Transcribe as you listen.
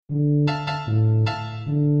Good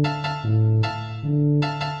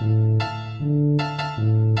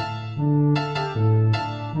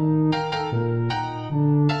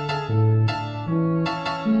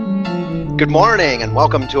morning and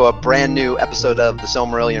welcome to a brand new episode of the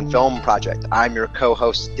Silmarillion Film Project. I'm your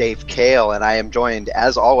co-host Dave Kale, and I am joined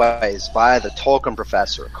as always by the Tolkien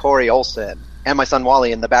professor Corey Olson and my son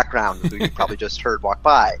Wally in the background, who you probably just heard walk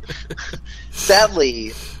by.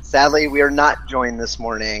 Sadly, we are not joined this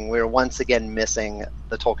morning. We are once again missing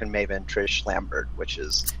the Tolkien maven Trish Lambert, which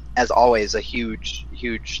is, as always, a huge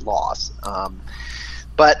loss.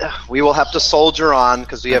 But we will have to soldier on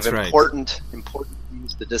because we have important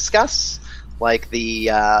things to discuss, like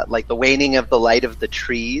the waning of the light of the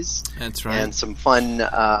trees. That's right. And some fun,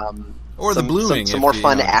 or the blooming, some more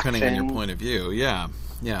fun action. Depending on your point of view. Yeah.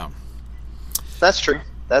 That's true.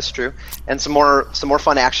 And some more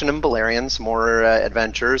fun action in Beleriand, some more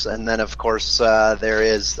adventures, and then of course there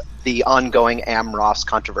is the ongoing Amros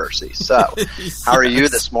controversy. So, Yes. How are you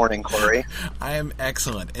this morning, Corey? I am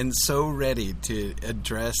excellent and so ready to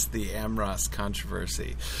address the Amros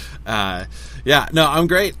controversy. I'm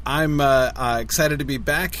great. I'm excited to be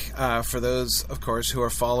back. For those, of course, who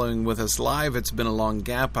are following with us live, it's been a long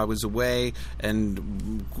gap. I was away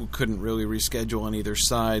and couldn't really reschedule on either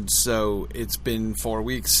side, so it's been 4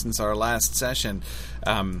 weeks since our last session.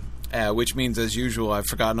 Which means, as usual, I've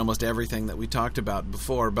forgotten almost everything that we talked about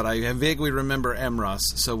before, but I vaguely remember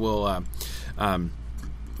Amros, so we'll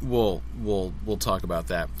talk about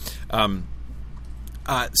that.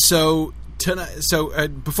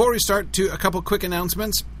 Before we start, a couple quick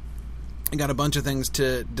announcements. I got a bunch of things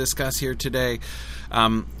to discuss here today,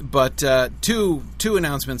 but two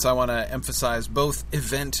announcements I want to emphasize, both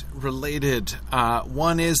event-related.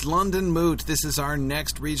 One is London Moot. This is our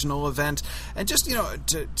next regional event, and just,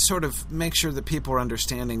 to sort of make sure that people are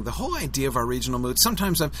understanding the whole idea of our regional moot.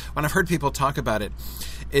 Sometimes when I've heard people talk about it,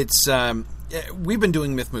 it's... we've been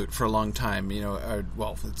doing Myth Moot for a long time.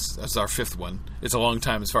 It's our fifth one. It's a long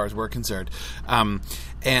time as far as we're concerned.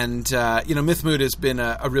 Myth Moot has been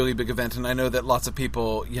a really big event, and I know that lots of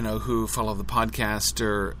people, who follow the podcast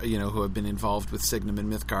or, who have been involved with Signum and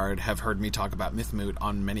Mythgard have heard me talk about Myth Moot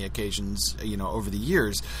on many occasions, over the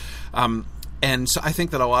years. And so I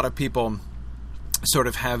think that a lot of people sort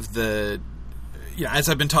of have the... as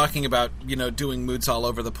I've been talking about, doing moots all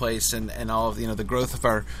over the place and all of the growth of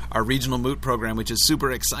our regional moot program, which is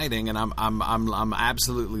super exciting, and I'm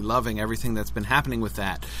absolutely loving everything that's been happening with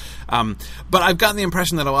that. But I've gotten the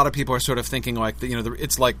impression that a lot of people are sort of thinking like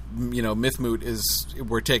it's like Myth Moot is,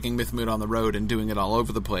 we're taking Myth Moot on the road and doing it all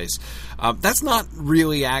over the place. That's not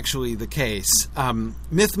really actually the case.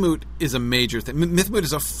 Myth Moot is a major thing. Myth Moot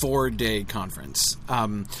is a 4-day conference.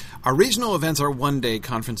 Our regional events are 1-day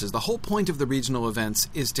conferences. The whole point of the regional events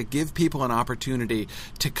is to give people an opportunity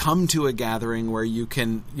to come to a gathering where you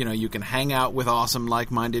can hang out with awesome,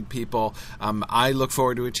 like-minded people. I look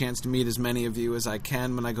forward to a chance to meet as many of you as I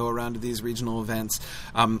can when I go around to these regional events.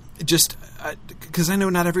 Because I know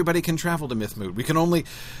not everybody can travel to Myth Moot.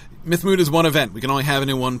 Myth Moot is one event. We can only have it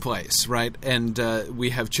in one place, right? And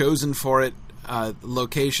we have chosen for it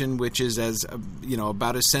location which is as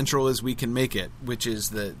about as central as we can make it, which is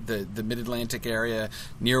the Mid-Atlantic area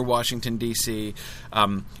near Washington D.C.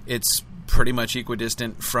 It's pretty much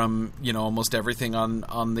equidistant from almost everything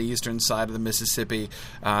on the eastern side of the Mississippi,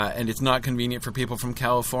 and it's not convenient for people from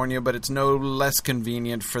California, but it's no less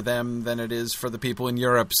convenient for them than it is for the people in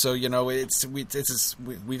Europe. So we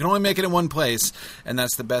can only make it in one place, and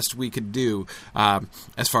that's the best we could do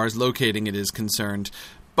as far as locating it is concerned.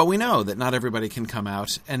 But we know that not everybody can come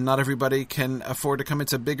out, and not everybody can afford to come.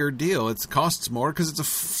 It's a bigger deal. It costs more because it's a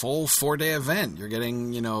full 4-day event. You're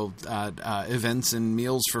getting, events and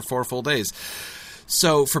meals for 4 full days.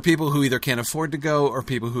 So for people who either can't afford to go or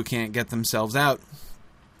people who can't get themselves out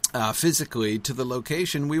physically to the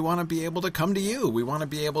location, we want to be able to come to you. We want to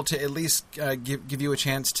be able to at least give you a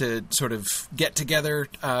chance to sort of get together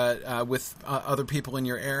with other people in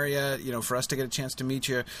your area, for us to get a chance to meet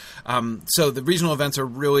you. So the regional events are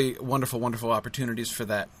really wonderful opportunities for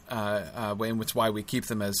that way, and it's why we keep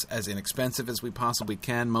them as inexpensive as we possibly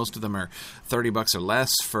can. Most of them are $30 or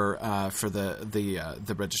less for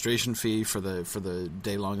the registration fee for the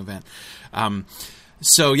day-long event.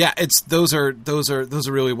 So yeah, those are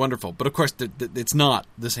really wonderful. But of course, it's not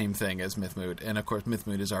the same thing as Myth Moot, and of course, Myth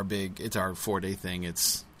Moot is our 4-day thing.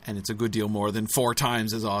 It's a good deal more than 4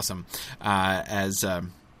 times as awesome as the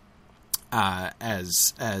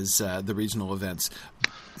regional events.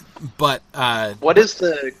 But what is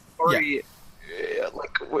the Corey? Yeah.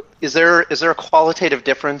 Is there a qualitative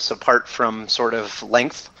difference apart from sort of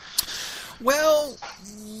length? Well,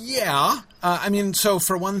 Yeah. I mean, so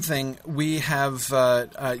for one thing, we have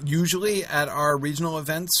usually at our regional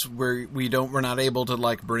events where we're not able to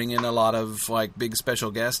like bring in a lot of like big special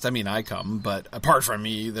guests. I mean, I come, but apart from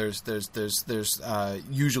me, there's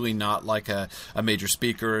usually not like a major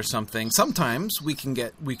speaker or something. Sometimes we can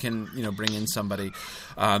bring in somebody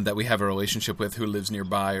that we have a relationship with who lives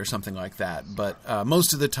nearby or something like that. But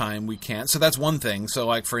most of the time we can't. So that's one thing. So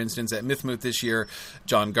like for instance, at Mythmoot this year,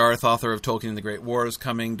 John Garth, author of Tolkien and the Great War, is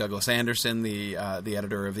coming. Douglas Anderson, the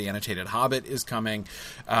editor of the Annotated Hobbit, is coming.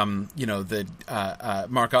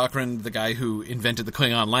 Mark Ockrand, the guy who invented the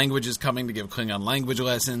Klingon language, is coming to give Klingon language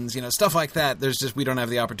lessons. Stuff like that. We don't have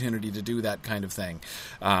the opportunity to do that kind of thing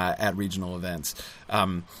at regional events.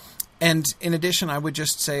 And in addition, I would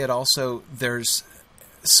just say there's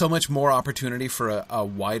so much more opportunity for a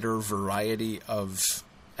wider variety of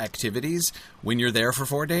activities when you're there for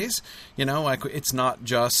 4 days. It's not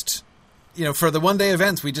just for the 1 day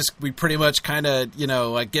events, we pretty much kind of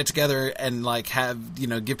get together and like have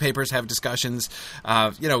give papers, have discussions.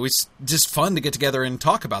 It's just fun to get together and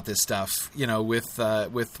talk about this stuff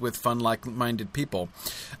with fun like-minded people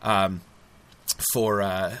for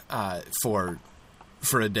a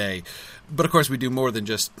day. But of course we do more than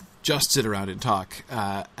just sit around and talk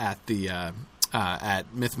at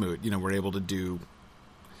Mythmoot. We're able to do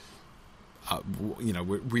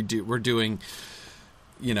we're doing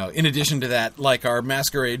in addition to that, like our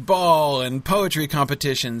masquerade ball and poetry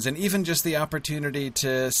competitions, and even just the opportunity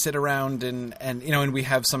to sit around and we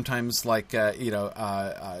have sometimes like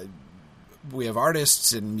we have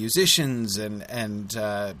artists and musicians and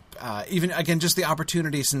even again just the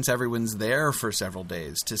opportunity, since everyone's there for several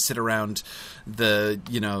days, to sit around the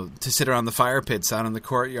fire pits out in the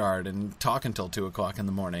courtyard and talk until 2:00 in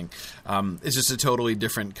the morning. It's just a totally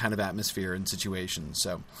different kind of atmosphere and situation.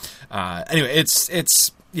 So anyway,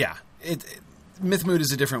 Mythmoot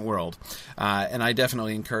is a different world, and I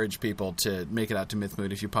definitely encourage people to make it out to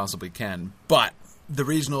Mythmoot if you possibly can. But the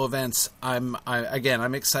regional events, I'm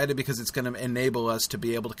excited because it's going to enable us to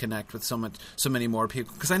be able to connect with so many more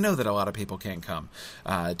people, because I know that a lot of people can't come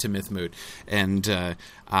to Mythmoot, and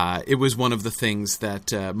it was one of the things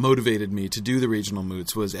that motivated me to do the regional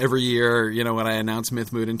moots. Was every year, when I announce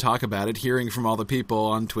Mythmoot and talk about it, hearing from all the people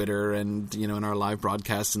on Twitter and in our live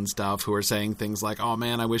broadcasts and stuff who are saying things like, "Oh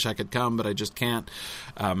man, I wish I could come, but I just can't."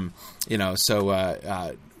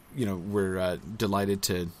 We're delighted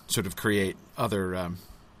to sort of create other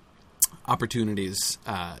opportunities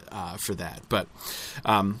for that. But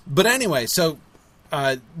anyway, so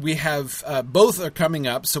we have both are coming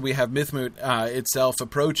up. So we have Mythmoot itself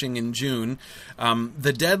approaching in June.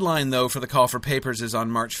 The deadline, though, for the call for papers is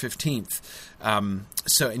on March 15th.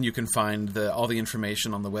 And you can find all the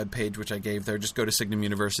information on the webpage, which I gave there. Just go to Signum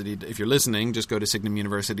University. If you're listening, just go to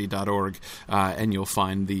signumuniversity.org, and you'll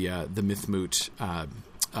find the Mythmoot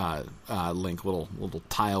link, little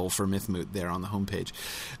tile for Mythmoot there on the homepage,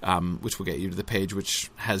 which will get you to the page, which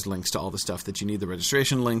has links to all the stuff that you need, the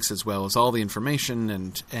registration links, as well as all the information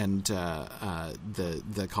and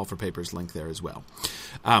the call for papers link there as well.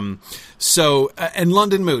 And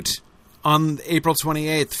London Moot on April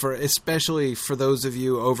 28th, especially for those of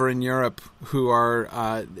you over in Europe who are,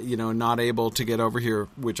 not able to get over here,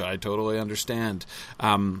 which I totally understand.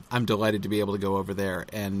 I'm delighted to be able to go over there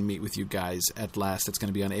and meet with you guys at last. It's going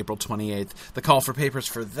to be on April 28th. The call for papers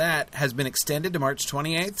for that has been extended to March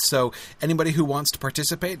 28th. So anybody who wants to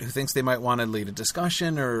participate, who thinks they might want to lead a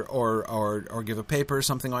discussion or give a paper or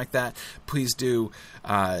something like that, please do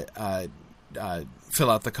fill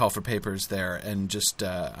out the call for papers there and just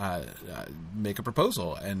make a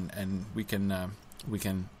proposal, and we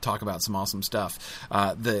can talk about some awesome stuff.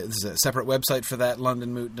 There's a separate website for that,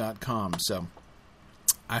 londonmoot.com. So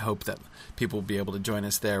I hope that people will be able to join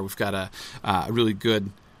us there. We've got a really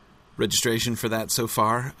good registration for that so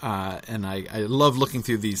far, and I love looking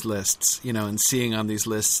through these lists, and seeing on these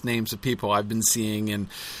lists names of people I've been seeing in,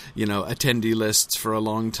 attendee lists for a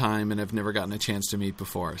long time and have never gotten a chance to meet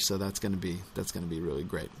before. So that's going to be really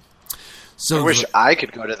great. So I wish I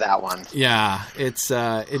could go to that one. Yeah, it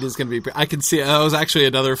is going to be. I can see that was actually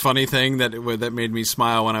another funny thing that made me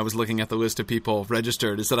smile when I was looking at the list of people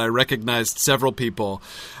registered, is that I recognized several people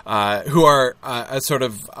who are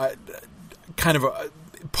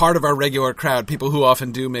part of our regular crowd, people who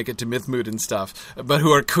often do make it to Mythmoot and stuff, but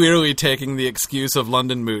who are clearly taking the excuse of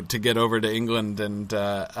London Moot to get over to England and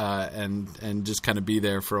just kind of be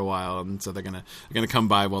there for a while, and so they're gonna come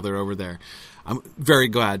by while they're over there. I'm very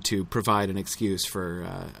glad to provide an excuse for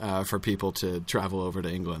people to travel over to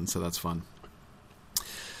England, so that's fun.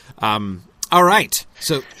 All right,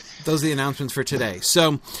 so those are the announcements for today.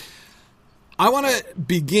 So I want to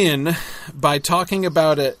begin by talking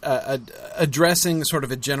about addressing sort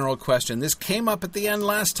of a general question. This came up at the end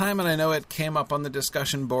last time, and I know it came up on the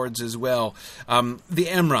discussion boards as well. The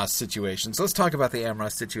Amros situation. So let's talk about the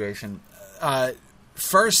Amros situation.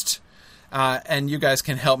 First, and you guys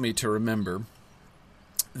can help me to remember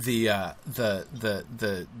the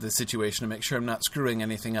situation to make sure I'm not screwing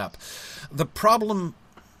anything up. The problem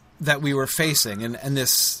that we were facing, and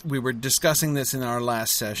this, we were discussing this in our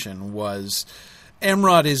last session, was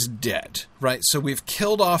Amrod is dead, right? So we've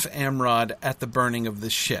killed off Amrod at the burning of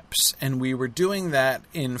the ships, and we were doing that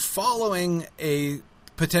in following a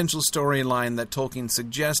potential storyline that Tolkien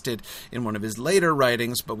suggested in one of his later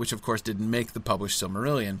writings, but which of course didn't make the published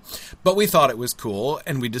Silmarillion. But we thought it was cool,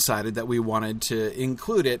 and we decided that we wanted to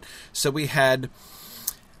include it. So we had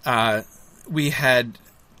Amrod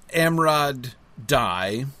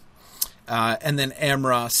die, and then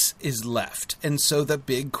Amros is left. And so the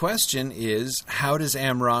big question is, how does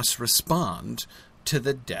Amros respond to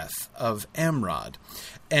the death of Amrod?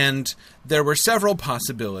 And there were several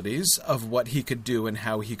possibilities of what he could do and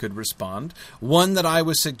how he could respond. One that I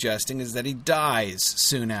was suggesting is that he dies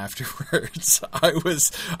soon afterwards. I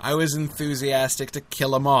was enthusiastic to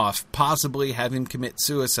kill him off, possibly have him commit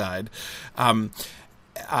suicide,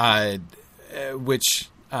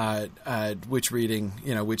 which reading,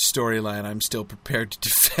 which storyline I'm still prepared to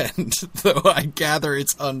defend, though I gather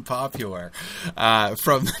it's unpopular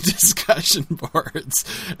from the discussion boards.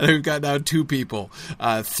 And we've got now two people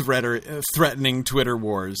threatening Twitter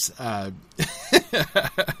wars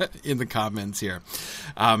in the comments here.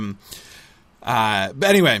 But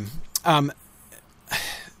anyway,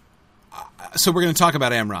 so we're going to talk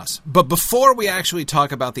about Amros. But before we actually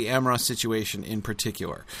talk about the Amros situation in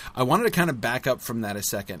particular, I wanted to kind of back up from that a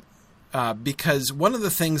second. Because one of the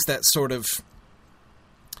things that sort of,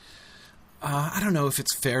 I don't know if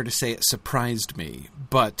it's fair to say it surprised me,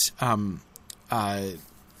 but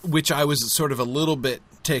which I was sort of a little bit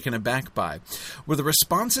taken aback by, were the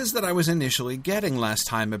responses that I was initially getting last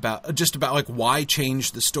time about like why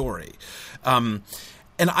change the story.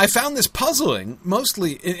 And I found this puzzling,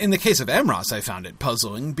 mostly, in the case of Amros, I found it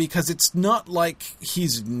puzzling, because it's not like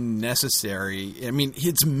he's necessary. I mean,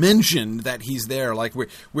 it's mentioned that he's there, like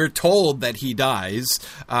we're told that he dies,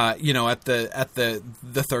 at the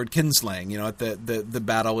third kinslaying, at the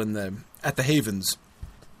battle at the Havens,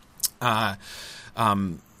 down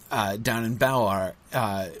in Valar,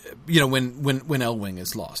 when Elwing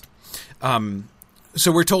is lost.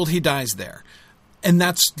 So we're told he dies there. And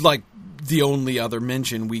that's like the only other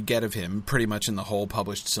mention we get of him pretty much in the whole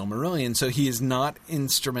published Silmarillion. So he is not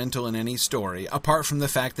instrumental in any story, apart from the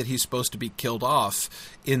fact that he's supposed to be killed off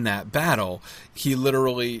in that battle. He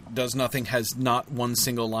literally does nothing, has not one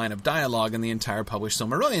single line of dialogue in the entire published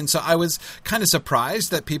Silmarillion. So I was kind of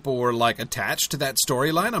surprised that people were like attached to that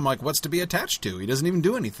storyline. I'm like, what's to be attached to? He doesn't even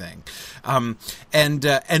do anything.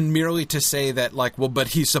 And merely to say that, like, well, but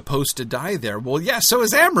he's supposed to die there. Well, yeah, so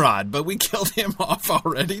is Amrod, but we killed him off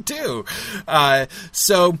already too.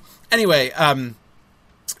 So anyway,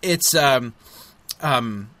 it's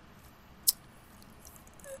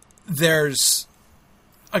there's.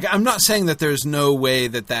 Okay, I'm not saying that there's no way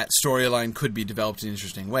that storyline could be developed in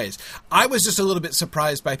interesting ways. I was just a little bit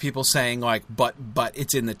surprised by people saying, like, but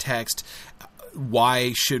it's in the text.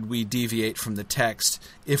 Why should we deviate from the text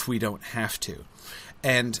if we don't have to?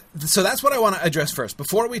 And so that's what I want to address first.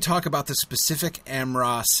 Before we talk about the specific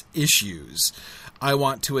Amros issues, I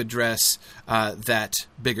want to address that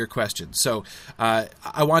bigger question. So I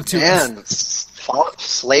want to... Man,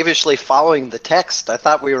 slavishly following the text. I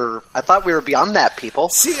thought we were beyond that, people.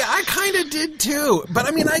 See, I kind of did too. But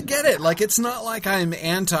I mean, I get it. Like, it's not like I'm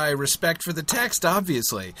anti-respect for the text,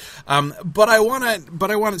 obviously. But I want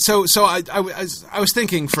to. So I was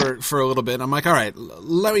thinking for a little bit. I'm like, all right,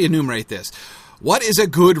 let me enumerate this. What is a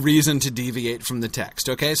good reason to deviate from the text?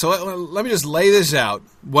 Okay, so let me just lay this out.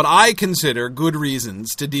 What I consider good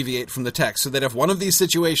reasons to deviate from the text, so that if one of these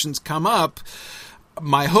situations come up,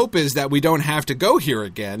 my hope is that we don't have to go here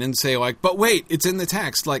again and say, like, but wait, it's in the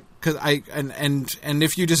text. Like, cause and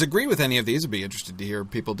if you disagree with any of these, I'd be interested to hear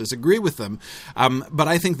people disagree with them. But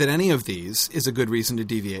I think that any of these is a good reason to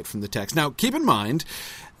deviate from the text. Now, keep in mind,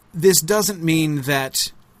 this doesn't mean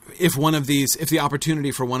that if the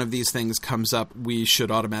opportunity for one of these things comes up, we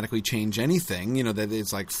should automatically change anything, that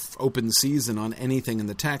it's like open season on anything in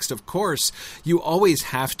the text. Of course, you always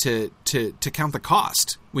have to count the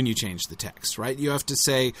cost when you change the text, right? You have to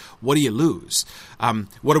say, what do you lose?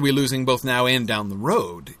 What are we losing both now and down the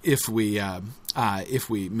road if we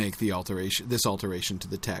make this alteration to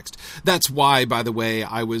the text? That's why, by the way,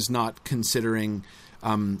 I was not considering,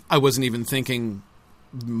 I wasn't even thinking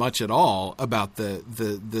much at all about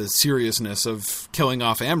the seriousness of killing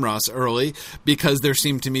off Amros early, because there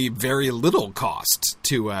seemed to me very little cost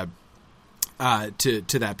to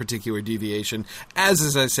that particular deviation.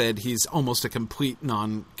 As I said, he's almost a complete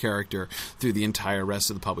non-character through the entire rest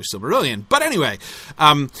of the published Silmarillion. But anyway,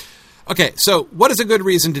 okay, so what is a good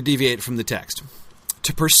reason to deviate from the text?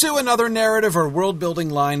 To pursue another narrative or world-building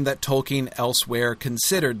line that Tolkien elsewhere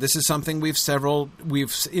considered. This is something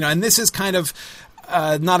and this is kind of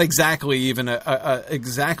not exactly even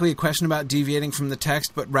exactly a question about deviating from the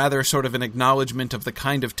text, but rather sort of an acknowledgement of the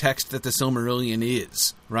kind of text that the Silmarillion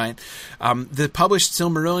is, right? The published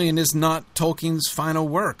Silmarillion is not Tolkien's final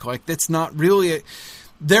work. Like, that's not really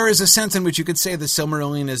there is a sense in which you could say the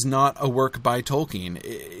Silmarillion is not a work by Tolkien,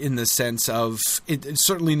 in the sense of, it's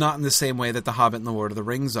certainly not in the same way that The Hobbit and The Lord of the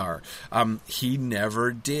Rings are. He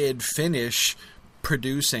never did finish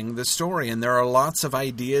producing the story, and there are lots of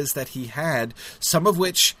ideas that he had, some of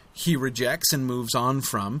which he rejects and moves on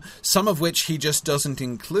from, some of which he just doesn't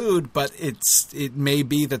include, but it may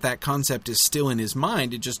be that concept is still in his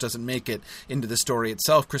mind, it just doesn't make it into the story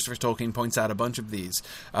itself. Christopher Tolkien points out a bunch of these,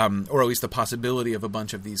 or at least the possibility of a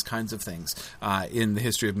bunch of these kinds of things in the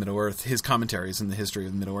History of Middle-earth, his commentaries in the History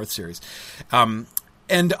of the Middle-earth series.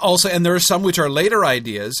 And there are some which are later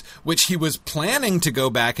ideas, which he was planning to go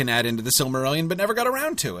back and add into the Silmarillion, but never got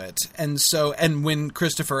around to it. And when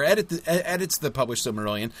Christopher edits the published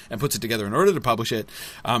Silmarillion and puts it together in order to publish it,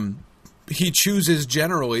 he chooses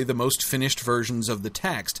generally the most finished versions of the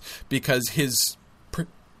text, because his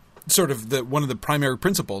one of the primary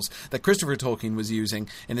principles that Christopher Tolkien was using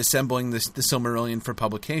in assembling the Silmarillion for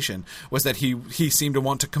publication was that he seemed to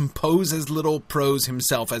want to compose as little prose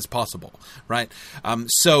himself as possible, right?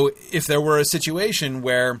 So if there were a situation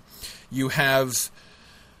where you have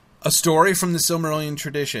a story from the Silmarillion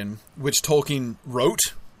tradition, which Tolkien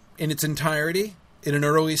wrote in its entirety in an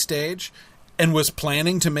early stage and was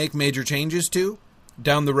planning to make major changes to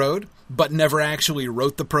down the road, but never actually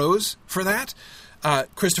wrote the prose for that,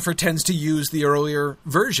 Christopher tends to use the earlier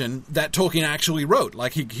version that Tolkien actually wrote.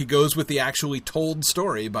 Like, he goes with the actually told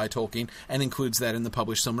story by Tolkien and includes that in the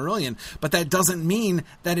published Silmarillion. But that doesn't mean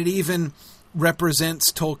that it even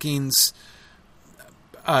represents Tolkien's,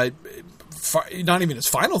 not even his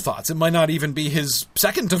final thoughts. It might not even be his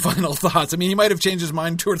second to final thoughts. I mean, he might have changed his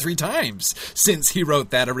mind 2 or 3 times since he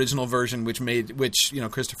wrote that original version, which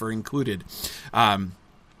Christopher included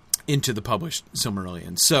into the published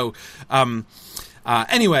Silmarillion. So,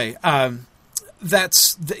 anyway, Tony,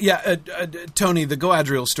 the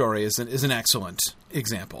Galadriel story is an excellent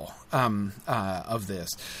example of this.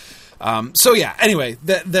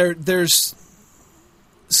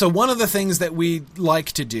 So one of the things that we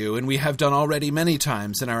like to do, and we have done already many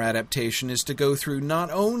times in our adaptation, is to go through not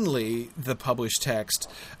only the published text,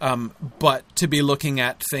 but to be looking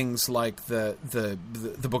at things like the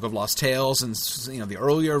Book of Lost Tales and the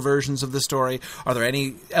earlier versions of the story. Are there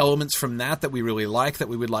any elements from that we really like that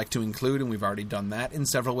we would like to include? And we've already done that in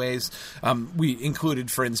several ways. We included,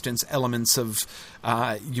 for instance, elements of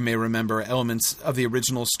you may remember elements of the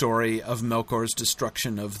original story of Melkor's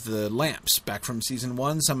destruction of the lamps back from season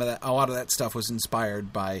 1. A lot of that stuff was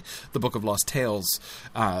inspired by the Book of Lost Tales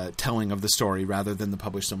telling of the story rather than the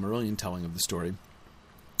published Silmarillion telling of the story.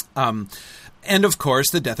 And of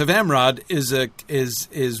course, the death of Amrod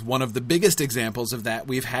is one of the biggest examples of that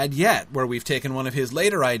we've had yet, where we've taken one of his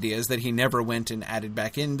later ideas that he never went and added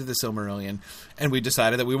back into the Silmarillion, and we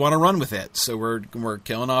decided that we want to run with it. So we're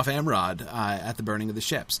killing off Amrod at the burning of the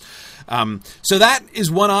ships. So that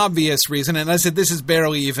is one obvious reason, and as I said, this is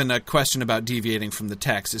barely even a question about deviating from the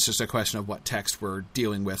text. It's just a question of what text we're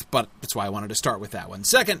dealing with, but that's why I wanted to start with that one.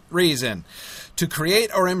 Second reason, to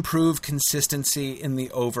create or improve consistency in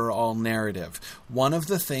the overall narrative. One of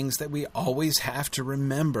the things that we always have to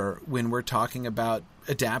remember when we're talking about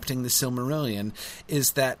adapting the Silmarillion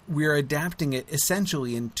is that we're adapting it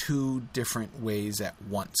essentially in 2 different ways at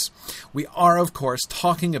once. We are, of course,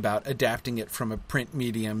 talking about adapting it from a print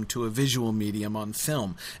medium to a visual medium on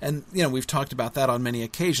film. And, we've talked about that on many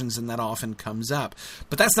occasions, and that often comes up.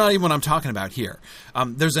 But that's not even what I'm talking about here.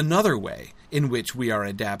 There's another way in which we are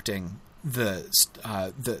adapting the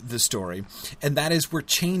story, and that is we're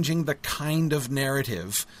changing the kind of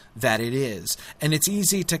narrative that it is, and it's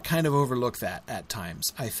easy to kind of overlook that at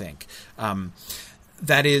times. I think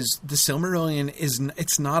that is, the Silmarillion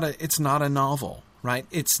it's not a novel, right?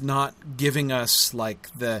 It's not giving us like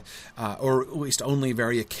or at least only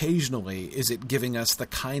very occasionally is it giving us the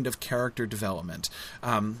kind of character development,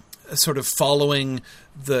 sort of following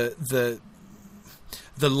the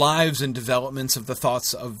the lives and developments of the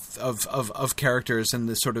thoughts of characters and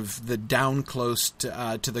the sort of the down close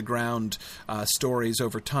to the ground stories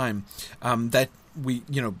over time that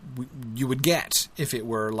you would get if it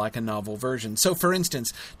were like a novel version. So, for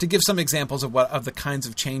instance, to give some examples of the kinds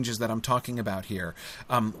of changes that I'm talking about here,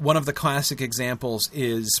 one of the classic examples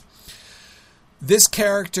is this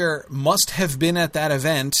character must have been at that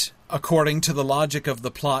event according to the logic of the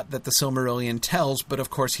plot that the Silmarillion tells, but of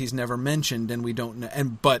course he's never mentioned, and we don't know.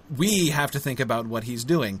 But we have to think about what he's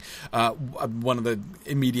doing. One of the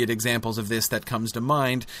immediate examples of this that comes to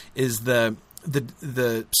mind is the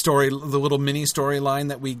story, the little mini storyline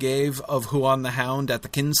that we gave of Huan the Hound at the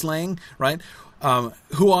kinslaying, right?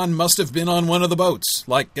 Huan must have been on one of the boats.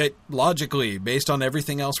 Logically, based on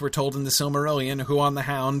everything else we're told in the Silmarillion, Huan the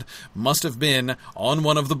Hound must have been on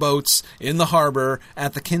one of the boats in the harbor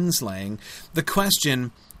at the kinslaying. The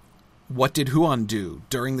question, what did Huan do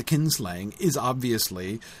during the kinslaying, is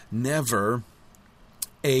obviously never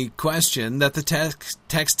a question that the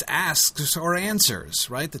text asks or answers,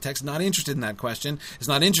 right? The text is not interested in that question. Is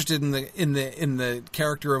not interested in the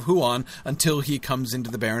character of Huan until he comes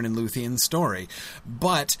into the Beren and Luthien story.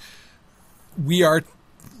 But we are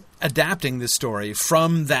adapting this story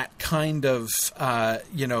from that kind of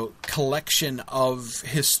collection of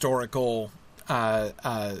historical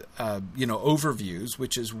overviews,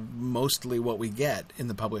 which is mostly what we get in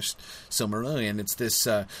the published Silmarillion. It's this,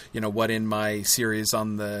 what in my series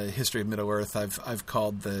on the history of Middle-earth I've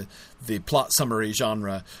called the plot summary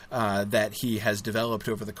genre that he has developed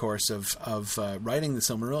over the course of writing the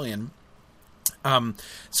Silmarillion.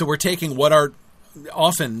 So we're taking what are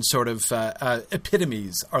often sort of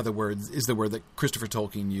epitomes is the word that Christopher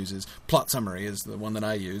Tolkien uses. Plot summary is the one that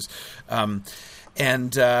I use.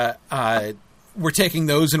 We're taking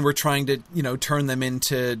those and we're trying to, turn them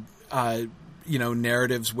into,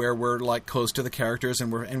 narratives where we're like close to the characters,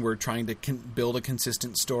 and we're trying to build a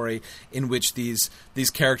consistent story in which these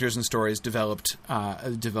characters and stories develop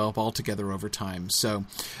all together over time. So,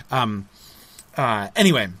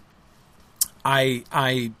 anyway,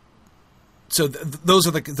 those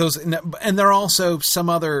are those, and there are also some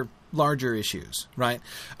other larger issues, right?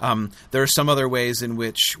 There are some other ways in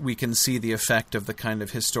which we can see the effect of the kind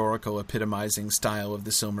of historical epitomizing style of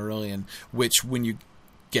the Silmarillion, which when you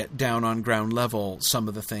get down on ground level, some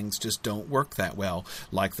of the things just don't work that well,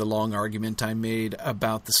 like the long argument I made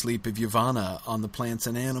about the sleep of Yavanna on the plants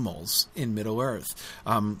and animals in Middle-earth,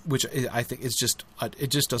 which I think is just, it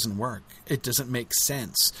just doesn't work. It doesn't make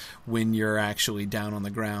sense when you're actually down on the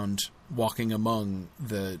ground walking among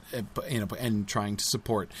and trying to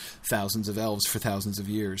support thousands of elves for thousands of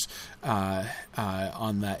years in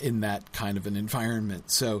that kind of an environment.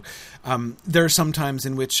 So there are some times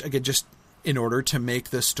in which, again, just in order to make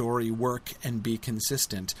the story work and be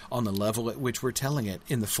consistent on the level at which we're telling it,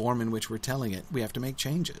 in the form in which we're telling it, we have to make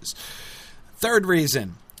changes. Third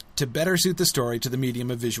reason, to better suit the story to the medium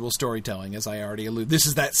of visual storytelling, as I already alluded. This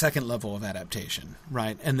is that second level of adaptation,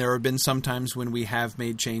 right? And there have been some times when we have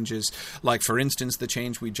made changes, like, for instance, the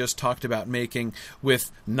change we just talked about making with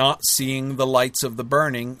not seeing the lights of the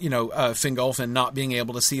burning, Fingolfin not being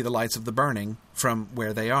able to see the lights of the burning from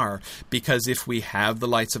where they are, because if we have the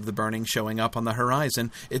lights of the burning showing up on the horizon,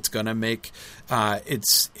 it's going to make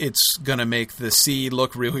it's going to make the sea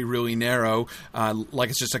look really, really narrow, like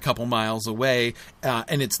it's just a couple miles away,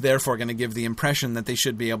 and it's therefore going to give the impression that they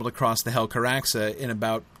should be able to cross the Helcaraxa in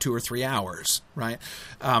about 2 or 3 hours, right?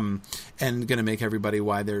 And going to make everybody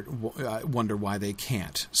wonder why they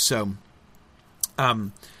can't. So,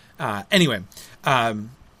 anyway,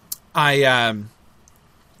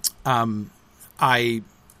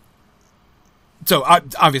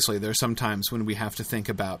 obviously there are some times when we have to think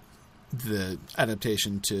about the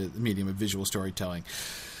adaptation to the medium of visual storytelling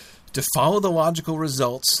to follow the logical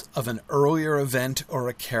results of an earlier event or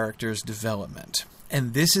a character's development.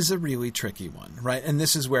 And this is a really tricky one, right? And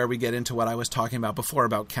this is where we get into what I was talking about before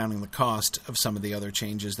about counting the cost of some of the other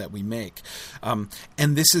changes that we make. And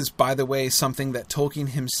this is, by the way, something that Tolkien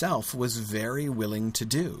himself was very willing to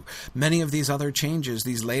do. Many of these other changes,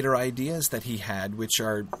 these later ideas that he had, which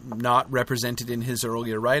are not represented in his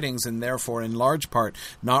earlier writings and therefore in large part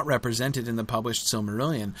not represented in the published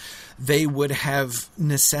Silmarillion, they would have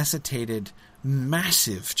necessitated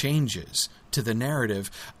massive changes to the narrative,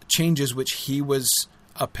 changes which he was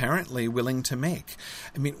apparently willing to make.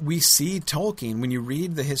 I mean, we see Tolkien, when you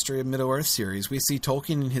read the History of Middle-earth series, we see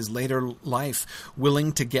Tolkien in his later life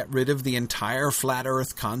willing to get rid of the entire flat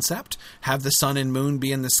Earth concept, have the sun and moon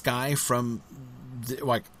be in the sky from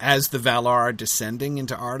like as the Valar are descending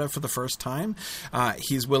into Arda for the first time.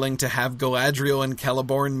 He's willing to have Galadriel and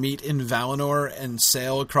Celeborn meet in Valinor and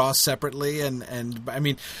sail across separately, and I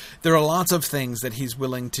mean, there are lots of things that he's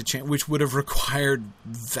willing to change, which would have required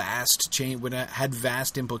vast change, would have had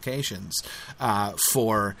vast implications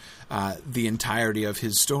for the entirety of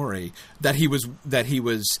his story that he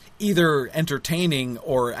was either entertaining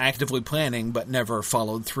or actively planning, but never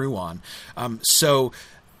followed through on.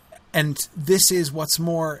 And this is what's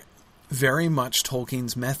more very much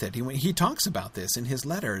Tolkien's method. He talks about this in his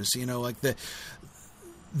letters, like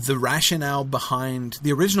the rationale behind,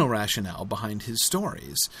 the original rationale behind his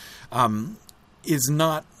stories is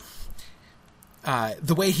not,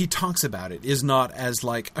 the way he talks about it is not as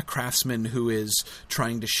like a craftsman who is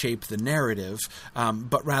trying to shape the narrative,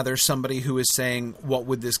 but rather somebody who is saying, what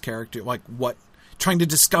would this character, trying to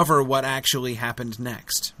discover what actually happened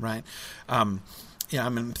next, right?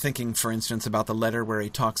 I'm thinking, for instance, about the letter where he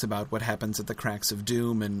talks about what happens at the Cracks of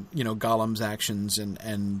Doom and, Gollum's actions and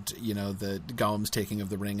the Gollum's taking of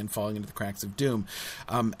the ring and falling into the Cracks of Doom.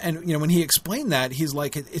 When he explained that, he's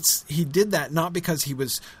like, he did that not because he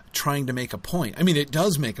was trying to make a point. I mean, it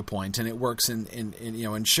does make a point, and it works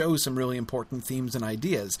and shows some really important themes and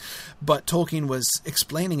ideas. But Tolkien was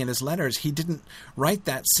explaining in his letters, he didn't write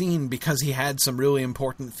that scene because he had some really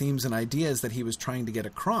important themes and ideas that he was trying to get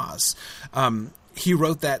across. He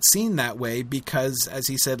wrote that scene that way because, as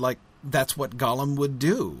he said, that's what Gollum would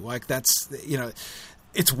do. That's,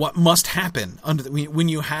 it's what must happen when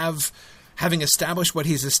you having established what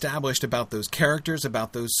he's established about those characters,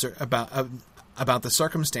 about the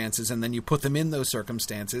circumstances, and then you put them in those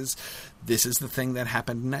circumstances. This is the thing that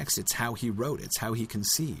happened next. It's how he wrote. It's how he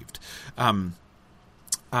conceived.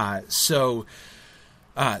 So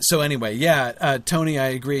anyway, Tony, I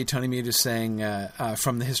agree. Tony Mead is saying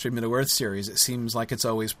from the History of Middle-earth series, it seems like it's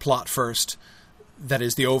always plot first. That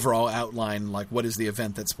is the overall outline, like what is the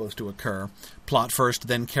event that's supposed to occur. Plot first,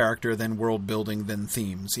 then character, then world building, then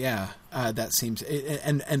themes. That seems...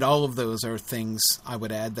 And all of those are things, I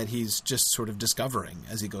would add, that he's just sort of discovering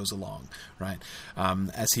as he goes along, right?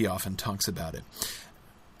 As he often talks about it.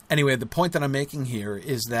 Anyway, the point that I'm making here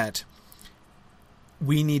is that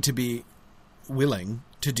we need to be willing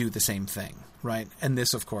to do the same thing, right? And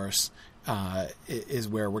this, of course, is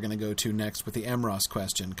where we're going to go to next with the Emros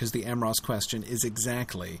question, because the Emros question is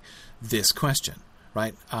exactly this question,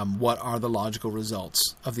 right? What are the logical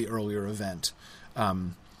results of the earlier event,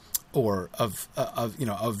 or of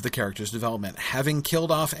the character's development? Having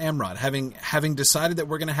killed off Amrod, having decided that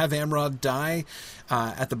we're going to have Amrod die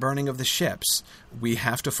at the burning of the ships, we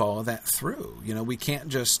have to follow that through. We can't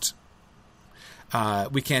just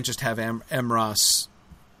have Emros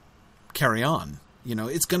carry on.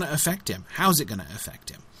 It's going to affect him. How's it going to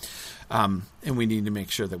affect him? And we need to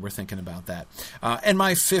make sure that we're thinking about that. And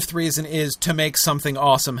my fifth reason is to make something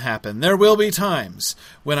awesome happen. There will be times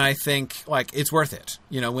when I think, it's worth it.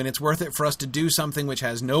 When it's worth it for us to do something which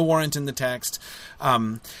has no warrant in the text.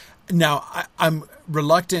 Now, I'm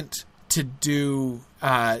reluctant to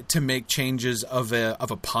to make changes of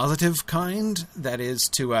a positive kind. That is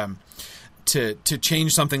to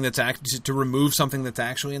change something to remove something that's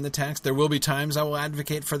actually in the text. There will be times I will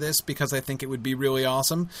advocate for this because I think it would be really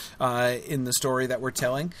awesome in the story that we're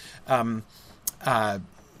telling. But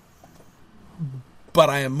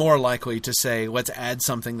I am more likely to say, let's add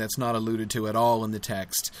something that's not alluded to at all in the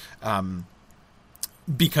text,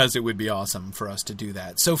 because it would be awesome for us to do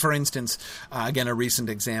that. So, for instance, again, a recent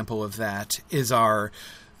example of that is our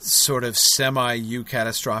sort of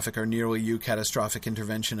semi-eucatastrophic or nearly eucatastrophic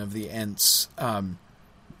intervention of the Ents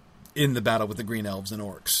in the battle with the Green Elves and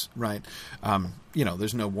Orcs, right?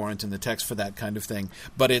 There's no warrant in the text for that kind of thing,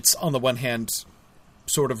 but it's, on the one hand,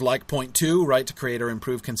 sort of like point 2, right, to create or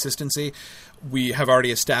improve consistency. We have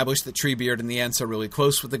already established that Treebeard and the Ents are really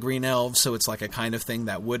close with the Green Elves, so it's like a kind of thing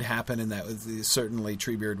that would happen and that certainly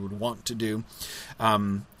Treebeard would want to do.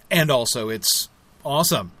 And also, it's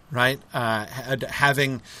awesome, right?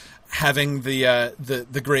 Having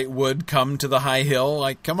the great wood come to the high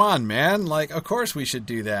hill, come on, man, of course we should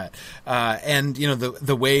do that. And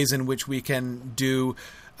the ways in which we can do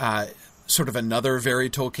sort of another very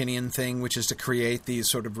Tolkienian thing, which is to create these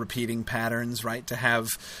sort of repeating patterns, right? To have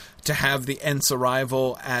the Ents'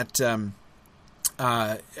 arrival at the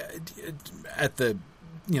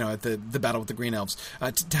battle with the Green Elves,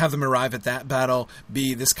 to have them arrive at that battle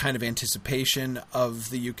be this kind of anticipation of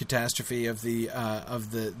the eucatastrophe of the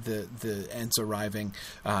Ents arriving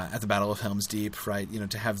at the Battle of Helm's Deep, right?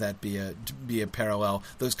 To have that be a parallel.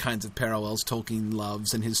 Those kinds of parallels Tolkien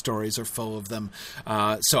loves, and his stories are full of them.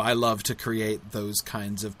 So I love to create those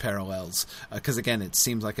kinds of parallels because again, it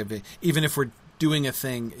seems like even if we're doing a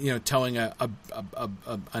thing, telling an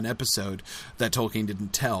episode that Tolkien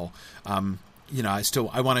didn't tell.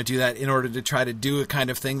 I want to do that in order to try to do a kind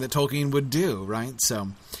of thing that Tolkien would do, right? So,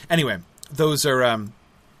 anyway, those are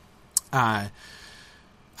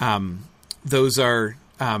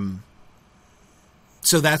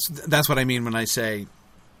so that's what I mean when I say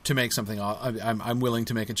to make something. I'm willing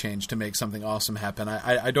to make a change to make something awesome happen.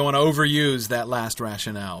 I don't want to overuse that last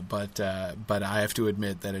rationale, but I have to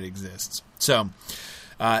admit that it exists. So,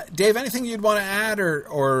 Dave, anything you'd want to add or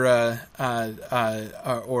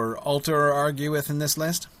alter or argue with in this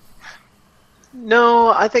list? No,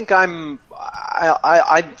 I think I'm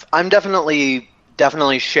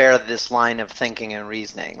definitely share this line of thinking and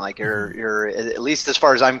reasoning. Like you're at least as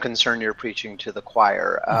far as I'm concerned, you're preaching to the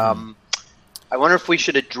choir. I wonder if we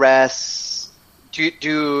should address. Should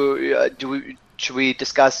we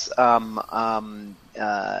discuss the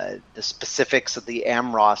specifics of the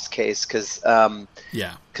Amros case? Because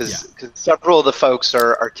several of the folks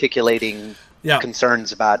are articulating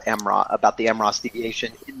concerns about the Amros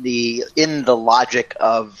deviation in the logic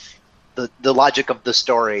of the logic of the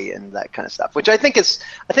story and that kind of stuff, which I think if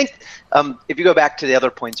you go back to the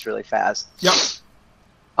other points really fast,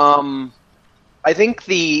 I think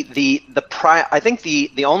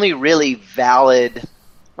the only really valid,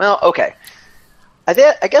 well, okay,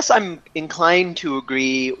 I guess I'm inclined to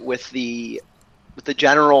agree with the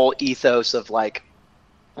general ethos of like,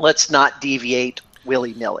 let's not deviate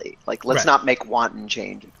willy-nilly, like let's not make wanton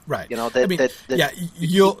change, right?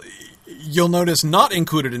 You'll notice not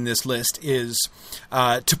included in this list is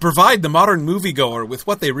to provide the modern moviegoer with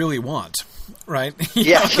what they really want, right?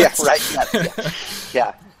 You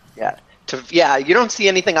don't see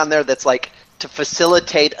anything on there that's like to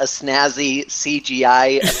facilitate a snazzy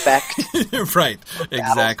CGI effect. Right,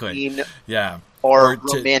 exactly. Yeah. Or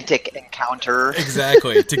romantic encounter.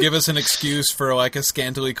 Exactly. To give us an excuse for like a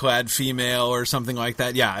scantily clad female or something like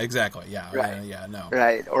that. Yeah, exactly. Yeah. Right. No.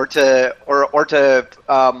 Right. Or to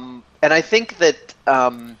and I think that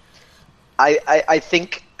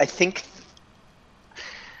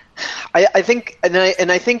I think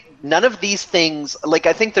none of these things, like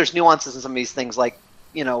I think there's nuances in some of these things, like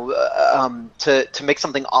to make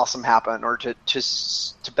something awesome happen, or to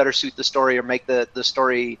better suit the story, or make the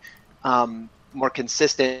story more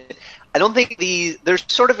consistent. I don't think there's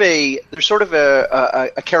sort of a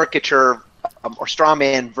caricature or straw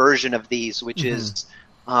man version of these, which is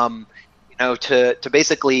to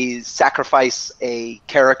basically sacrifice a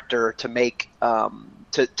character to make to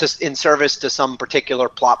in service to some particular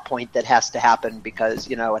plot point that has to happen because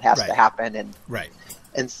it has to happen,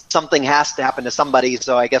 and something has to happen to somebody,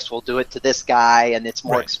 so I guess we'll do it to this guy, and it's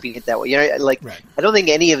more expedient that way. I don't think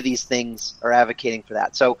any of these things are advocating for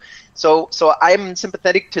that. So I'm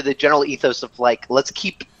sympathetic to the general ethos of like, let's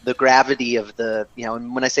keep the gravity of the,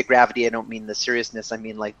 and when I say gravity, I don't mean the seriousness. I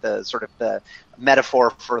mean like the sort of the metaphor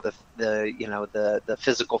for the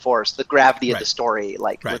physical force, the gravity of the story.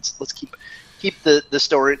 Like let's keep the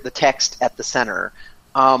story, the text at the center.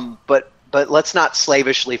 But let's not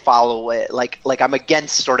slavishly follow it. Like I'm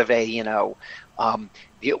against sort of a,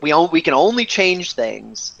 we can only change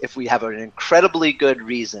things if we have an incredibly good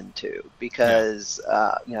reason to, because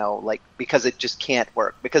because it just can't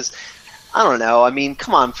work. Because I don't know. I mean,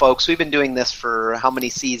 come on, folks. We've been doing this for how many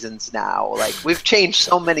seasons now? Like we've changed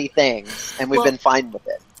so many things, and we've been fine with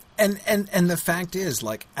it. And the fact is,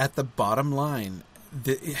 like at the bottom line,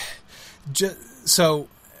 so.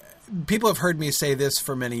 People have heard me say this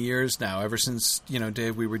for many years now, ever since,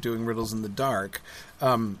 Dave, we were doing Riddles in the Dark.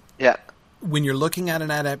 When you're looking at an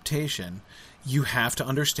adaptation, you have to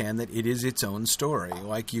understand that it is its own story.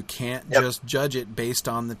 Like, you can't just judge it based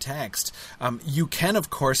on the text. You can, of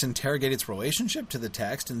course, interrogate its relationship to the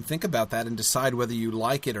text and think about that and decide whether you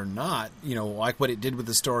like it or not, like what it did with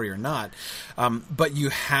the story or not. But you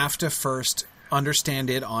have to first understand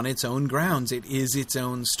it on its own grounds. It is its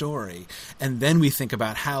own story. And then we think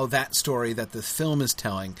about how that story that the film is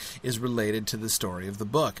telling is related to the story of the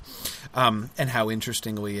book, and how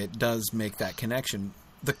interestingly it does make that connection.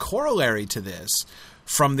 The corollary to this,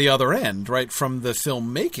 from the other end, right, from the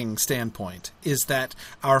filmmaking standpoint, is that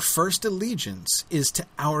our first allegiance is to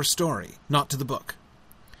our story, not to the book.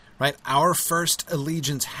 Right? Our first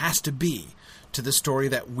allegiance has to be to the story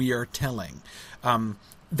that we are telling.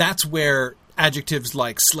 That's where adjectives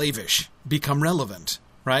like slavish become relevant,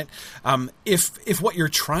 right? If what you're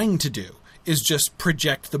trying to do is just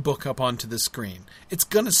project the book up onto the screen, it's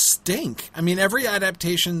going to stink. I mean, every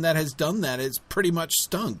adaptation that has done that is pretty much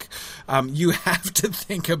stunk. You have to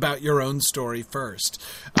think about your own story first.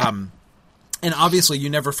 And obviously, you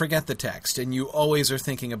never forget the text, and you always are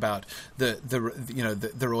thinking about the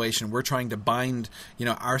relation. We're trying to bind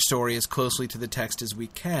our story as closely to the text as we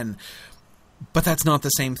can, but that's not the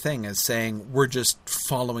same thing as saying we're just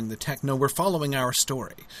following the text. No, we're following our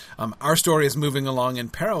story. Our story is moving along in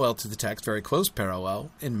parallel to the text, very close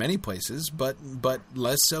parallel in many places, but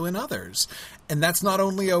less so in others. And that's not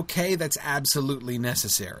only okay; that's absolutely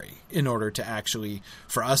necessary in order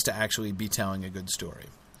for us to actually be telling a good story.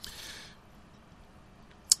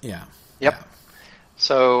 Yeah. Yep. Yeah.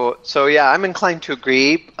 So yeah, I'm inclined to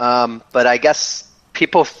agree. But I guess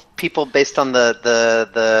people based on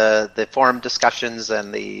the forum discussions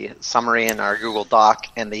and the summary in our Google Doc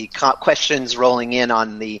and the questions rolling in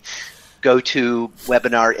on the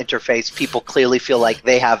GoToWebinar interface, people clearly feel like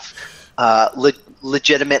they have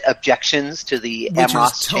legitimate objections to the Which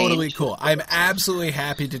Amros is totally change. cool. I'm absolutely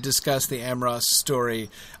happy to discuss the Amros story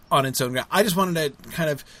on its own ground. I just wanted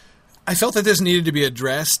to I felt that this needed to be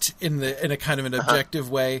addressed in a kind of an objective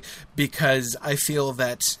way, because I feel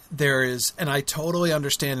that there is, and I totally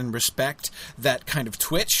understand and respect that kind of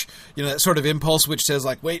twitch, that sort of impulse which says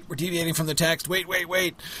like, wait, we're deviating from the text, wait.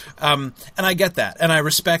 And I get that, and I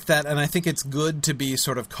respect that, and I think it's good to be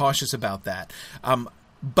sort of cautious about that.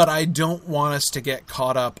 But I don't want us to get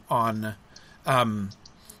caught up on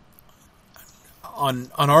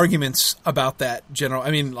arguments about that general. I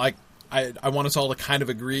mean, like, I want us all to kind of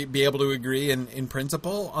be able to agree in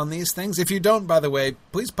principle on these things. If you don't, by the way,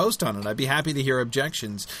 please post on it. I'd be happy to hear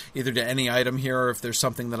objections, either to any item here, or if there's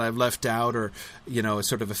something that I've left out, or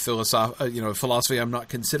sort of a philosophy I'm not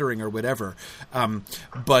considering, or whatever.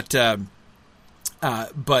 But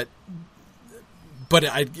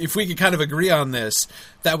if we could kind of agree on this,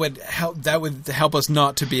 that would help us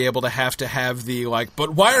not to be able to have the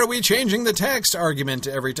but why are we changing the text argument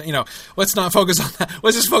every time? Let's not focus on that.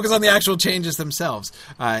 Let's just focus on the actual changes themselves.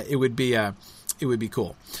 It would be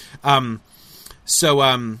cool.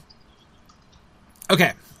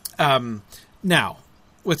 Okay. Now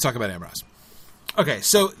let's talk about Amros. Okay,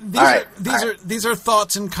 so these are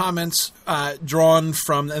thoughts and comments drawn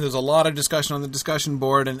from, and there's a lot of discussion on the discussion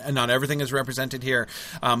board, and not everything is represented here.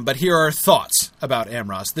 But here are thoughts about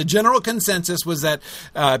Amros. The general consensus was that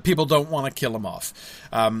people don't want to kill him off.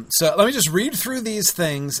 So let me just read through these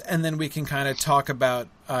things, and then we can kind of talk about.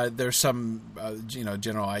 There's some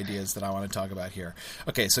general ideas that I want to talk about here.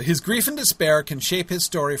 Okay, so his grief and despair can shape his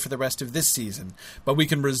story for the rest of this season, but we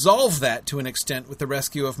can resolve that to an extent with the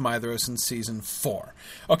rescue of Maedhros in season 4.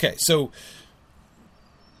 Okay, so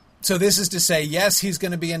this is to say, yes, he's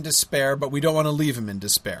going to be in despair, but we don't want to leave him in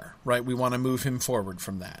despair, right? We want to move him forward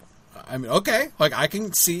from that. I mean, okay, I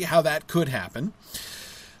can see how that could happen.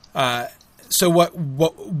 So what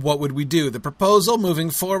would we do? The proposal, moving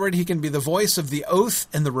forward, he can be the voice of the oath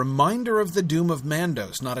and the reminder of the doom of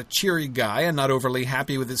Mandos. Not a cheery guy and not overly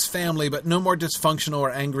happy with his family, but no more dysfunctional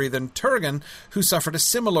or angry than Turgon, who suffered a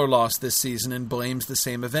similar loss this season and blames the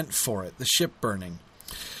same event for it, the ship burning.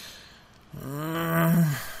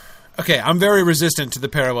 Okay, I'm very resistant to the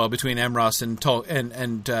parallel between Amros and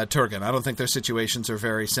Turgon. I don't think their situations are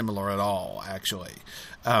very similar at all, actually.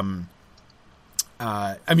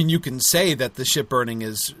 I mean, you can say that the ship burning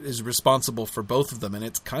is responsible for both of them, and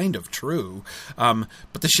it's kind of true. But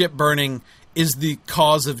the ship burning is the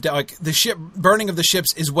cause of death. The ship burning of the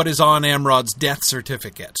ships is what is on Amrod's death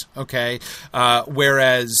certificate. Okay,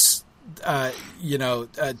 whereas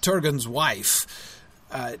Turgon's wife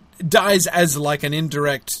dies as an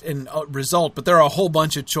indirect result, but there are a whole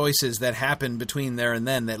bunch of choices that happen between there and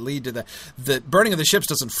then that lead to the burning of the ships.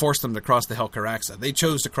 Doesn't force them to cross the Helcaraxa. They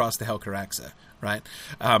chose to cross the Helcaraxa, right?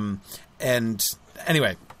 And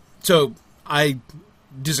anyway, so I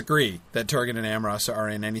disagree that Turgon and Amros are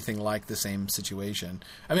in anything like the same situation.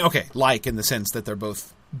 I mean, okay, in the sense that they're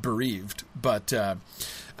both bereaved, but I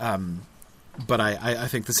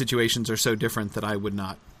think the situations are so different that I would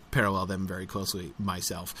not parallel them very closely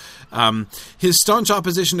myself. His staunch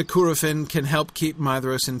opposition to Curufin can help keep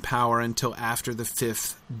Maedhros in power until after the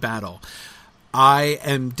 5th battle. I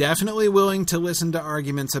am definitely willing to listen to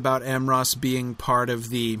arguments about Amros being part of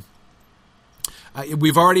the...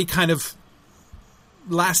 we've already kind of...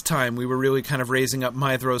 Last time we were really kind of raising up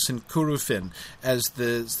Maedhros and Curufin as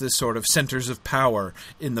the sort of centers of power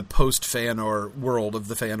in the post-Feanor world of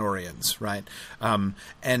the Feanorians, right?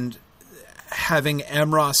 And having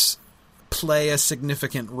Amros play a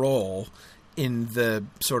significant role in the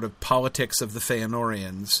sort of politics of the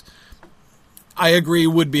Feanorians, I agree,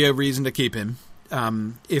 would be a reason to keep him,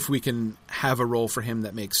 if we can have a role for him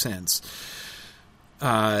that makes sense.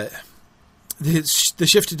 The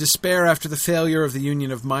shift to despair after the failure of the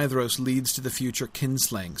Union of Maedhros leads to the future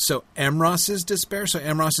kinslaying. So Amros's despair. So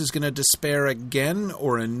Amros is going to despair again,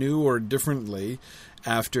 or anew, or differently,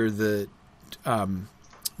 after the Nirnaeth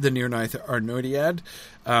Arnoediad.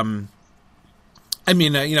 I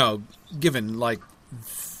mean, given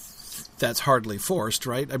that's hardly forced,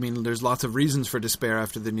 right? I mean, there's lots of reasons for despair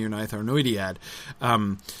after the Nirnaeth Arnoediad,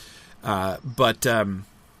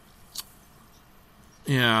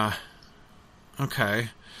 yeah. Okay.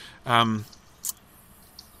 In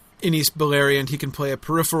East Beleriand, he can play a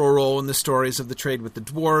peripheral role in the stories of the trade with the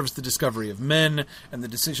dwarves, the discovery of men, and the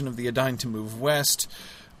decision of the Edain to move west.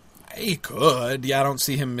 He could. Yeah, I don't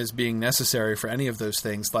see him as being necessary for any of those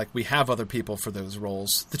things. Like, we have other people for those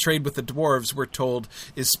roles. The trade with the dwarves, we're told,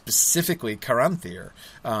 is specifically Caranthir,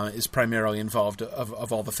 is primarily involved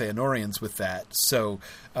of all the Feanorians with that. So,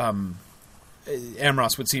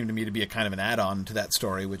 Amros would seem to me to be a kind of an add-on to that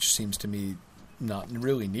story, which seems to me not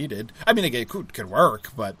really needed. I mean, it could work,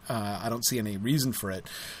 but I don't see any reason for it.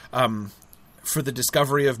 For the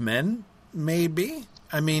discovery of men, maybe.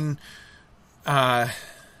 I mean,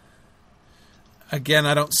 again,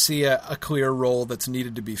 I don't see a clear role that's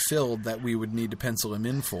needed to be filled that we would need to pencil him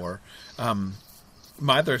in for.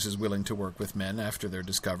 Maedhros is willing to work with men after they're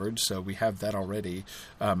discovered, so we have that already.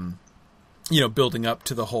 Building up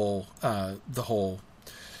to the whole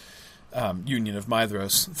Union of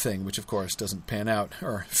Maedhros thing, which of course doesn't pan out,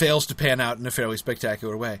 or fails to pan out in a fairly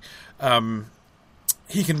spectacular way.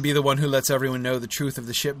 He can be the one who lets everyone know the truth of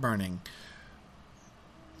the ship burning.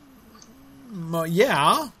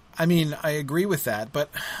 Yeah, I mean, I agree with that, but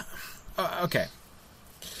okay.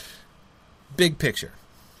 Big picture.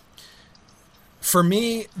 For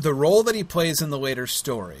me, the role that he plays in the later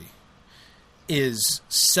story is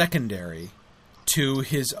secondary to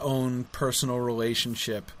his own personal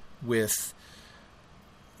relationship with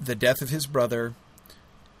the death of his brother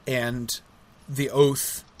and the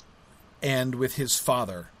oath, and with his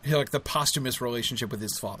father, like the posthumous relationship with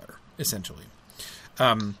his father, essentially.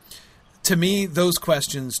 To me, those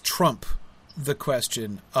questions trump the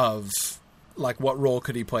question of, like, what role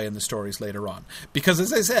could he play in the stories later on? Because,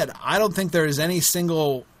 as I said, I don't think there is any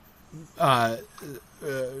single role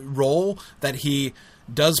that he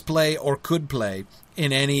does play or could play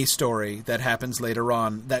in any story that happens later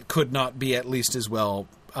on that could not be at least as well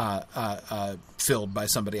filled by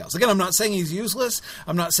somebody else. Again, I'm not saying he's useless.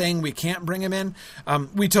 I'm not saying we can't bring him in.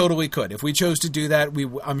 We totally could. If we chose to do that,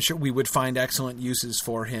 I'm sure we would find excellent uses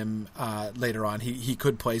for him later on. He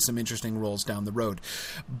could play some interesting roles down the road.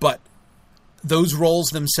 But those roles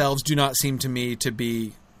themselves do not seem to me to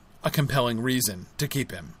be a compelling reason to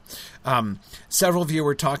keep him. Several of you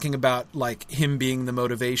were talking about, like, him being the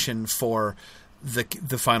motivation for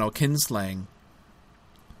the final kinslaying.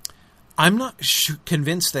 I'm not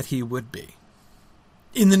convinced that he would be.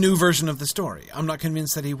 In the new version of the story, I'm not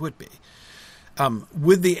convinced that he would be.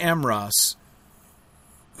 With the Amros,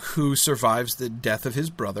 who survives the death of his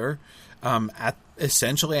brother,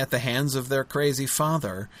 essentially at the hands of their crazy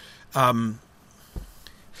father, to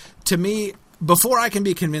me, before I can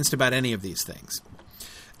be convinced about any of these things,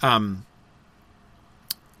 I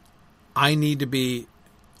need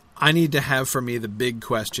to have, for me, the big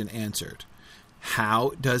question answered.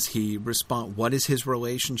 How does he respond? What is his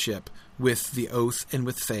relationship with the Oath and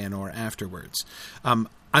with Feanor afterwards? I'm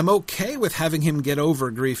okay with having him get over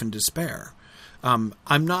grief and despair. I'm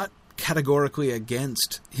not categorically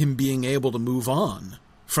against him being able to move on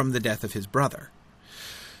from the death of his brother.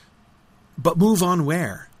 But move on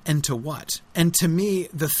where? And to what? And to me,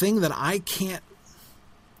 the thing that I can't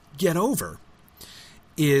get over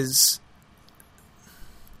is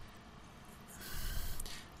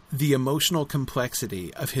the emotional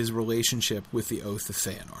complexity of his relationship with the Oath of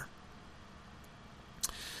Feanor.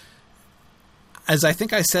 As I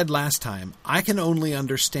think I said last time, I can only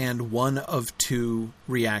understand one of two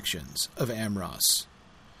reactions of Amros.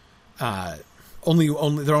 There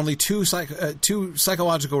are only two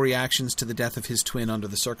psychological reactions to the death of his twin under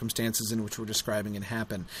the circumstances in which we're describing it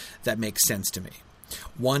happen that make sense to me.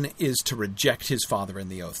 One is to reject his father in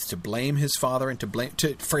the Oath, to blame his father, and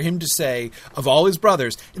for him to say of all his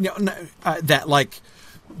brothers that, like,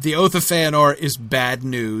 the Oath of Feanor is bad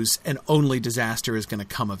news and only disaster is going to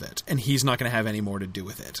come of it, and he's not going to have any more to do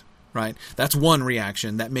with it. Right? That's one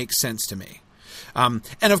reaction that makes sense to me. And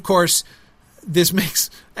of course, this makes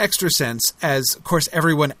extra sense as, of course,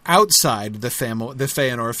 everyone outside the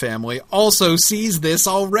Feanor family also sees this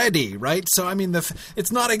already, right? So, I mean,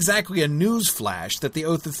 it's not exactly a news flash that the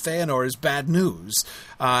Oath of Feanor is bad news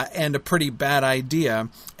and a pretty bad idea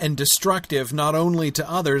and destructive not only to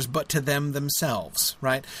others but to them themselves,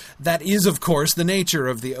 right? That is, of course, the nature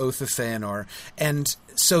of the Oath of Feanor, and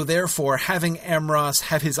so therefore, having Amros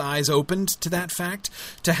have his eyes opened to that fact,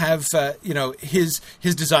 to have his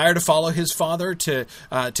desire to follow his father, to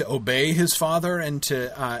obey his father, and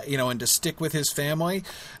to and to stick with his family,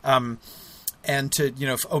 and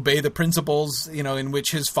to obey the principles in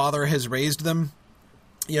which his father has raised them,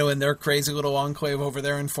 in their crazy little enclave over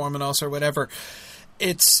there in Formenos or whatever.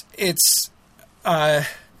 It's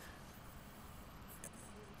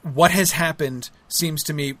what has happened seems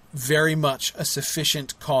to me very much a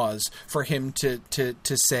sufficient cause for him to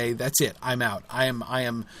say, that's it, I'm out. I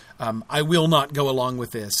will not go along with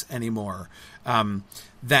this anymore. That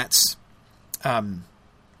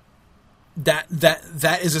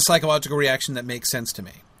is a psychological reaction that makes sense to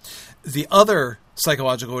me. The other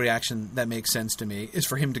psychological reaction that makes sense to me is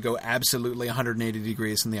for him to go absolutely 180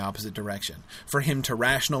 degrees in the opposite direction, for him to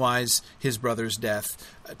rationalize his brother's death,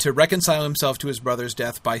 to reconcile himself to his brother's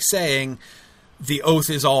death by saying, the oath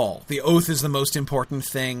is all. The oath is the most important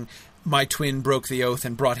thing. My twin broke the oath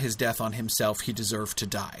and brought his death on himself. He deserved to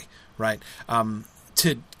die, right?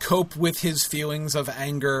 To cope with his feelings of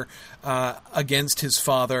anger against his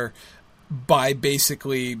father by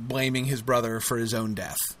basically blaming his brother for his own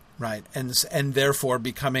death. Right, and therefore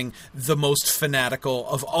becoming the most fanatical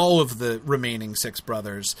of all of the remaining 6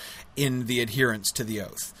 brothers in the adherence to the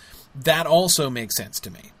oath. That also makes sense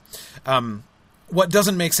to me. What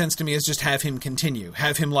doesn't make sense to me is just have him continue.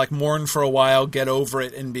 Have him mourn for a while, get over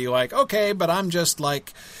it, and be like, okay, but I'm just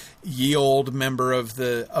ye old member of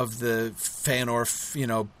the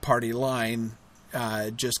Feanor, party line,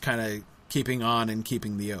 just kind of keeping on and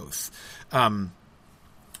keeping the oath.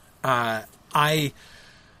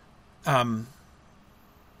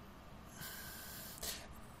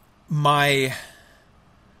 My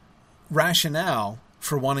rationale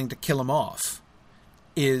for wanting to kill him off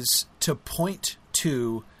is to point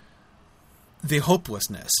to the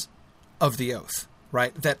hopelessness of the oath,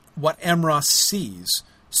 right? That what Amros sees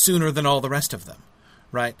sooner than all the rest of them,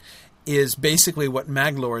 right, is basically what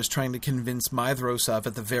Maglor is trying to convince Maedhros of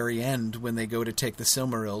at the very end when they go to take the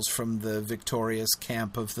Silmarils from the victorious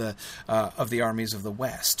camp of the armies of the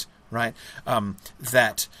West. Right,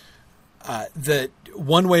 that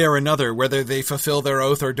one way or another, whether they fulfill their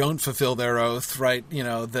oath or don't fulfill their oath, right?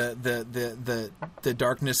 The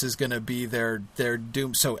darkness is going to be their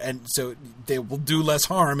doom. So they will do less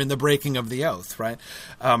harm in the breaking of the oath, right?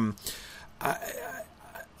 I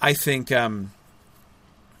think,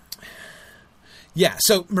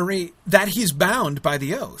 So Marie, that he's bound by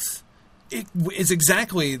the oath, it is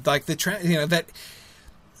exactly like that.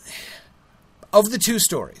 Of the 2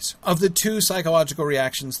 stories, of the 2 psychological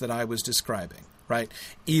reactions that I was describing, right?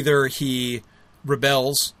 Either he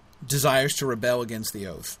rebels, desires to rebel against the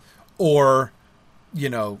oath, or,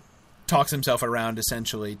 talks himself around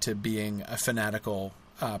essentially to being a fanatical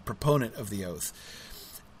proponent of the oath.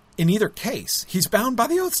 In either case, he's bound by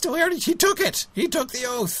the oath still. He took it. He took the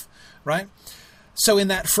oath, right? So in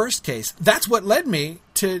that first case, that's what led me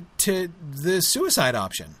to the suicide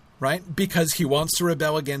option. Right? Because he wants to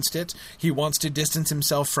rebel against it. He wants to distance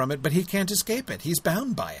himself from it, but he can't escape it. He's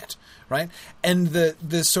bound by it. Right? And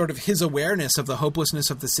the sort of his awareness of the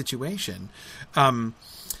hopelessness of the situation. So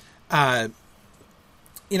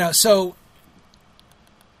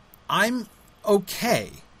I'm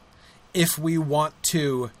okay if we want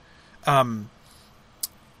to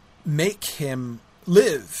make him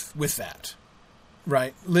live with that.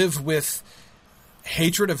 Right? Live with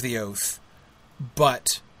hatred of the oath,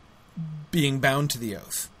 but being bound to the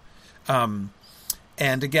oath. And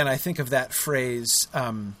again, I think of that phrase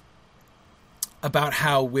about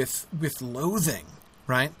how with loathing,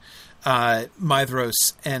 right?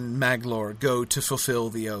 Maedhros and Maglor go to fulfill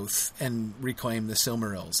the oath and reclaim the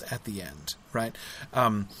Silmarils at the end, right?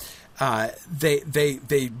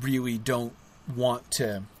 They really don't want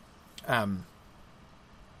to.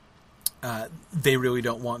 They really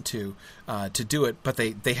don't want to do it, but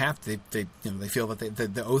they have to. They feel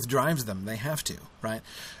that the oath drives them. They have to, right?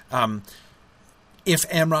 If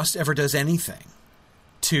Amros ever does anything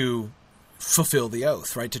to fulfill the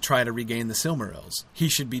oath, right, to try to regain the Silmarils, he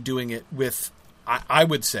should be doing it with, I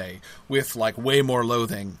would say, with way more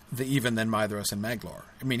loathing even than Maedhros and Maglor.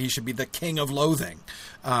 I mean, he should be the king of loathing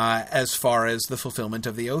as far as the fulfillment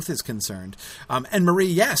of the oath is concerned. And Marie,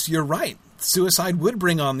 yes, you're right. suicide would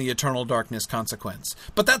bring on the eternal darkness consequence.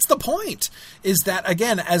 But that's the point, is that,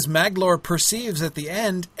 again, as Maglor perceives at the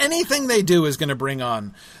end, anything they do is going to bring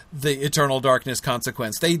on the eternal darkness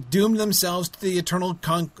consequence. They doomed themselves to the eternal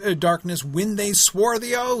darkness when they swore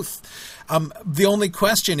the oath. The only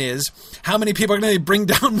question is, how many people are going to bring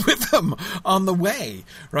down with them on the way,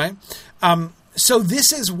 right? So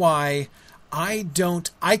this is why I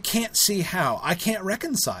can't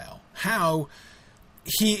reconcile how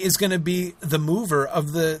he is going to be the mover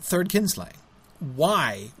of the third kinslaying.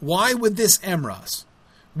 Why? Why would this Emros,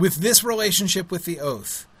 with this relationship with the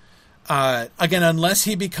oath, again, unless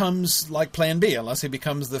he becomes like Plan B, unless he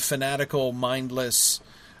becomes the fanatical, mindless,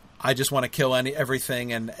 I just want to kill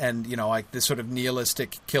everything, and like this sort of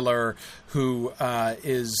nihilistic killer who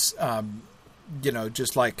is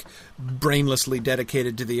just like brainlessly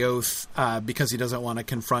dedicated to the oath because he doesn't want to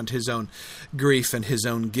confront his own grief and his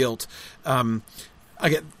own guilt.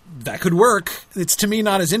 Again, that could work. It's, to me,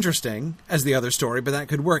 not as interesting as the other story, but that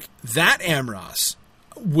could work. That Amros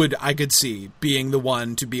I could see being the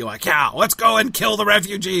one to be like, yeah, let's go and kill the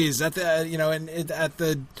refugees at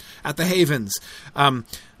the at the havens.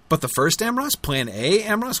 But the first Amros, Plan A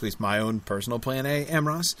Amros, at least my own personal Plan A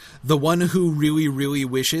Amros, the one who really, really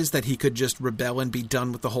wishes that he could just rebel and be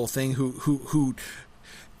done with the whole thing, who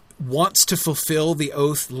wants to fulfill the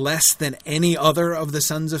oath less than any other of the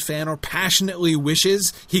Sons of Fëanor, passionately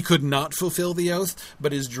wishes he could not fulfill the oath,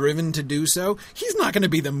 but is driven to do so, he's not going to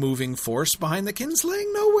be the moving force behind the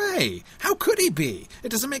kinslaying. No way. How could he be? It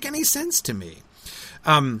doesn't make any sense to me.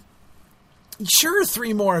 Sure,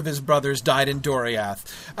 3 more of his brothers died in Doriath,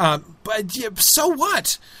 but so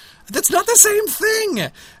what? That's not the same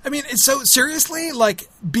thing. I mean, so seriously,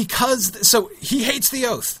 so he hates the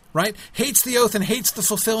oath, right? Hates the oath and hates the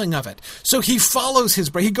fulfilling of it. So he follows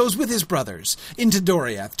he goes with his brothers into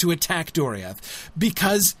Doriath to attack Doriath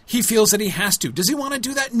because he feels that he has to. Does he want to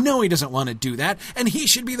do that? No, he doesn't want to do that. And he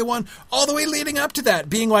should be the one all the way leading up to that,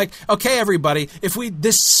 being like, okay, everybody,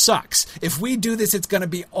 this sucks. If we do this, it's going to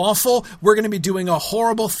be awful. We're going to be doing a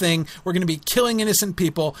horrible thing. We're going to be killing innocent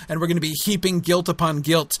people, and we're going to be heaping guilt upon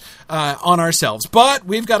guilt on ourselves. But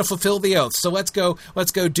we've got to fulfill the oath. So let's go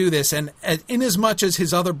do this. And inasmuch as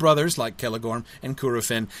his other brothers, like Celegorm and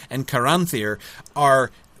Curufin and Caranthir,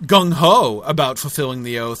 are gung-ho about fulfilling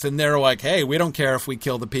the oath, and they're like, hey, we don't care if we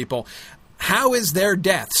kill the people. How is their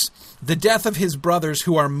deaths, the death of his brothers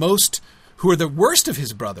who are the worst of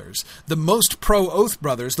his brothers, the most pro-oath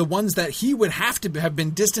brothers, the ones that he would have to have been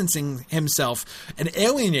distancing himself and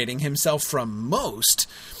alienating himself from most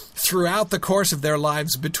throughout the course of their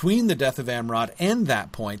lives between the death of Amrod and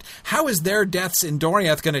that point, how is their deaths in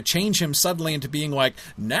Doriath going to change him suddenly into being like,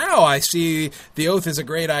 now I see the oath is a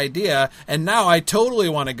great idea, and now I totally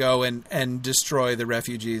want to go and destroy the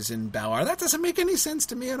refugees in Balar? That doesn't make any sense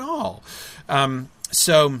to me at all. Hakan,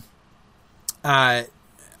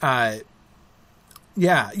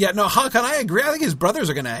 I agree. I think his brothers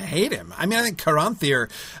are going to hate him. I mean, I think Caranthir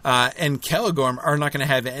and Celegorm are not going to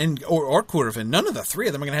have or Curufin. None of the 3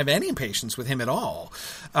 of them are going to have any patience with him at all.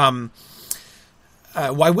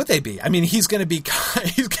 Why would they be? I mean, he's going to be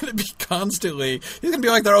constantly. He's going to be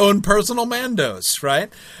like their own personal Mandos, right?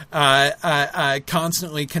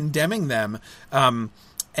 Constantly condemning them, and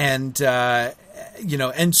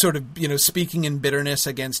sort of speaking in bitterness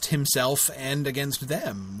against himself and against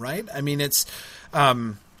them, right? I mean, it's.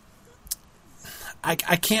 I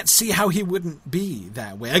can't see how he wouldn't be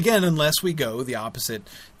that way. Again, unless we go the opposite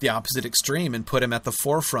extreme and put him at the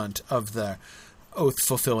forefront of the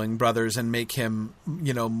oath-fulfilling brothers and make him,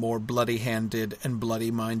 more bloody-handed and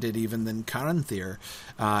bloody-minded even than Caranthir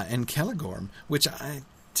and Celegorm, which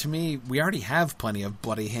to me, we already have plenty of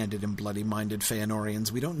bloody-handed and bloody-minded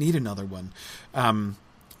Feanorians. We don't need another one.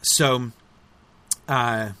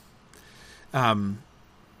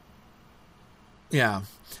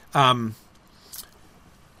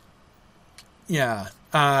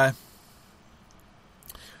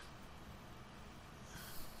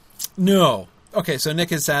 No. Okay, so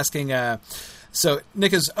Nick is asking,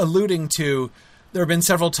 Nick is alluding to, there have been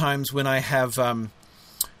several times when I have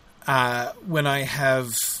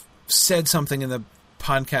said something in the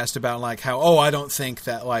podcast about how, I don't think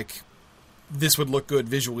that this would look good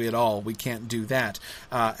visually at all. We can't do that.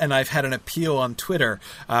 And I've had an appeal on Twitter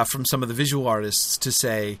from some of the visual artists to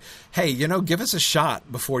say, hey, give us a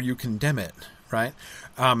shot before you condemn it, right?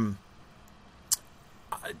 I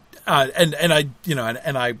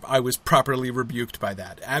was properly rebuked by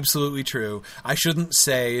that. Absolutely true. I shouldn't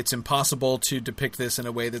say it's impossible to depict this in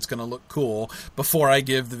a way that's going to look cool before I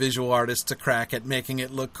give the visual artists a crack at making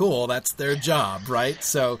it look cool. That's their job, right?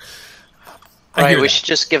 So, right. We should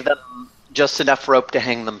just give them just enough rope to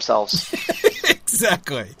hang themselves.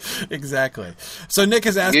 Exactly. So Nick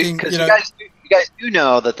is asking, you guys do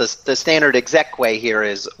know that the standard exec way here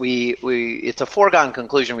is we it's a foregone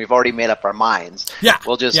conclusion. We've already made up our minds. Yeah.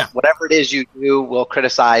 We'll just whatever it is you do, we'll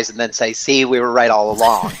criticize and then say, "See, we were right all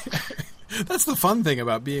along." That's the fun thing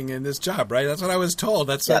about being in this job, right? That's what I was told.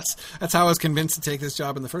 That's how I was convinced to take this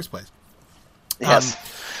job in the first place. Yes.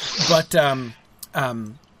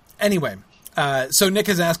 Anyway, so Nick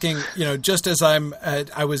is asking, just as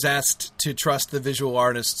I was asked to trust the visual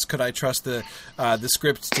artists, could I trust the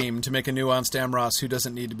script team to make a nuanced Amros who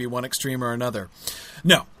doesn't need to be one extreme or another?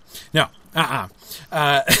 No. Because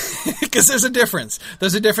there's a difference.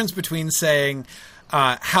 There's a difference between saying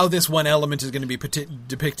how this one element is going to be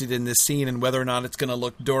depicted in this scene and whether or not it's going to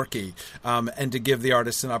look dorky, and to give the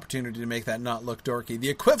artist an opportunity to make that not look dorky. The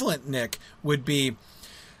equivalent, Nick, would be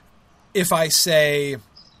if I say,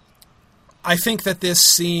 I think that this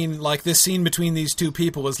scene between these two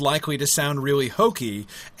people is likely to sound really hokey,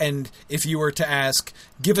 and if you were to ask,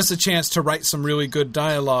 give us a chance to write some really good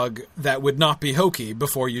dialogue that would not be hokey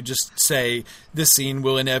before you just say, this scene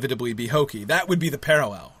will inevitably be hokey. That would be the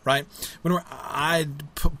parallel, right?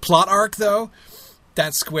 Plot arc, though,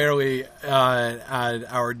 that's squarely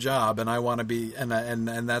our job, and I want to be,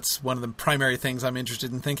 and that's one of the primary things I'm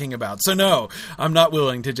interested in thinking about. So no, I'm not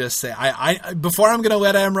willing to just say I before I'm going to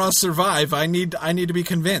let Amros survive. I need to be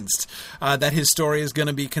convinced that his story is going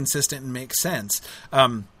to be consistent and make sense.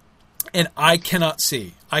 And I cannot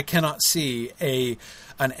see an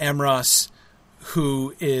Amros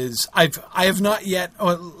who is I have not yet.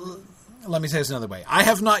 Let me say this another way. I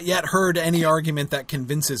have not yet heard any argument that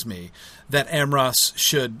convinces me that Amros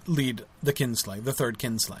should lead the kinslaying, the third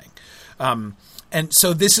kinslaying. And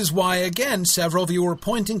so this is why, again, several of you were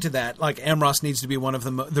pointing to that. Like, Amros needs to be one of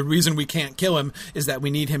the reason we can't kill him is that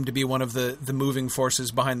we need him to be one of the moving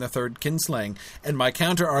forces behind the third kinslaying. And my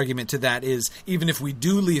counter argument to that is, even if we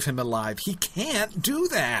do leave him alive, he can't do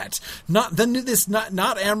that. Not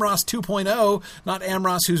Amros 2.0, not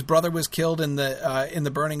Amros whose brother was killed in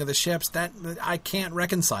the burning of the ships. That I can't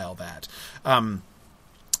reconcile that.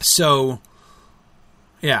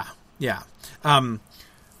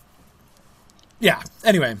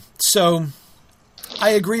 Anyway, so I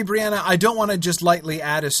agree, Brianna. I don't want to just lightly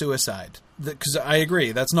add a suicide, because I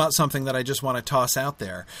agree. That's not something that I just want to toss out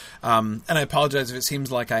there. And I apologize if it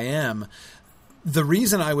seems like I am. The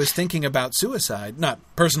reason I was thinking about suicide, not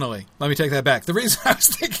personally, let me take that back. The reason I was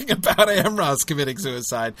thinking about Amros committing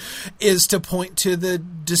suicide is to point to the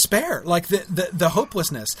despair, like the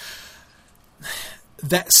hopelessness.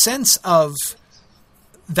 That sense of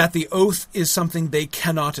that the oath is something they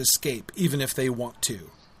cannot escape, even if they want to,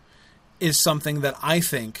 is something that I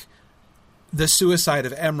think the suicide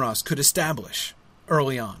of Amros could establish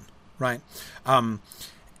early on, right? And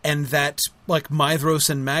that, like Maedhros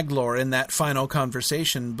and Maglor in that final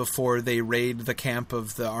conversation before they raid the camp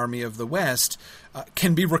of the Army of the West,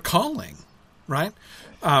 can be recalling, right?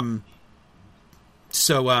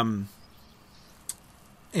 So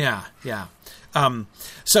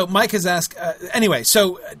Mike has asked, anyway,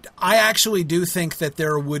 so I actually do think that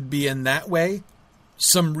there would be in that way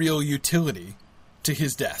some real utility to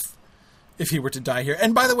his death if he were to die here.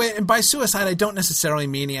 And by the way, and by suicide, I don't necessarily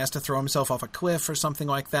mean he has to throw himself off a cliff or something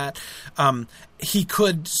like that. He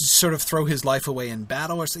could sort of throw his life away in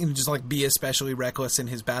battle or something, just like be especially reckless in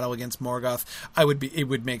his battle against Morgoth. It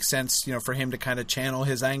would make sense, for him to kind of channel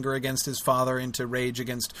his anger against his father into rage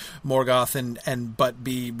against Morgoth but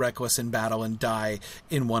be reckless in battle and die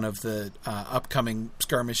in one of the upcoming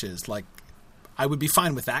skirmishes. Like, I would be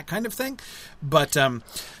fine with that kind of thing. But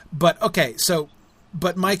okay, so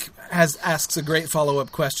but Mike asks a great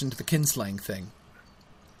follow-up question to the kinslaying thing.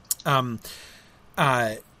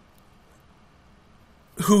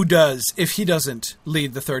 Who does, if he doesn't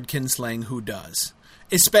lead the third kinslaying, who does?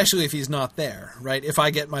 Especially if he's not there, right? If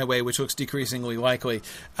I get my way, which looks decreasingly likely,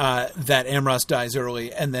 that Amros dies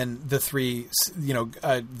early, and then the three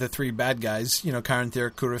bad guys,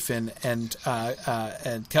 Caranthir, Curufin, and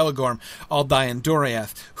Celegorm, all die in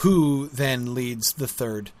Doriath, who then leads the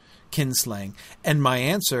third kinslaying? And my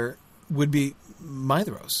answer would be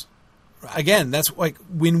Maedhros. Again, that's like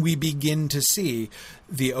when we begin to see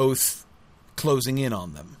the oath closing in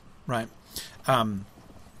on them, right?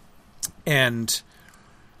 It's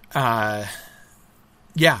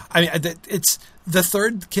the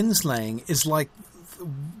third kinslaying is like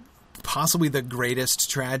possibly the greatest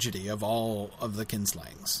tragedy of all of the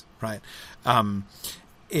kinslayings, right?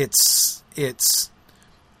 It's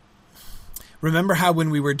Remember how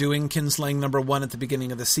when we were doing Kinslaying number 1 at the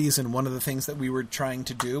beginning of the season, one of the things that we were trying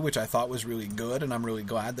to do, which I thought was really good, and I'm really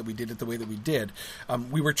glad that we did it the way that we did,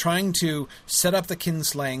 we were trying to set up the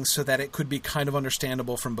Kinslaying so that it could be kind of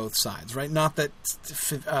understandable from both sides, right? Not that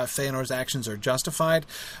Feanor's actions are justified,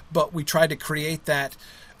 but we tried to create that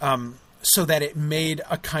so that it made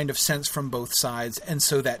a kind of sense from both sides, and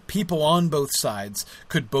so that people on both sides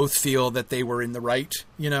could both feel that they were in the right,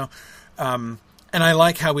 and I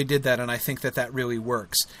like how we did that, and I think that that really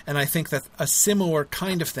works. And I think that a similar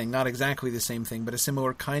kind of thing, not exactly the same thing, but a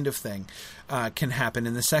similar kind of thing can happen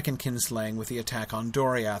in the second Kinslaying with the attack on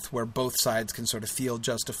Doriath, where both sides can sort of feel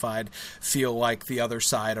justified, feel like the other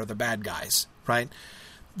side are the bad guys, right?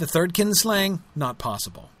 The third Kinslaying, not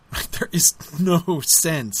possible. There is no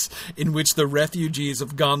sense in which the refugees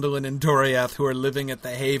of Gondolin and Doriath who are living at the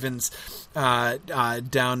havens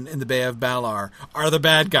down in the Bay of Balar are the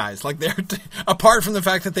bad guys. Like, they're apart from the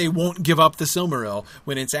fact that they won't give up the Silmaril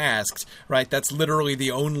when it's asked, right? That's literally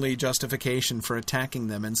the only justification for attacking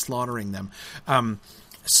them and slaughtering them.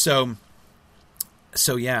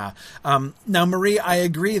 So yeah. Now, Marie, I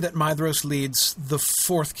agree that Maedhros leads the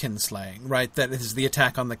fourth Kinslaying, right? That is the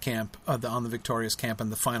attack on the camp, on the victorious camp, and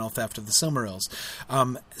the final theft of the Silmarils.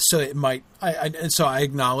 So it might. So I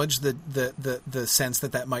acknowledge the sense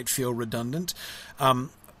that might feel redundant,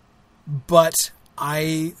 but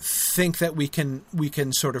I think that we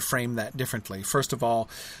can sort of frame that differently. First of all,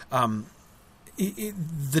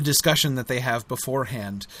 the discussion that they have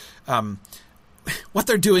beforehand. What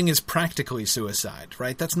they're doing is practically suicide,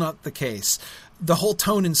 right? That's not the case. The whole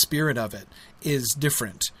tone and spirit of it is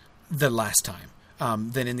different than last time,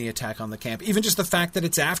 than in the attack on the camp. Even just the fact that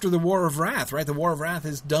it's after the War of Wrath, right? The War of Wrath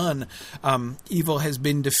is done. Evil has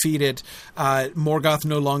been defeated. Morgoth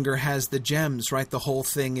no longer has the gems, right? The whole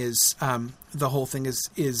thing is, the whole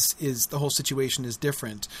situation is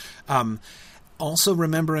different. Also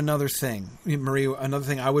remember another thing, Marie, another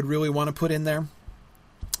thing I would really want to put in there,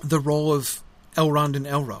 the role of Elrond and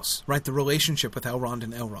Elros, right? The relationship with Elrond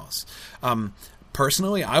and Elros.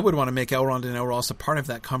 Personally, I would want to make Elrond and Elros a part of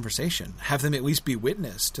that conversation. Have them at least be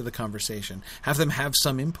witness to the conversation. Have them have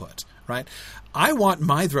some input, right? I want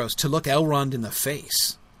Maedhros to look Elrond in the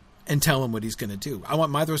face and tell him what he's going to do. I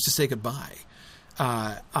want Maedhros to say goodbye.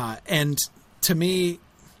 And to me,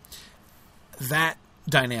 that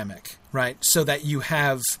dynamic, right? So that you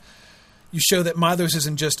show that Maedhros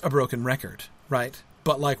isn't just a broken record, right?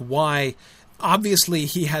 But like, why... Obviously,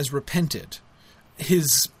 he has repented.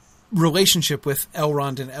 His relationship with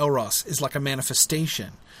Elrond and Elros is like a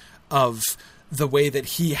manifestation of the way that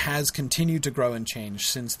he has continued to grow and change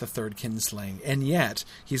since the third Kinslaying. And yet,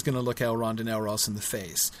 he's going to look Elrond and Elros in the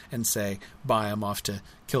face and say, bye, I'm off to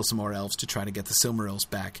kill some more elves to try to get the Silmarils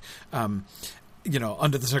back. Under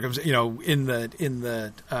the circumstances,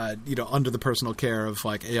 under the personal care of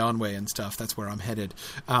like Eonwe and stuff, that's where I'm headed.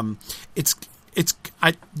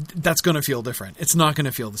 That's going to feel different. It's not going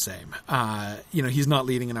to feel the same. He's not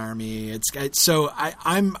leading an army.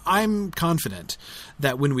 I'm confident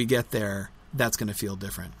that when we get there, that's going to feel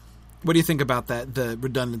different. What do you think about that? The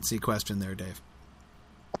redundancy question there, Dave?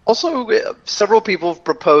 Also, several people have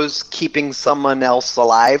proposed keeping someone else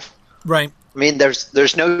alive. Right. I mean,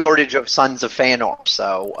 there's no shortage of Sons of Fëanor,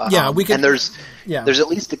 so we could. And there's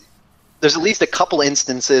at least a couple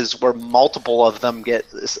instances where multiple of them get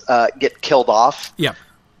killed off. Yeah.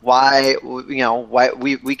 Why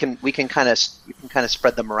we can kind of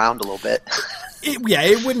spread them around a little bit.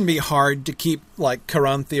 It wouldn't be hard to keep like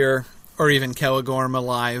Caranthir or even Celegorm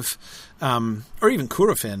alive, or even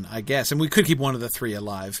Curufin, I guess, and we could keep one of the three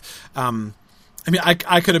alive.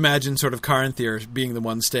 I could imagine sort of Caranthir being the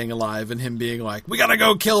one staying alive and him being like, we gotta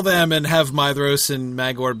go kill them, and have Maedhros and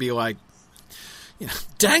Magor be like,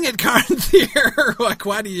 dang it, Caranthir! Like,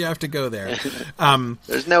 why do you have to go there?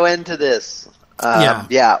 There's no end to this.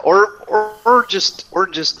 Or just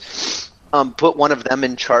put one of them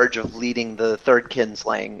in charge of leading the third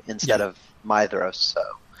Kinslaying instead of Maedhros. So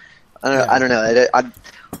I don't know.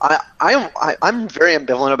 I'm very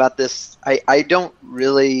ambivalent about this. I don't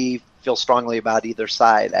really feel strongly about either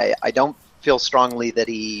side. I don't feel strongly that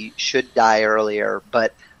he should die earlier,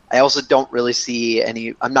 but I also don't really see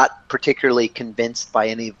any. I'm not particularly convinced by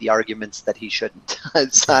any of the arguments that he shouldn't.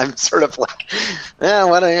 So I'm sort of like,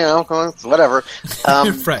 whatever.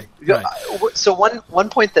 Right. So one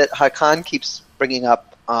point that Hakan keeps bringing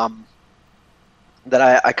up, that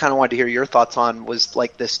I kind of wanted to hear your thoughts on, was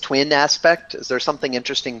like this twin aspect. Is there something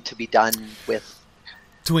interesting to be done with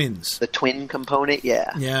twins? The twin component,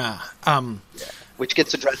 yeah. Yeah. Which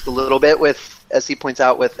gets addressed a little bit with, as he points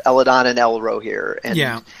out, with Elladan and Elro here, and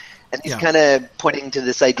he's kind of pointing to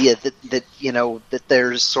this idea that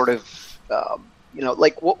there's sort of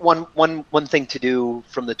like one thing to do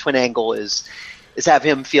from the twin angle is have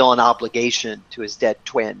him feel an obligation to his dead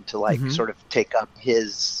twin to like sort of take up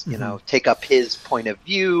his point of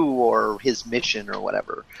view or his mission or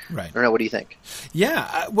whatever. Right. I don't know. What do you think?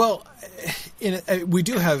 Yeah. We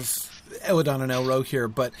do have Eladon and Elro here,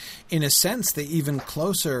 but in a sense, the even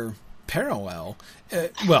closer parallel,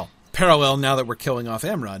 parallel now that we're killing off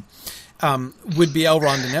Amrod, would be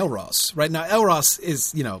Elrond and Elros. Right now, Elros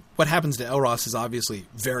is, what happens to Elros is obviously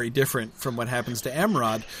very different from what happens to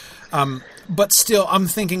Amrod. But still, I'm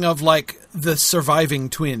thinking of like the surviving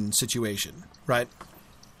twin situation, right?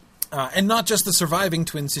 And not just the surviving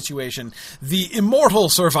twin situation, the immortal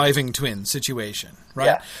surviving twin situation, right?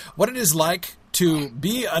 Yeah. What it is like to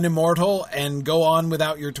be an immortal and go on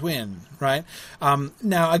without your twin, right?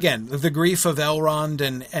 Now, again, the grief of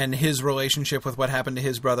Elrond and his relationship with what happened to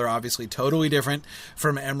his brother, obviously totally different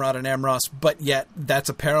from Amrod and Amros, but yet that's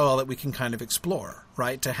a parallel that we can kind of explore,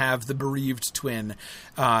 right? To have the bereaved twin,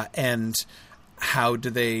 and how do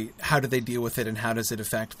they deal with it, and how does it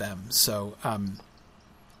affect them? So,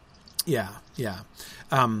 yeah.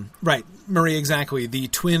 Right, Marie, exactly. The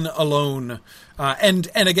twin alone, and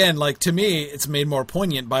again, like to me, it's made more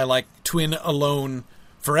poignant by like twin alone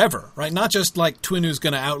forever, right? Not just like twin who's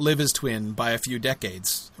going to outlive his twin by a few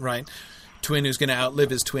decades, right? Twin who's going to outlive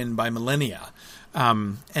his twin by millennia,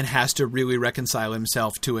 and has to really reconcile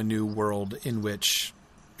himself to a new world in which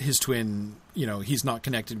his twin, he's not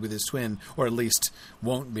connected with his twin, or at least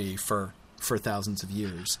won't be for thousands of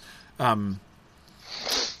years.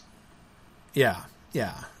 Yeah.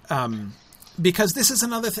 Because this is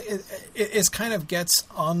another thing. It kind of gets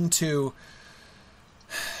onto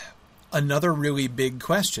another really big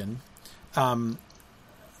question,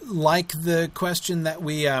 like the question that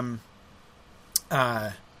we,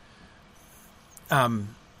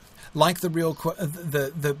 like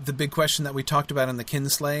the big question that we talked about in the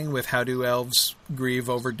kinslaying with how do elves grieve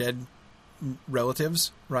over dead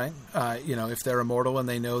relatives, right? If they're immortal and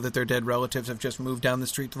they know that their dead relatives have just moved down the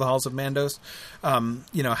street to the halls of Mandos,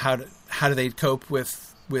 how do they cope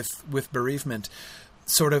with bereavement?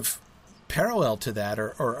 Sort of parallel to that,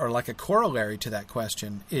 or like a corollary to that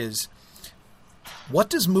question is, what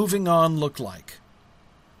does moving on look like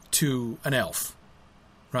to an elf,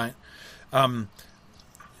 right?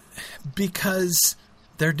 Because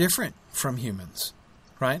they're different from humans,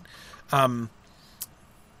 right?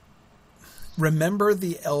 Remember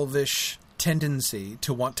the elvish tendency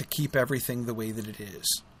to want to keep everything the way that it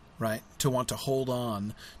is, right? To want to hold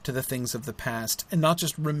on to the things of the past, and not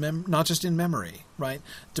just in memory, right?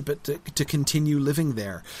 But to continue living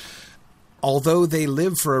there. Although they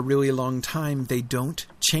live for a really long time, they don't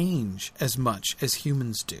change as much as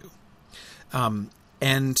humans do.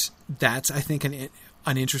 And that's, I think, an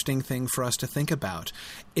interesting thing for us to think about.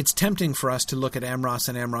 It's tempting for us to look at Amros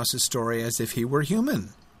and Amros's story as if he were human,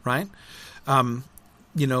 right?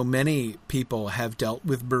 Many people have dealt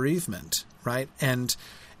with bereavement, right? And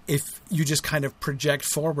if you just kind of project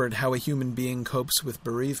forward how a human being copes with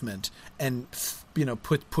bereavement and,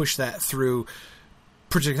 push that through,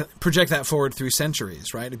 project that forward through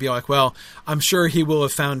centuries, right? It'd be like, well, I'm sure he will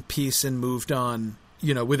have found peace and moved on,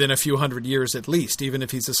 within a few hundred years at least, even if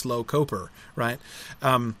he's a slow coper, right?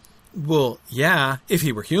 Well, yeah, if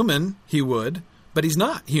he were human, he would, but he's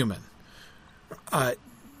not human.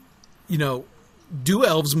 Do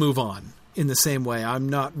elves move on in the same way? I'm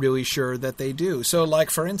not really sure that they do. So, like,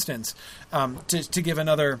 for instance, to give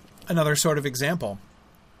another sort of example,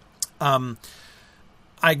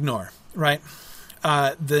 Aegnor, right?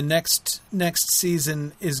 The next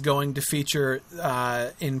season is going to feature,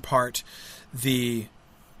 in part, the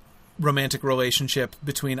romantic relationship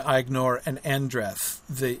between Aegnor and Andreth,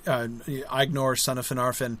 the Aegnor, son of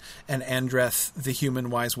Finarfin, and Andreth, the human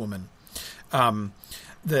wise woman.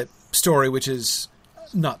 The story, which is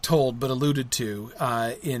not told but alluded to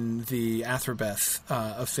in the Athrobeth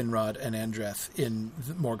of Finrod and Andreth in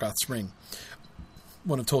Morgoth's Ring,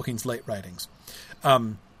 one of Tolkien's late writings.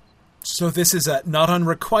 So this is a not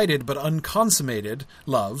unrequited but unconsummated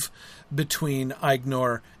love between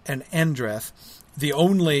Aegnor and Andreth, the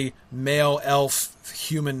only male elf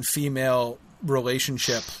human female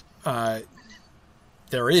relationship there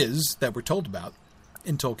is that we're told about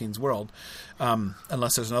in Tolkien's world,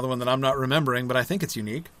 unless there's another one that I'm not remembering, but I think it's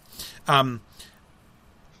unique. Aegnor.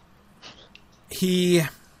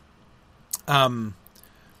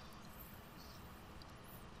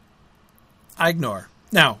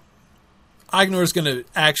 Now, Aegnor is going to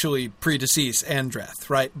actually predecease Andreth,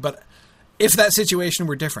 right? But if that situation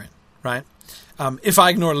were different, right? If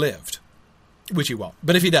Aegnor lived, which he won't,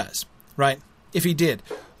 but if he does, right? If he did,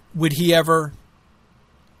 would he ever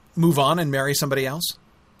move on and marry somebody else?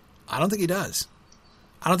 I don't think he does.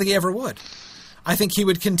 I don't think he ever would. I think he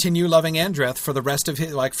would continue loving Andreth for the rest of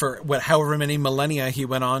his, however many millennia he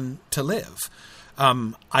went on to live.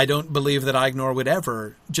 I don't believe that Ignor would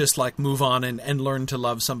ever just move on and learn to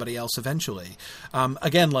love somebody else eventually.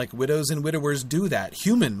 Again, widows and widowers do that.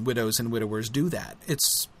 Human widows and widowers do that.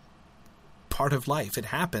 It's part of life. It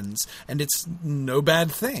happens, and it's no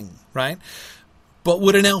bad thing, right? But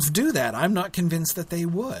would an elf do that? I'm not convinced that they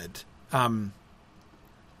would.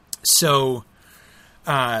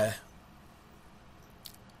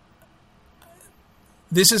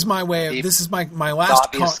 This is my way of, this is my last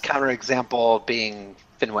obvious counterexample being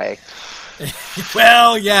Finwë.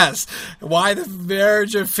 Well, yes. Why the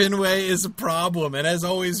marriage of Finwë is a problem and has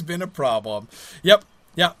always been a problem. Yep.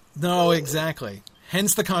 No, exactly.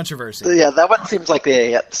 Hence the controversy. Yeah, that one seems like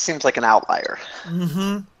an outlier.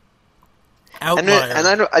 Mm-hmm. Outlier.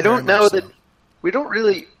 And I don't know that we don't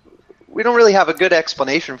really have a good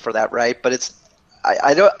explanation for that, right? But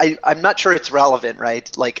I'm not sure it's relevant,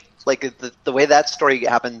 right? Like the way that story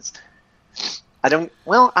happens, I don't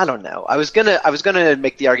know. I was gonna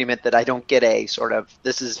make the argument that I don't get a sort of,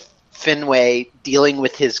 this is Finwë dealing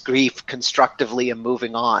with his grief constructively and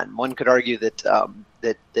moving on. One could argue that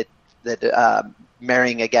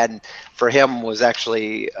marrying again for him was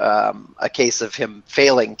actually a case of him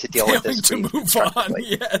failing to deal with his grief. To move on,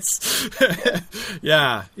 yes.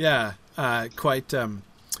 Yeah.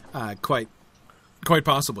 Quite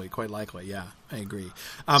possibly, quite likely. Yeah, I agree.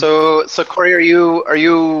 So Corey, are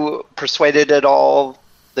you persuaded at all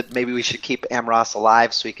that maybe we should keep Amros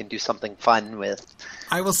alive so we can do something fun with?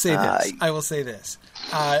 I will say this.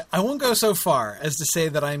 I won't go so far as to say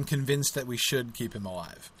that I'm convinced that we should keep him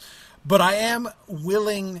alive, but I am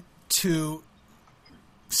willing to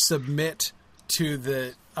submit to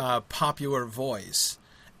the popular voice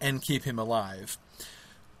and keep him alive.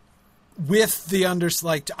 With the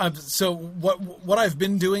so what I've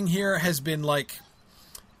been doing here has been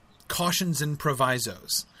cautions and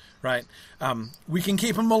provisos, right? We can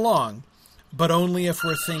keep him along, but only if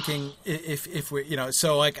we're thinking if we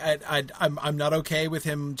So I'm not okay with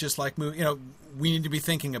him just we need to be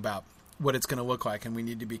thinking about what it's going to look like, and we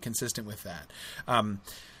need to be consistent with that.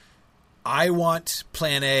 I want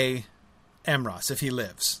Plan A, Amros, if he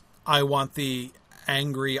lives. I want the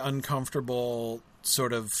angry, uncomfortable,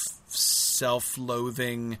 sort of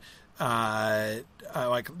self-loathing,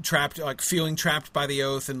 feeling trapped by the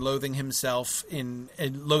oath and loathing himself and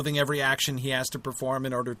loathing every action he has to perform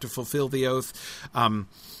in order to fulfill the oath. Hakon,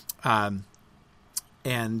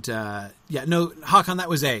 that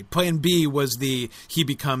was A. Plan B was he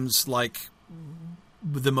becomes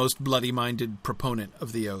the most bloody-minded proponent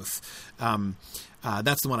of the oath.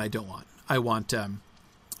 That's the one I don't want. I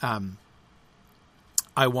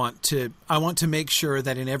want to make sure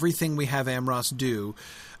that in everything we have Amros do,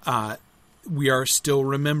 we are still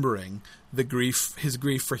remembering his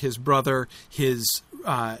grief for his brother, his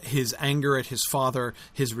anger at his father,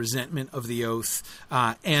 his resentment of the oath,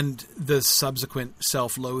 and the subsequent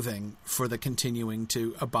self-loathing for the continuing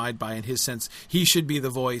to abide by. In his sense, he should be the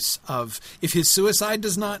voice of, if his suicide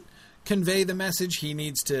does not convey the message, he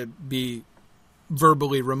needs to be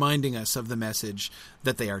verbally reminding us of the message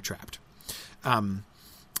that they are trapped.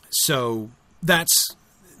 So that's,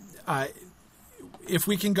 if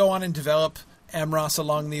we can go on and develop Amros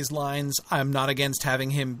along these lines, I'm not against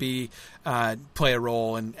having him play a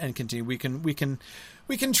role and continue. We can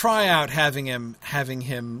try out having him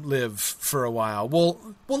live for a while. We'll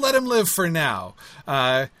let him live for now.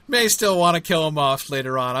 May still want to kill him off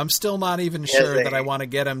later on. I'm still not even sure that I want to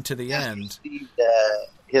get him to the end.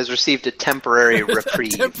 He has received a temporary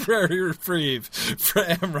reprieve. Temporary reprieve for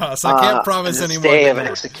Amros. I can't promise any more. Stay of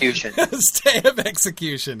execution. Stay of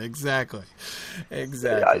execution. Exactly.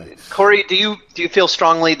 Corey, do you feel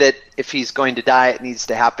strongly that if he's going to die, it needs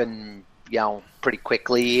to happen, pretty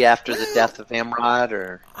quickly after the death of Amrod?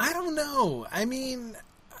 Or I don't know. I mean,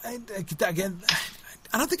 again,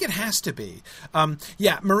 I don't think it has to be.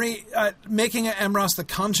 Marie, making Amros the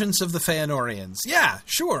conscience of the Feanorians. Yeah,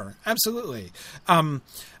 sure, absolutely.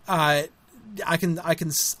 I can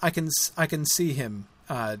see him.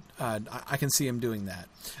 I can see him doing that.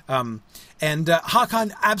 And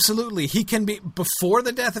Hakon, absolutely, he can be, before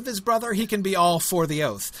the death of his brother, he can be all for the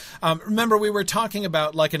oath. Remember, we were talking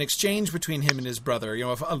about an exchange between him and his brother,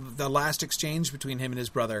 the last exchange between him and his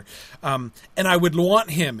brother. And I would want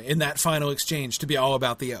him in that final exchange to be all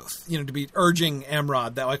about the oath, to be urging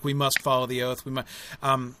Amrod that we must follow the oath. We must,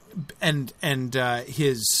 and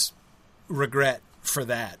his regret for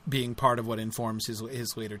that being part of what informs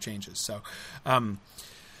his later changes. So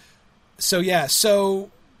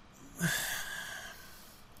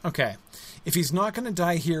Okay. If he's not going to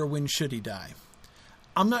die here, when should he die?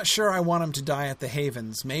 I'm not sure I want him to die at the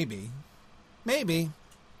Havens. Maybe. Maybe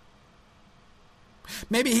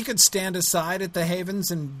he could stand aside at the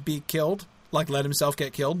Havens and be killed. Like, let himself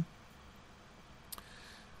get killed.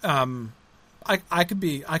 I could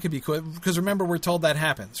be cool, because remember, we're told that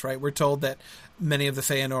happens, right? We're told that many of the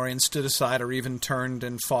Feanorians stood aside or even turned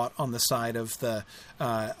and fought on the side of the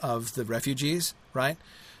refugees, right?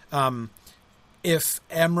 If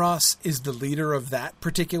Amros is the leader of that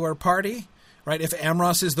particular party, right? If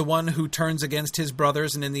Amros is the one who turns against his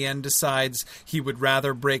brothers and in the end decides he would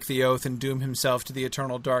rather break the oath and doom himself to the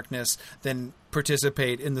eternal darkness than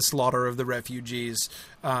participate in the slaughter of the refugees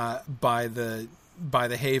by the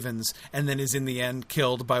Havens, and then is in the end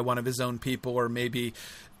killed by one of his own people, or maybe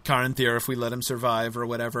Caranthir if we let him survive or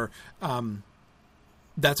whatever,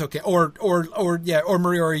 that's okay. Or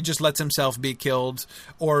Moriori just lets himself be killed,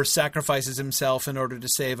 or sacrifices himself in order to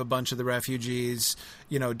save a bunch of the refugees,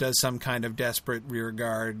 does some kind of desperate rear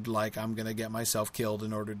guard, like, I'm going to get myself killed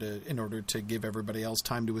in order to give everybody else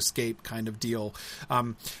time to escape kind of deal.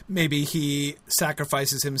 Maybe he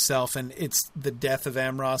sacrifices himself and it's the death of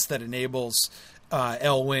Amros that enables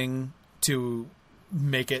Elwing to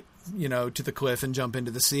make it, to the cliff and jump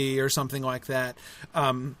into the sea or something like that.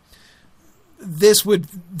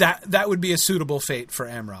 That would be a suitable fate for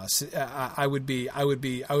Amros. I would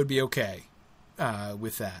be okay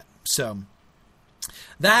with that. So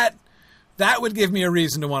that would give me a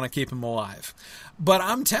reason to want to keep him alive. But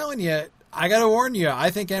I'm telling you, I got to warn you,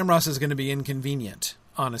 I think Amros is going to be inconvenient.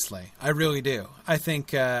 Honestly, I really do. I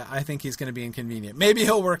think he's going to be inconvenient. Maybe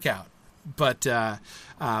he'll work out, but I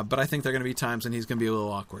think there are going to be times when he's going to be a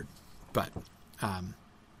little awkward. But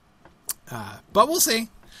we'll see.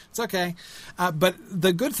 It's okay. But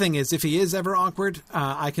the good thing is, if he is ever awkward,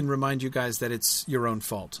 I can remind you guys that it's your own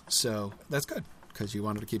fault. So that's good, because you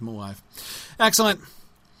wanted to keep him alive. Excellent.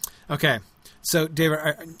 Okay. So, David,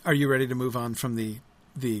 are you ready to move on from the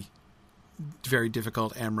very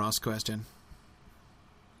difficult Amros question?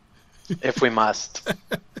 If we must.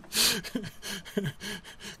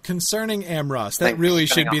 Concerning Amros. That really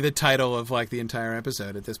should be the title of the entire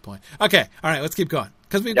episode at this point. Okay. All right. Let's keep going,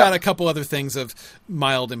 because we've got a couple other things of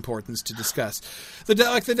mild importance to discuss.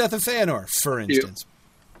 Like the death of Feanor, for instance.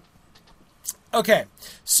 Okay.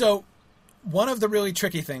 So one of the really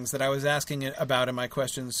tricky things that I was asking about in my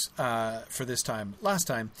questions for last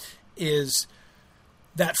time, is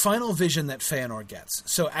that final vision that Feanor gets.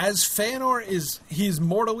 So as Feanor he's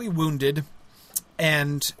mortally wounded,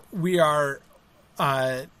 and we are,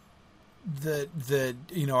 our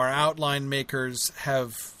outline makers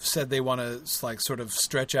have said they want to sort of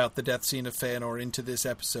stretch out the death scene of Feanor into this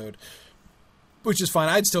episode, which is fine.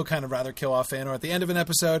 I'd still kind of rather kill off Feanor at the end of an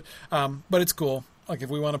episode, but it's cool. Like, if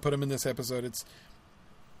we want to put him in this episode,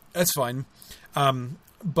 that's fine.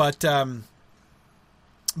 But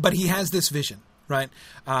he has this vision. Right,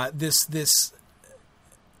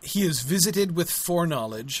 he is visited with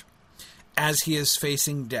foreknowledge as he is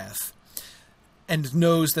facing death, and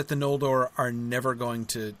knows that the Noldor are never going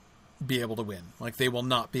to be able to win. Like, they will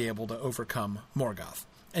not be able to overcome Morgoth.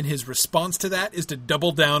 And his response to that is to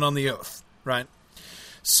double down on the oath. Right.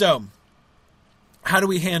 So, how do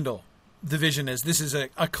we handle the vision? As this is a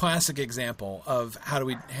classic example of how do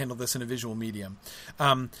we handle this in a visual medium.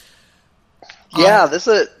 Yeah, this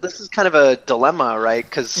is kind of a dilemma, right?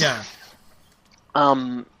 Because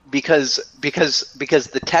the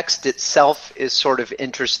text itself is sort of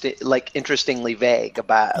interestingly vague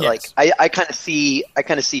about. Yes. I kind of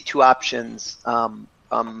see two options. The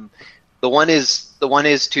one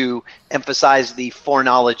is to emphasize the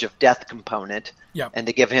foreknowledge of death component, and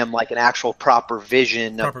to give him an actual proper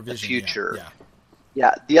vision of the future.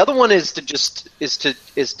 Yeah. The other one is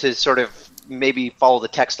to sort of maybe follow the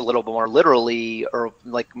text a little bit more literally, or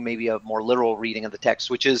maybe a more literal reading of the text,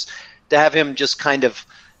 which is to have him just kind of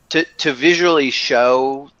to visually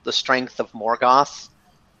show the strength of Morgoth,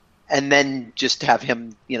 and then just have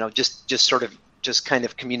him, just kind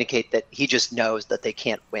of communicate that he just knows that they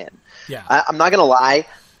can't win. Yeah. I'm not gonna lie,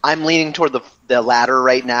 I'm leaning toward the latter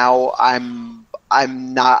right now. I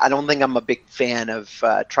don't think I'm a big fan of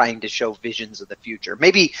trying to show visions of the future.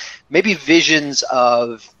 Maybe visions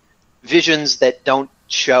that don't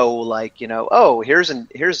show here's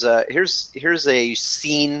a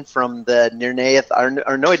scene from the Nirnaeth or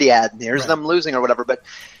Noediad, and here's them losing or whatever, but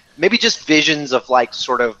maybe just visions of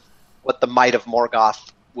sort of what the might of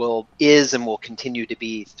Morgoth is and will continue to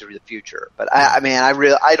be through the future. But I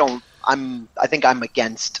think I'm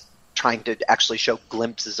against trying to actually show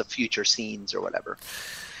glimpses of future scenes or whatever.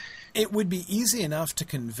 It would be easy enough to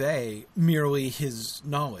convey merely his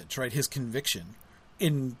knowledge, right? His conviction.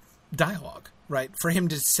 in dialogue, right? For him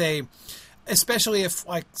to say, especially if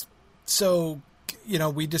we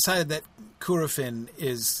decided that Curufin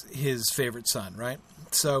is his favorite son, right?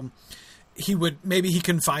 So maybe he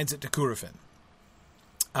confides it to Curufin.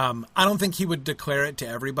 I don't think he would declare it to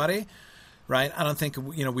everybody, right? I don't think,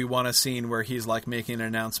 we want a scene where he's like making an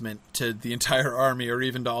announcement to the entire army or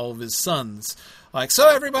even to all of his sons. Like, so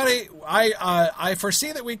everybody, I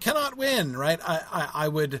foresee that we cannot win, right? I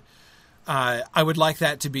would like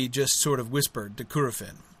that to be just sort of whispered to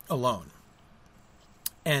Curufin alone.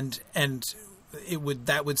 And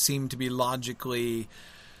that would seem to be logically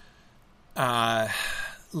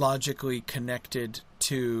connected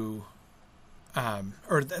to,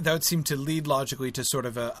 or that would seem to lead logically to sort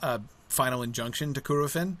of a final injunction to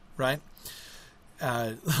Curufin, right?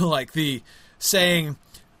 Like the saying,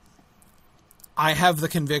 I have the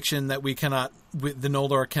conviction that the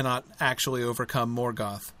Noldor cannot actually overcome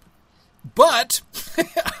Morgoth, but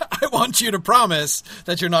I want you to promise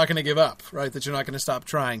that you're not going to give up, right? That you're not going to stop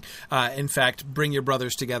trying. In fact, bring your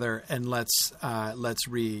brothers together and let's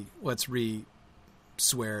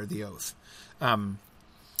swear the oath.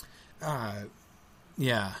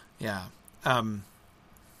 Yeah.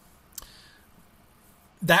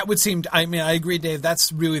 That would seem. I agree, Dave.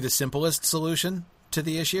 That's really the simplest solution to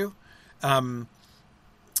the issue. I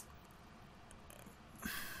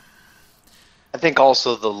think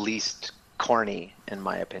also the least corny, in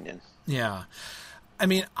my opinion. Yeah.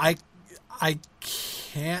 I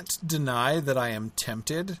can't deny that I am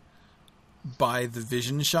tempted by the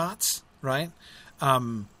vision shots, right?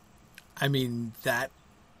 That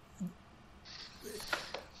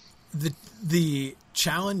the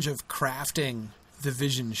challenge of crafting the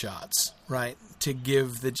vision shots, right? To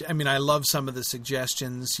give I love some of the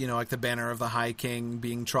suggestions, like the banner of the High King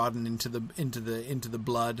being trodden into the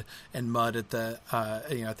blood and mud at the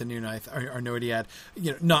Nunith or Nordiad,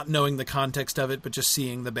 not knowing the context of it, but just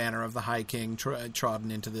seeing the banner of the High King trodden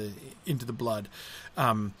into the blood.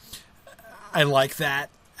 I like that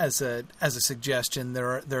as a suggestion.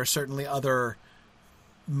 There are certainly other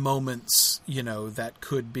moments, that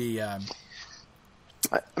could be.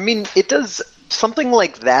 It does something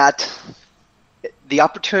like that. The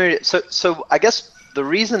opportunity. So I guess the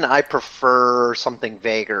reason I prefer something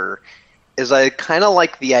vaguer is I kind of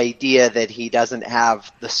like the idea that he doesn't have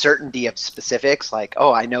the certainty of specifics, like,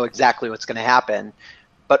 oh, I know exactly what's going to happen,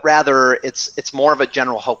 but rather it's more of a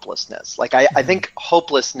general hopelessness. Like I think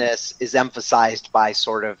hopelessness is emphasized by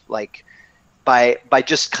sort of like by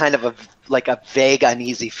just kind of a vague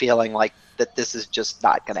uneasy feeling like that this is just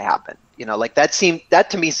not going to happen. Like that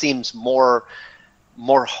to me seems more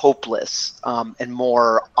hopeless and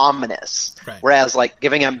more ominous. Right. Whereas like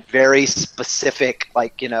giving him very specific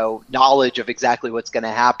knowledge of exactly what's going to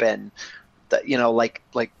happen, that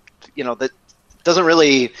that doesn't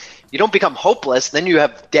really, you don't become hopeless, then you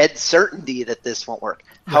have dead certainty that this won't work.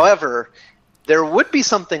 Right. However, there would be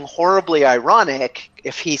something horribly ironic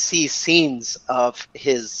if he sees scenes that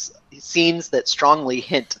strongly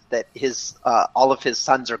hint that all of his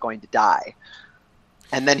sons are going to die,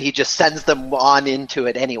 and then he just sends them on into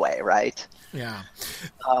it anyway, right? Yeah.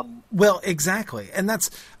 Well, exactly, and that's.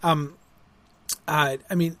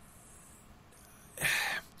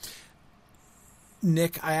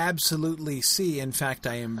 Nick, I absolutely see. In fact,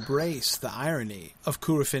 I embrace the irony of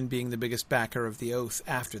Curufin being the biggest backer of the oath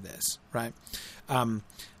after this, right?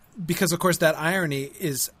 Because, of course, that irony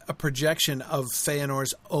is a projection of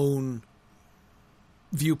Feanor's own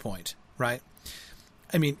viewpoint, right?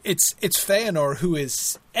 It's Feanor who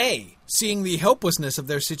is, A, seeing the helplessness of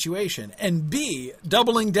their situation, and B,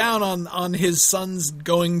 doubling down on his sons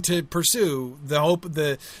going to pursue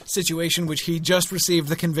the situation which he just received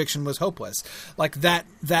the conviction was hopeless. Like that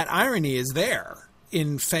irony is there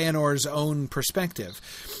in Feanor's own perspective.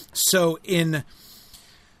 So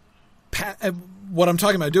what I'm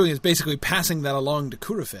talking about doing is basically passing that along to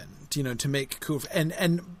Curufin, to make Curufin,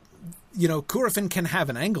 and Curufin can have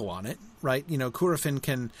an angle on it, right? Curufin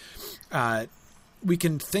can, we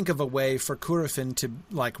can think of a way for Curufin to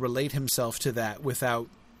relate himself to that without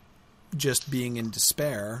just being in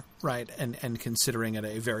despair, right? And considering it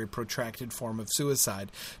a very protracted form of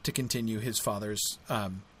suicide to continue his father's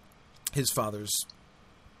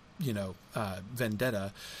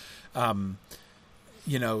vendetta.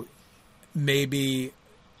 Maybe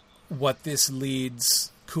what this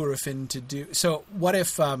leads Curufin to do. So what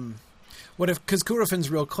if, because Curufin's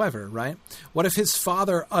real clever, right? What if his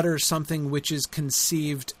father utters something which is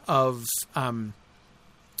conceived of,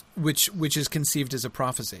 which is conceived as a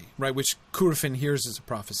prophecy, right? Which Curufin hears as a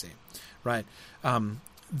prophecy, right?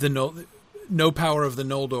 No power of the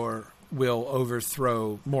Noldor will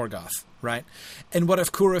overthrow Morgoth, right? And what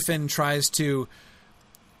if Curufin tries to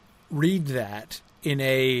read that in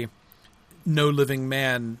a no living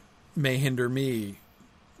man may hinder me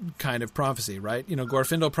kind of prophecy, right?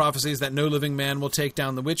 Glorfindel prophesies that no living man will take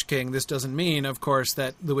down the Witch King. This doesn't mean, of course,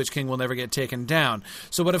 that the Witch King will never get taken down.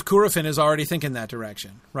 So what if Curufin is already thinking that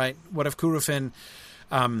direction, right? What if Curufin,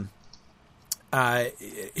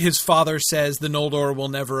 his father says the Noldor will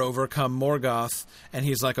never overcome Morgoth, and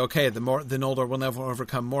he's like, okay, the Noldor will never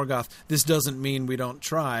overcome Morgoth. This doesn't mean we don't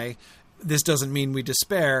try. This doesn't mean we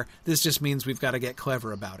despair. This just means we've got to get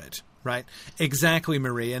clever about it. Right? Exactly,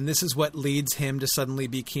 Marie. And this is what leads him to suddenly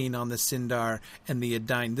be keen on the Sindar and the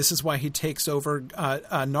Edain. This is why he takes over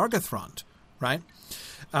Nargothrond, right?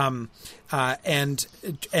 And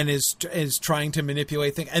is trying to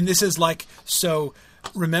manipulate things. And this is like, so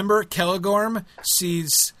remember Celegorm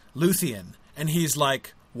sees Luthien and he's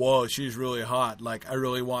like, whoa, she's really hot. Like, I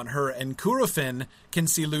really want her. And Curufin can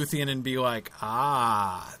see Luthien and be like,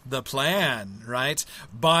 the plan, right?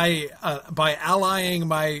 By allying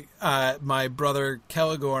my brother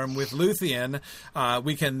Celegorm with Luthien,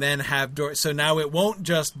 we can then have so now it won't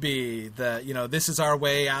just be this is our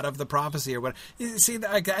way out of the prophecy or what. You see,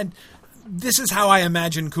 this is how I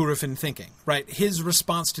imagine Curufin thinking, right? His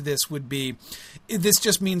response to this would be, this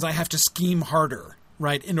just means I have to scheme harder,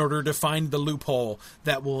 right, in order to find the loophole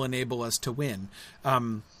that will enable us to win.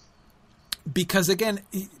 Because, again,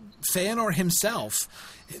 Feanor himself,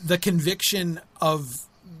 the conviction of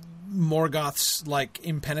Morgoth's,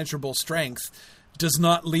 impenetrable strength does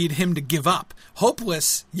not lead him to give up.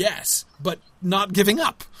 Hopeless, yes, but not giving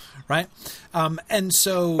up, right? And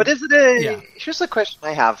so... But is it Here's the question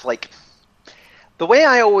I have, the way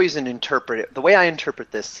I always interpret it, the way I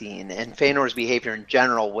interpret this scene and Feanor's behavior in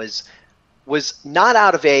general was not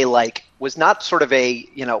out of was not sort of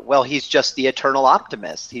he's just the eternal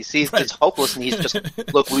optimist. He sees it's hopeless and he's just,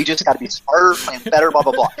 look, we just got to be smarter, plan better, blah,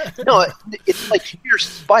 blah, blah. No, it's like sheer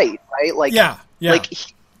spite, right? Yeah.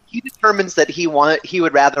 He determines that he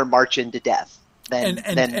would rather march into death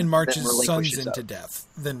and march his sons into death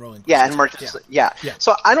than relinquish. Yeah, and march. Yeah.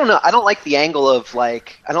 So I don't know. I don't like the angle of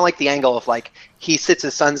he sits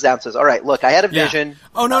his sons down and says, all right, look, I had a vision. Yeah.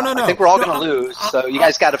 Oh, no. I think we're all going to lose, so you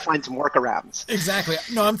guys got to find some workarounds. Exactly.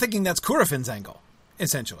 No, I'm thinking that's Curufin's angle,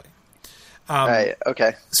 essentially. Right,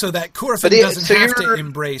 okay. So that Curufin doesn't have to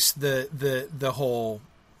embrace the whole,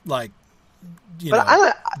 death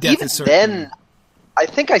even is certain. Then, I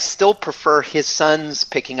think I still prefer his sons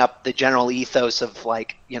picking up the general ethos of,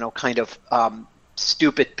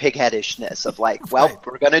 stupid pigheadishness of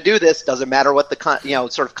we're going to do this. Doesn't matter what the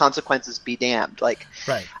sort of consequences, be damned. Right.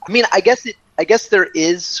 I mean, I guess there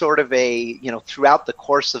is sort of a throughout the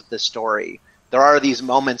course of the story, there are these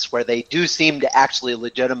moments where they do seem to actually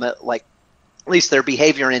legitimate, at least their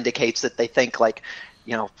behavior indicates that they think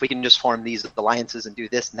if we can just form these alliances and do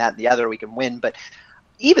this and that and the other, we can win. But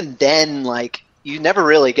even then, you never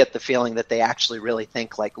really get the feeling that they actually really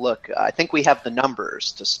think look, I think we have the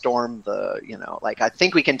numbers to storm the, I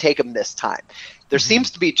think we can take them this time. There seems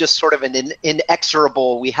to be just sort of an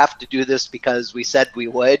inexorable, we have to do this because we said we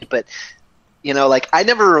would, but, I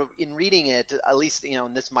never, in reading it, at least,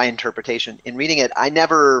 and this is my interpretation, in reading it, I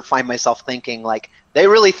never find myself thinking they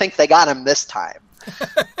really think they got him this time.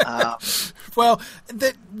 Well,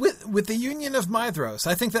 with the union of Maedhros,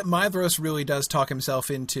 I think that Maedhros really does talk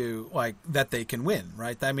himself into that they can win,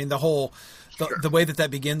 right? I mean, the way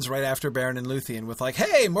that begins right after Beren and Luthien with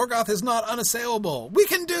hey, Morgoth is not unassailable. We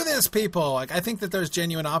can do this, people. I think that there's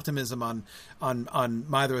genuine optimism on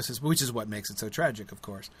Maedhros, which is what makes it so tragic, of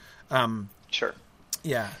course. Sure.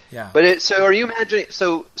 Yeah. But so are you imagining?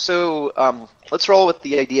 So let's roll with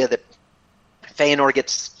the idea that Feanor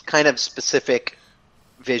gets kind of specific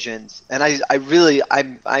visions, and I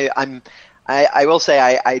will say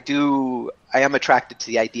I am attracted to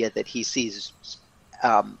the idea that he sees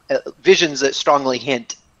visions that strongly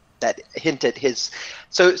hint at his.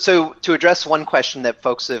 So to address one question that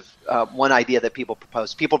folks have, one idea that people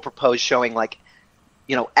propose showing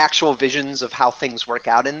actual visions of how things work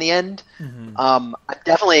out in the end. Mm-hmm. I'm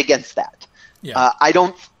definitely against that. Yeah.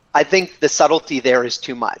 I think the subtlety there is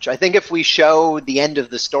too much. I think if we show the end of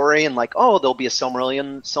the story and there'll be a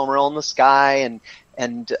Silmaril in the sky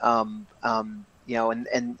and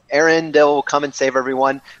Eren will come and save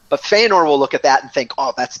everyone, but Feanor will look at that and think,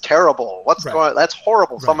 oh, that's terrible. What's going on? That's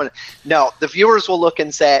horrible. Right. No, the viewers will look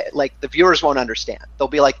and say, the viewers won't understand. They'll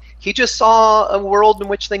be he just saw a world in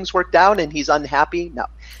which things worked out and he's unhappy. No.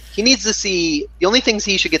 He needs to see, the only things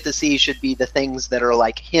he should get to see should be the things that are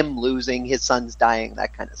like him losing, his son's dying,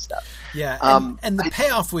 that kind of stuff. Yeah, and the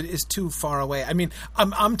payoff is too far away. I mean,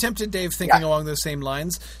 I'm tempted, Dave, thinking along those same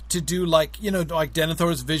lines, to do like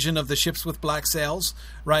Denethor's vision of the ships with black sails,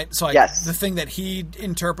 right? So the thing that he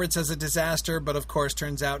interprets as a disaster, but of course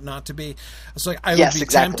turns out not to be. So I would be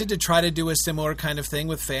tempted to try to do a similar kind of thing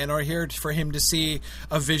with Feanor here, for him to see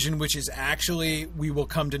a vision which is actually, we will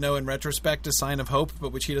come to know in retrospect, a sign of hope,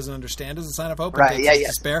 but which he doesn't understand as a sign of hope. Right, and takes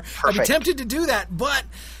despair. I'd be tempted to do that, but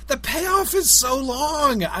the payoff is so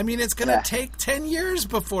long. I mean, it's going to take 10 years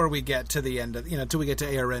before we get to the end of, till we get to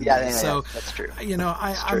Eärendil. So that's true.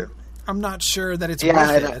 I'm not sure that it's worth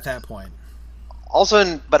it at that point.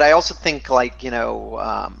 Also, but I also think, like,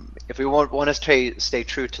 if we want to stay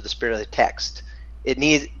true to the spirit of the text,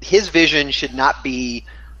 his vision should not be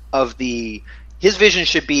of the. His vision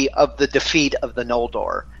should be of the defeat of the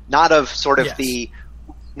Noldor, not of sort of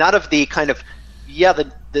not of the kind of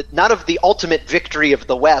not of the ultimate victory of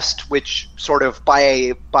the West, which sort of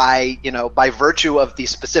by virtue of the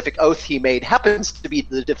specific oath he made happens to be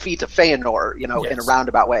the defeat of Feanor, in a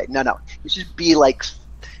roundabout way. No, it should be like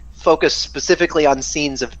focused specifically on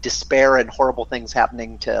scenes of despair and horrible things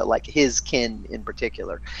happening to like his kin in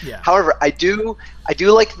particular. Yeah. However, I do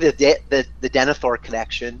like the Denethor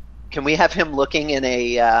connection. Can we have him looking in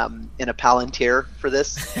a Palantir for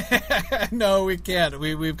this? No, we can't.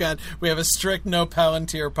 We have a strict no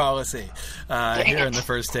Palantir policy here in the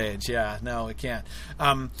first stage. Yeah, no, we can't.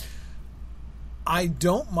 I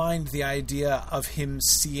don't mind the idea of him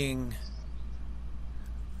seeing.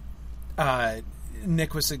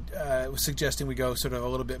 Nick was suggesting we go sort of a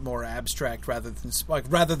little bit more abstract rather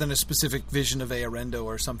than a specific vision of Eärendil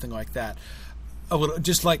or something like that. A little,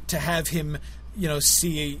 just like to have him,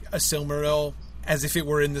 see a Silmaril as if it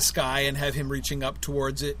were in the sky and have him reaching up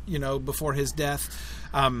towards it, before his death.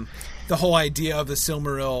 The whole idea of the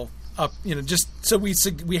Silmaril up, just so we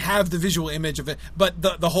have the visual image of it. But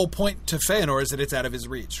the whole point to Feanor is that it's out of his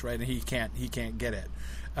reach, right? And he can't get it.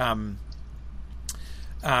 Now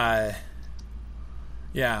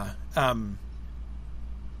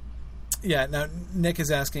Nick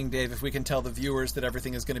is asking Dave if we can tell the viewers that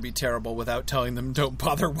everything is going to be terrible without telling them don't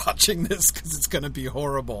bother watching this because it's going to be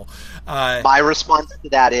horrible. My response to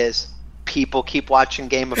that is people keep watching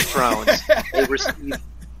Game of Thrones.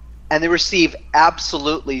 They receive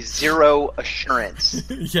absolutely zero assurance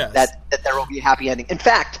that there will be a happy ending. In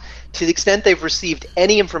fact, to the extent they've received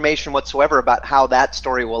any information whatsoever about how that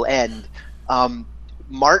story will end,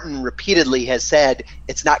 Martin repeatedly has said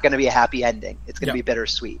it's not going to be a happy ending. It's going to be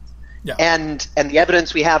bittersweet. Yeah. And the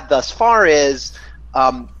evidence we have thus far is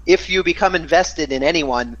if you become invested in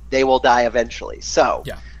anyone, they will die eventually. So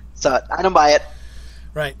I don't buy it.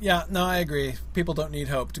 Right. Yeah. No, I agree. People don't need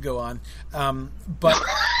hope to go on. But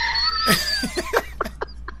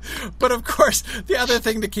but of course, the other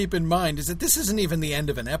thing to keep in mind is that this isn't even the end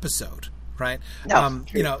of an episode. Right.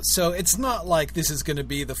 No, so it's not like this is going to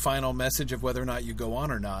be the final message of whether or not you go on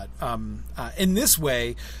or not. In this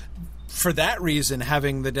way, for that reason,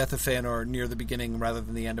 having the death of Feanor near the beginning rather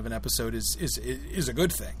than the end of an episode is a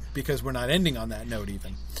good thing because we're not ending on that note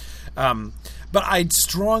even. But I'd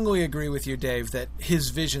strongly agree with you, Dave, that his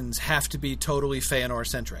visions have to be totally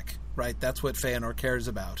Feanor-centric. Right, that's what Feanor cares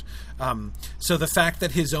about. So the fact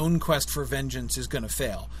that his own quest for vengeance is going to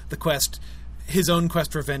fail, his own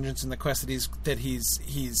quest for vengeance and the quest that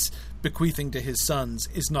he's bequeathing to his sons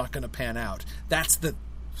is not going to pan out. That's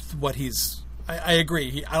what he's. I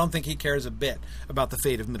agree. I don't think he cares a bit about the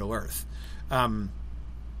fate of Middle Earth.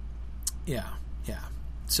 Yeah.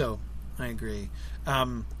 So I agree.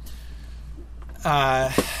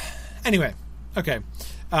 Anyway, okay.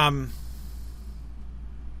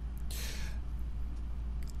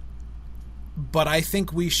 But I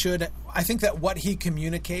think that what he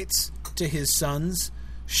communicates to his sons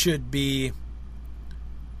should be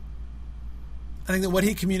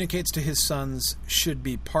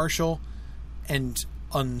partial and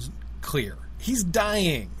unclear. He's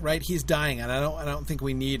dying, right? He's dying, and I don't think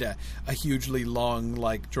we need a hugely long,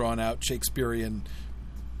 like drawn out Shakespearean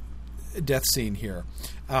death scene here.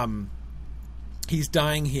 He's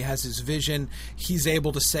dying. He has his vision. He's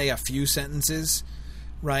able to say a few sentences,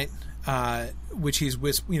 right? Which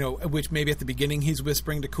which maybe at the beginning he's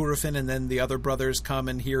whispering to Curufin, and then the other brothers come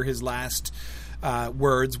and hear his last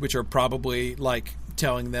words, which are probably like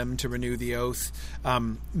telling them to renew the oath.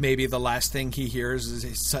 Maybe the last thing he hears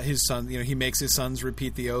is his son. He makes his sons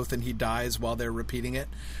repeat the oath, and he dies while they're repeating it.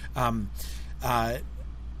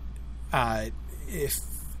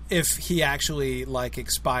 If he actually like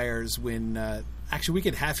expires when actually we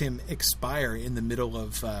could have him expire in the middle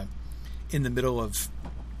of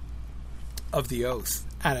of the oath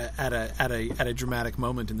at a dramatic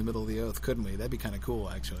moment in the middle of the oath, couldn't we? That'd be kind of cool,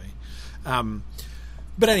 actually.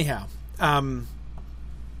 But anyhow,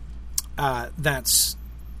 that's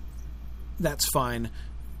fine.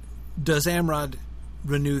 Does Amrod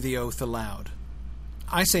renew the oath aloud?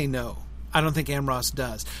 I say no. I don't think Amros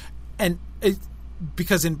does, and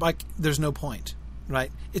because there's no point,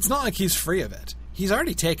 right? It's not like he's free of it. He's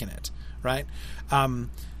already taken it, right?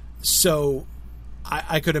 So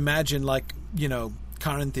I could imagine, like,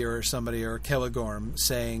 Caranthir or somebody, or Kelegorm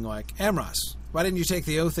saying, like, Amros, why didn't you take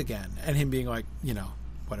the oath again? And him being like,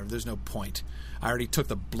 whatever, there's no point. I already took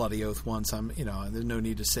the bloody oath once. There's no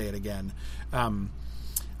need to say it again.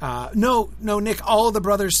 No, Nick, all of the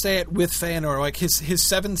brothers say it with Feanor. Like, his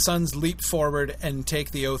 7 sons leap forward and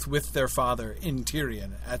take the oath with their father in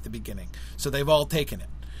Tirion at the beginning. So they've all taken it.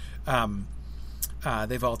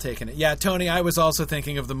 Yeah, Tony, I was also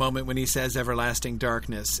thinking of the moment when he says everlasting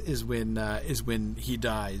darkness is when he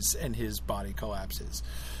dies and his body collapses.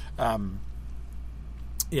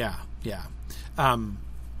 Yeah.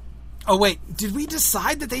 Oh, wait, did we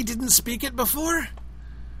decide that they didn't speak it before?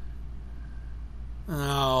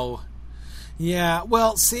 Oh. Yeah,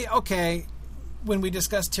 well, see, okay. When we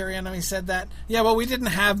discussed Tyrion, we said that. Yeah, well, we didn't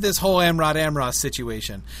have this whole Amros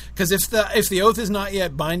situation. Because if the oath is not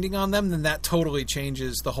yet binding on them, then that totally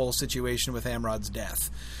changes the whole situation with Amrod's death.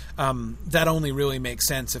 That only really makes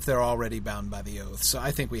sense if they're already bound by the oath. So I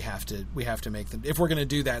think we have to make them, if we're going to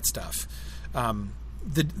do that stuff.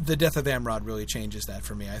 The death of Amrod really changes that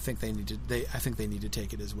for me. I think they need to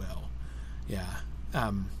take it as well. Yeah.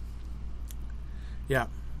 Yeah.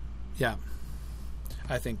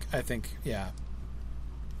 I think yeah.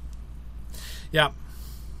 Yeah.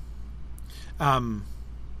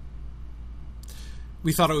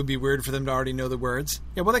 We thought it would be weird for them to already know the words.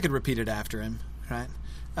 Yeah, well, they could repeat it after him, right?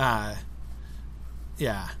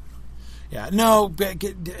 Yeah. No,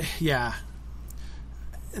 yeah.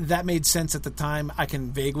 That made sense at the time. I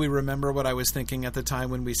can vaguely remember what I was thinking at the time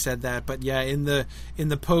when we said that, but yeah, in the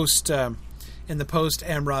post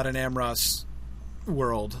Amrod and Amros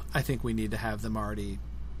world, I think we need to have them already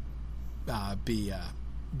be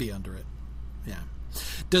under it. Yeah.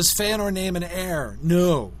 Does Feanor name an heir?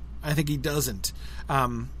 No, I think he doesn't.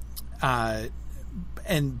 But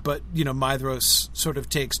Maedhros sort of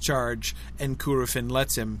takes charge, and Curufin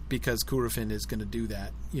lets him, because Curufin is going to do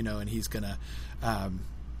that, and he's going to.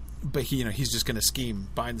 But he's just going to scheme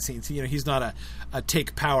behind the scenes. He's not a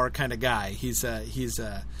take power kind of guy. He's a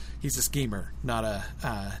schemer, not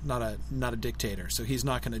a dictator. So he's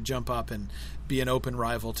not going to jump up and be an open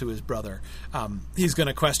rival to his brother. He's going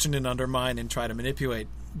to question and undermine and try to manipulate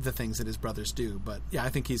the things that his brothers do. But yeah, I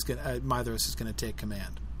think Maedhros is going to take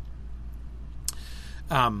command.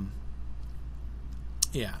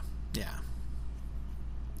 Yeah.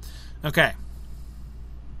 Okay.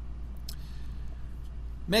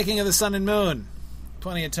 Making of the Sun and Moon.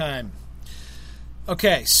 Plenty of time.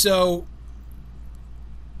 Okay, so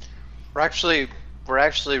we're actually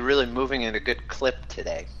really moving at a good clip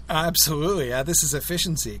today. Absolutely. Yeah, this is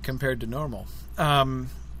efficiency compared to normal.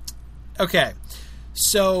 Okay.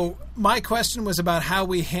 So my question was about how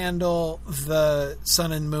we handle the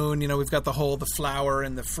sun and moon. We've got the flower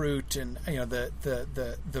and the fruit, and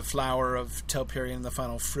the flower of Telperion and the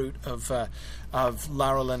final fruit of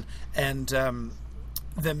Laurelin, and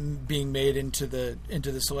them being made into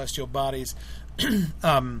the celestial bodies.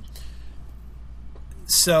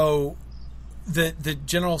 So the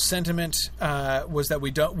general sentiment was that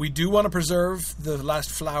we do want to preserve the last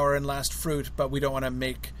flower and last fruit, but we don't want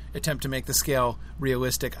to attempt to make the scale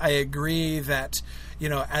realistic. I agree that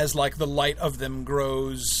as like the light of them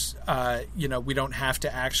grows, we don't have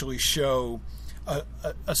to actually show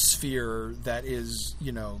a sphere that is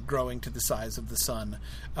growing to the size of the sun.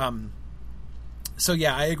 So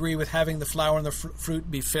yeah, I agree with having the flower and the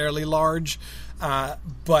fruit be fairly large,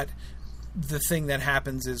 but the thing that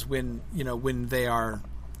happens is when they are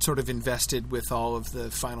sort of invested with all of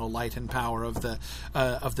the final light and power of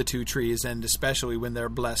the two trees, and especially when they're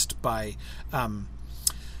blessed by Varda.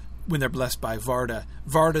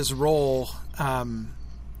 Varda's role,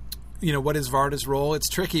 what is Varda's role? It's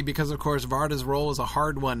tricky because, of course, Varda's role is a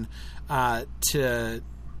hard one to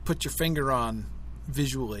put your finger on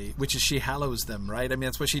visually, which is she hallows them, right? I mean,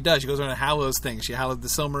 that's what she does. She goes around and hallows things. She hallows the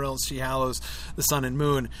Silmarils, she hallows the sun and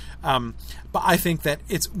moon. But I think that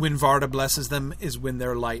it's when Varda blesses them is when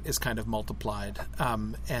their light is kind of multiplied.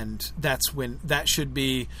 And that should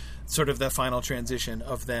be sort of the final transition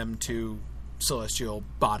of them to celestial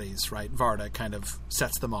bodies, right? Varda kind of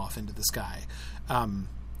sets them off into the sky.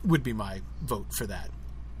 Would be my vote for that.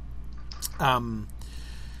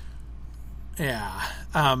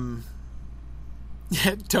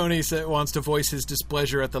 Tony wants to voice his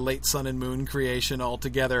displeasure at the late sun and moon creation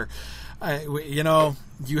altogether.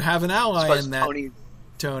 You have an ally in that,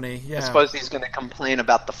 Tony. Yeah. I suppose he's going to complain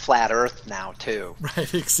about the flat Earth now too.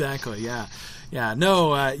 Right. Exactly. Yeah. Yeah.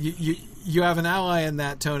 No. You have an ally in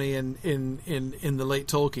that, Tony, in the late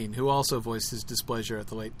Tolkien, who also voiced his displeasure at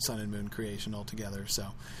the late sun and moon creation altogether. So,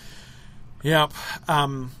 yep.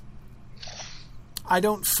 I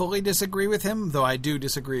don't fully disagree with him, though I do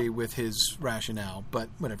disagree with his rationale, but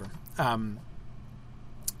whatever.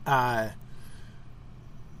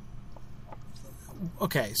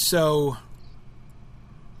 Okay, so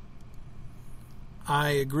I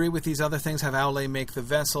agree with these other things. Have Aule make the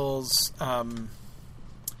vessels. Are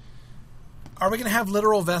we going to have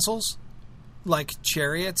literal vessels? Like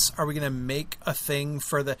chariots? Are we going to make a thing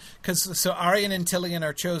for the... So Aryan and Tilion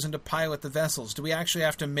are chosen to pilot the vessels. Do we actually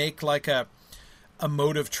have to make like a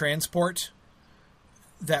mode of transport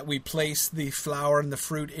that we place the flower and the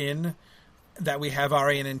fruit in, that we have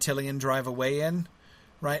Aryan and Tilion drive away in,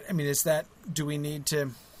 right? I mean, do we need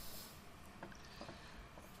to...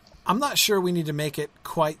 I'm not sure we need to make it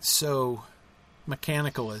quite so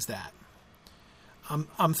mechanical as that.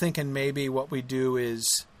 I'm thinking maybe what we do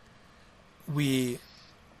is we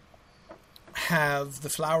have the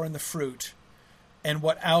flower and the fruit, and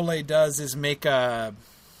what Aule does is make a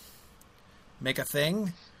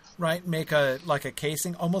thing, right? Make a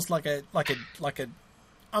casing, almost like a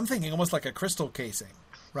I'm thinking almost like a crystal casing,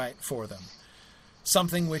 right, for them.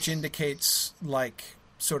 Something which indicates like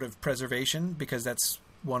sort of preservation, because that's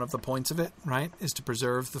one of the points of it, right? Is to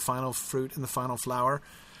preserve the final fruit and the final flower.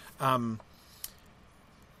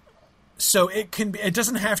 So it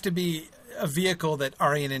doesn't have to be a vehicle that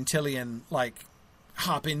Aryan and Tilion like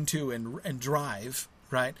hop into and drive,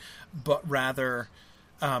 right? But rather,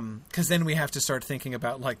 because then we have to start thinking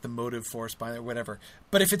about like the motive force by or whatever.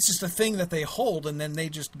 But if it's just a thing that they hold and then they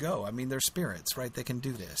just go, I mean, they're spirits, right? They can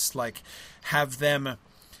do this. Like, have them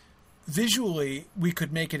visually, we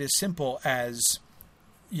could make it as simple as,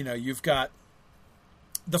 you've got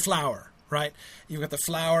the flower, right? You've got the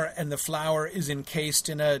flower, and the flower is encased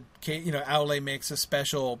in Aule makes a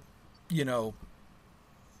special,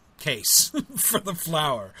 case for the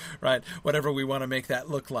flower, right? Whatever we want to make that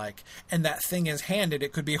look like. And that thing is handed,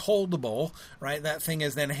 it could be holdable, right? That thing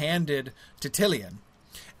is then handed to Tilion.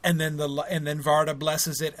 And then Varda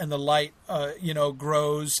blesses it, and the light,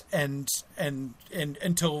 grows and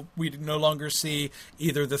until we no longer see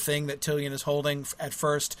either the thing that Tilion is holding at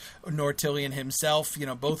first, nor Tilion himself.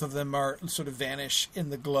 Both of them are sort of vanish in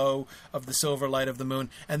the glow of the silver light of the moon,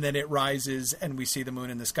 and then it rises, and we see the moon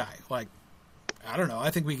in the sky. Like, I don't know. I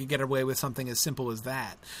think we could get away with something as simple as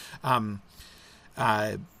that.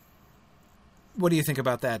 What do you think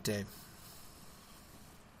about that, Dave?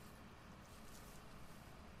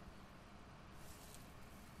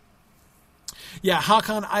 Yeah,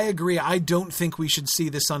 Hakan, I agree. I don't think we should see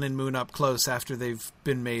the sun and moon up close after they've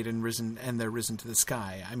been made and risen, and they're risen to the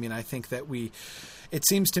sky. I mean, I think that it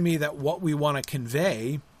seems to me that what we want to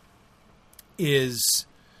convey is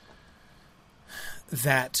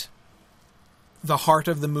that the heart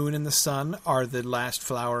of the moon and the sun are the last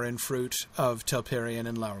flower and fruit of Telperion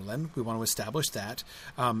and Laurelin. We want to establish that.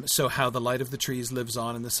 So how the light of the trees lives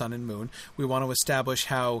on in the sun and moon. We want to establish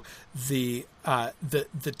how the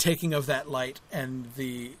taking of that light and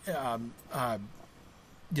the sort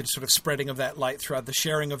of spreading of that light throughout, the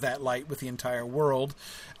sharing of that light with the entire world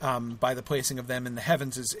by the placing of them in the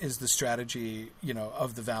heavens is the strategy,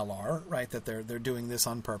 of the Valar, right? That they're doing this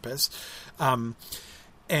on purpose.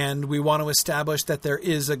 And we want to establish that there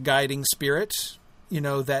is a guiding spirit,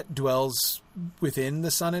 that dwells within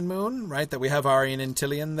the sun and moon, right? That we have Aryan and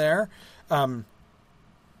Tilion there. But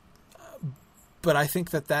I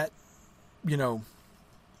think that,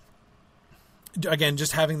 again,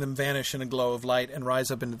 just having them vanish in a glow of light and rise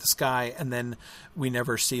up into the sky, and then we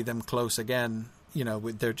never see them close again.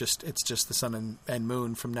 It's just the sun and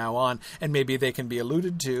moon from now on. And maybe they can be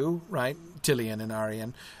alluded to, right? Tilion and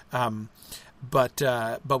Aryan. But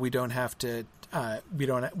we don't have to. We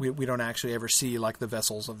don't actually ever see like the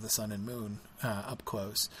vessels of the sun and moon up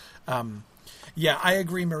close. Yeah, I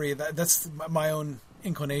agree, Maria. That's my own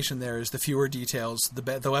inclination. There is the fewer details,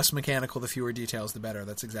 the less mechanical, the fewer details, the better.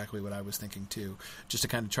 That's exactly what I was thinking too. Just to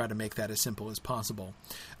kind of try to make that as simple as possible.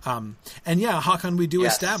 And yeah, Hakan, we do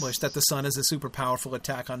establish that the sun is a super powerful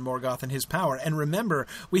attack on Morgoth and his power. And remember,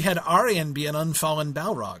 we had Aryan be an unfallen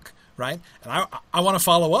Balrog, right? And I want to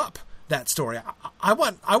follow up that story. I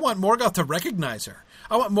want Morgoth to recognize her.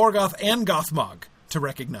 I want Morgoth and Gothmog to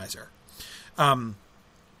recognize her, and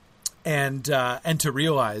to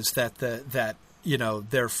realize that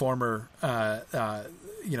their former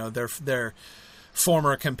their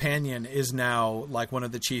former companion is now like one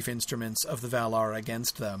of the chief instruments of the Valar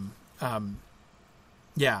against them.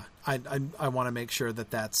 Yeah, I want to make sure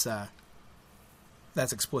that that's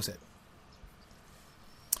explicit.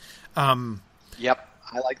 Yep,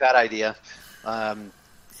 I like that idea.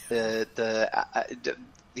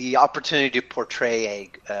 The opportunity to portray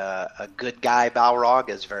a good guy Balrog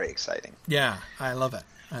is very exciting. Yeah, I love it.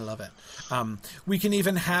 We can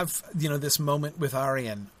even have, this moment with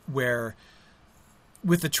Aryen where,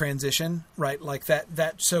 with the transition, right? Like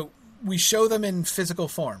that. So we show them in physical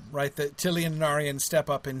form, right? That Tilion and Aryen step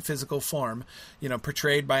up in physical form,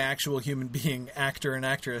 portrayed by actual human being, actor and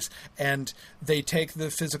actress, and they take the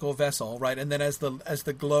physical vessel, right? And then as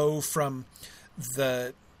the glow from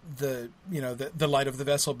the light of the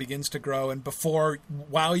vessel begins to grow, and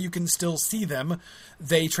while you can still see them,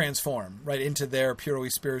 they transform right into their purely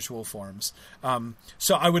spiritual forms.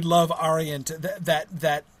 So I would love Aryen to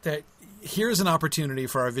that here's an opportunity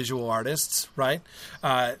for our visual artists, right?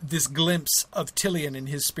 This glimpse of Tilion in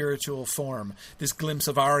his spiritual form, this glimpse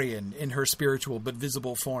of Aryen in her spiritual but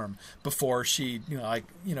visible form before she,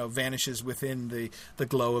 vanishes within the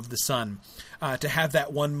glow of the sun. To have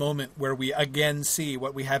that one moment where we again see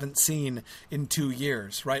what we haven't seen in 2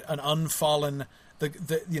 years, right? An unfallen,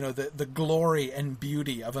 the glory and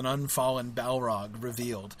beauty of an unfallen Balrog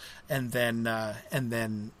revealed, and then the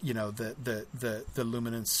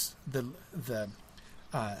luminance, the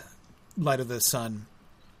light of the sun,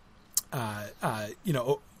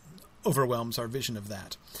 overwhelms our vision of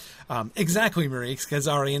that. Exactly, Marie, because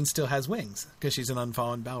Aryen still has wings because she's an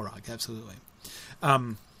unfallen Balrog. Absolutely.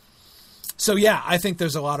 So yeah, I think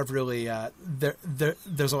there's a lot of really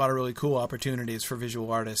there's a lot of really cool opportunities for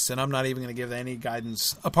visual artists, and I'm not even going to give any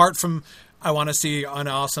guidance apart from I want to see an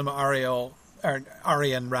awesome Aryen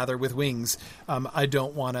with wings. I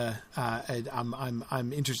don't want to.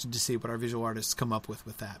 I'm interested to see what our visual artists come up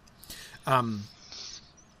with that.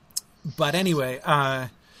 But anyway,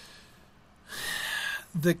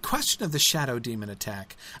 the question of the shadow demon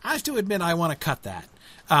attack. I have to admit, I want to cut that.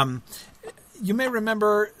 You may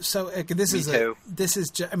remember. So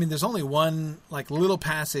there's only one little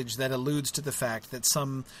passage that alludes to the fact that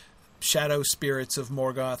some shadow spirits of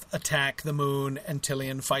Morgoth attack the moon, and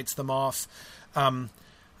Tilion fights them off.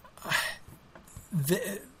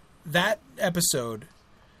 That episode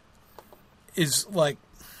is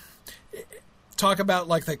talk about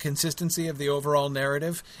the consistency of the overall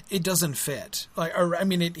narrative. It doesn't fit.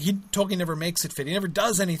 Tolkien never makes it fit. He never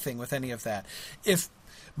does anything with any of that. If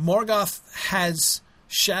Morgoth has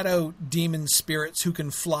shadow demon spirits who can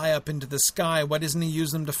fly up into the sky, why doesn't he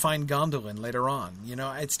use them to find Gondolin later on?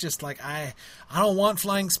 It's just I don't want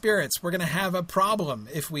flying spirits. We're going to have a problem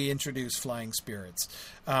if we introduce flying spirits.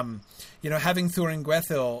 Having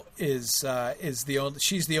Thuringwethil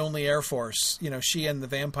she's the only Air Force. She and the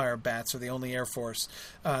vampire bats are the only Air Force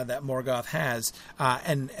that Morgoth has,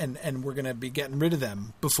 and we're going to be getting rid of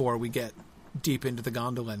them before we get deep into the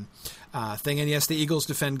Gondolin thing. And yes, the Eagles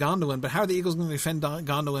defend Gondolin, but how are the Eagles going to defend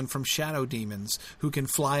Gondolin from shadow demons who can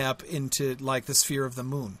fly up into the sphere of the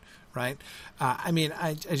moon, right? That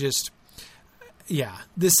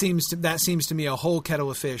seems to me a whole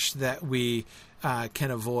kettle of fish that we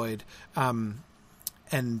can avoid.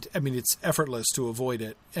 It's effortless to avoid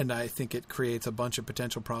it, and I think it creates a bunch of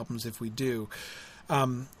potential problems if we do.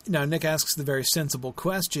 Now, Nick asks the very sensible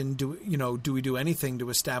question: do we do anything to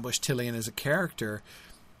establish Tilion as a character?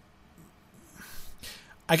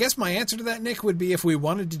 I guess my answer to that, Nick, would be if we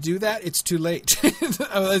wanted to do that, it's too late.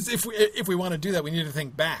 If we want to do that, we need to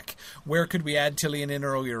think back. Where could we add Tilion in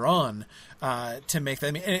earlier on to make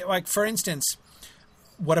that? For instance,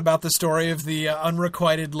 what about the story of the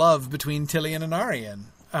unrequited love between Tilion and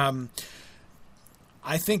Aryen?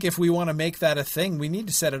 I think if we want to make that a thing, we need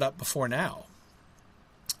to set it up before now.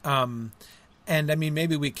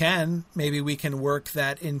 Maybe we can work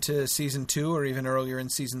that into season 2 or even earlier in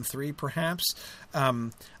season 3, perhaps. I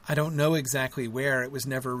don't know exactly where. It was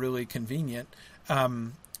never really convenient.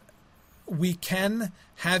 We can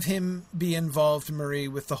have him be involved, Marie,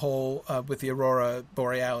 with the whole, with the Aurora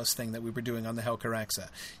Borealis thing that we were doing on the Helcaraxa.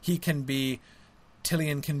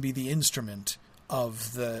 Tilion can be the instrument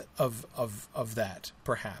of that,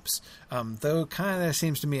 perhaps. Though kind of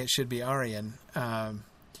seems to me it should be Aryen,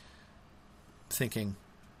 thinking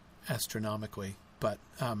astronomically, but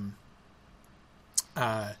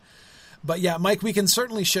yeah, Mike, we can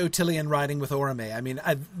certainly show Tilion riding with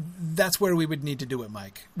Orome. That's where we would need to do it,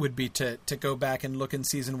 Mike, would be to go back and look in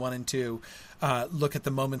season 1 and 2, look at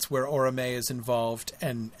the moments where Orome is involved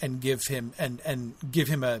and give him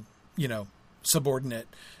a, subordinate,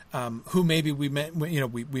 who maybe we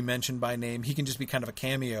mentioned by name. He can just be kind of a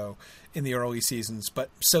cameo in the early seasons, but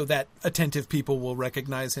so that attentive people will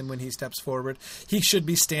recognize him when he steps forward. He should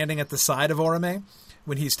be standing at the side of Orome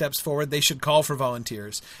when he steps forward. They should call for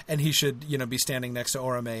volunteers, and he should, be standing next to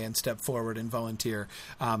Orome and step forward and volunteer.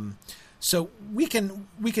 So we can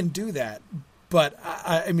do that, but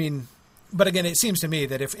but again, it seems to me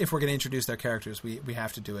that if we're going to introduce their characters, we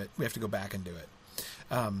have to do it. We have to go back and do it,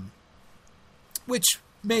 which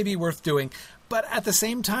may be worth doing. But at the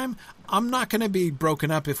same time, I'm not going to be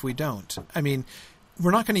broken up if we don't. I mean,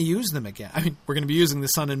 we're not going to use them again. I mean, we're going to be using the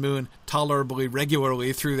sun and moon tolerably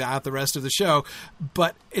regularly throughout the rest of the show,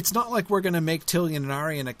 but it's not like we're going to make Tillian and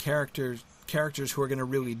Arian characters who are going to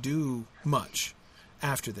really do much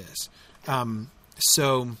after this. I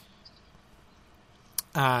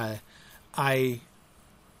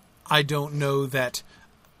don't know that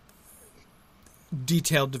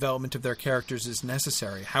detailed development of their characters is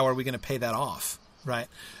necessary. How are we going to pay that off, right?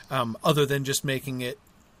 Other than just making it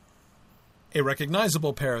a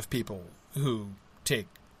recognizable pair of people who take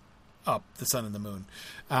up the sun and the moon.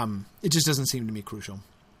 It just doesn't seem to me crucial.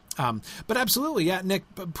 But absolutely, yeah, Nick,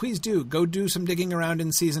 please go do some digging around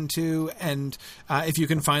in season 2. And if you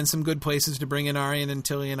can find some good places to bring in Arian and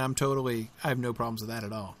Tillian, I have no problems with that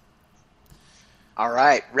at all. All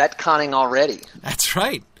right. Retconning already. That's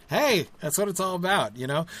right. Hey, that's what it's all about,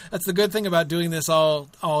 That's the good thing about doing this all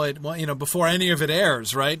at, before any of it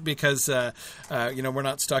airs, right? Because, we're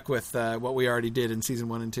not stuck with what we already did in season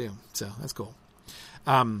 1 and 2. So that's cool.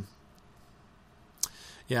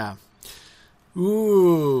 Yeah.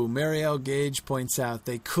 Ooh, Marielle Gage points out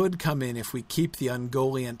they could come in if we keep the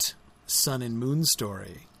Ungoliant sun and moon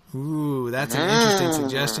story. Ooh, that's an interesting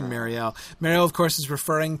suggestion, Marielle. Marielle, of course, is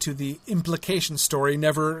referring to the implication story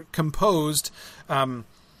never composed. Well,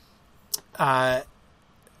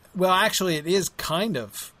 actually, it is kind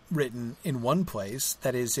of written in one place.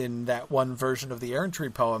 That is in that one version of the Errantry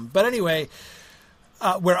poem. But anyway,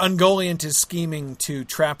 where Ungoliant is scheming to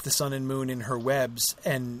trap the sun and moon in her webs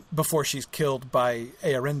and before she's killed by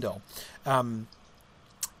Eärendil.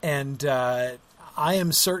 I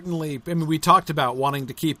am certainly... we talked about wanting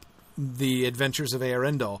to keep the adventures of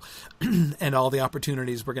Eärendil and all the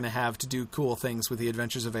opportunities we're going to have to do cool things with the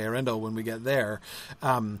adventures of Eärendil when we get there.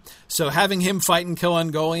 So having him fight and kill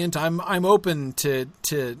Ungoliant, I'm open to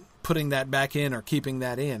putting that back in or keeping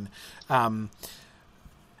that in. And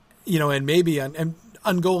maybe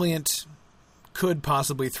Ungoliant could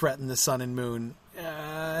possibly threaten the sun and moon.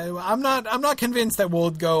 I'm not convinced that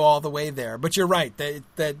we'll go all the way there, but you're right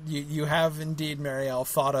that you have indeed, Marielle,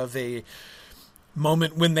 thought of a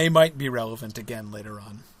moment when they might be relevant again later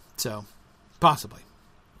on. So possibly,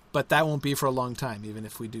 but that won't be for a long time, even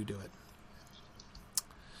if we do it.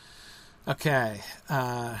 Okay.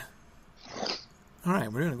 All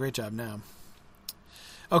right. We're doing a great job now.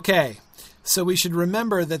 Okay. So we should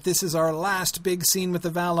remember that this is our last big scene with the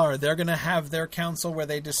Valar. They're going to have their council where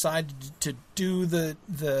they decide to do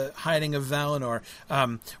the hiding of Valinor.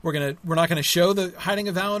 We're not going to show the hiding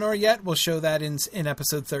of Valinor yet. We'll show that in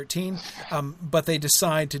episode 13. But they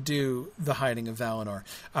decide to do the hiding of Valinor.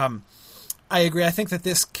 I agree. I think that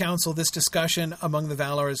this council, this discussion among the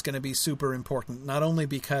Valar is going to be super important, not only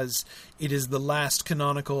because it is the last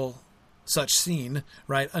canonical such scene,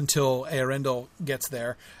 right, until Eärendil gets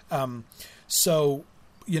there. So,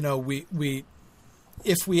 we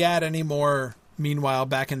if we add any more meanwhile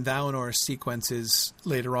back in Valinor sequences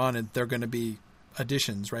later on, they're going to be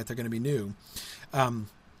additions, right? They're going to be new.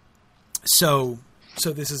 So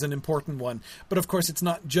this is an important one. But of course, it's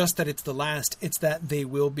not just that it's the last, it's that they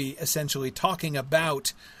will be essentially talking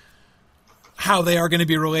about how they are going to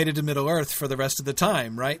be related to Middle-earth for the rest of the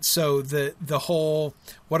time, right? So the whole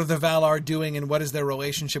what are the Valar doing and what is their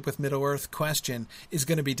relationship with Middle-earth question is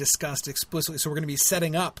going to be discussed explicitly. So we're going to be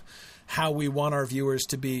setting up how we want our viewers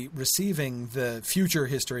to be receiving the future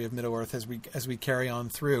history of Middle-earth as we carry on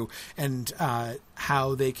through, and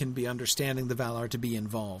how they can be understanding the Valar to be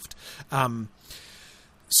involved.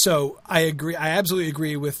 So I agree. I absolutely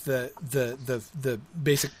agree with the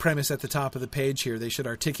basic premise at the top of the page here. They should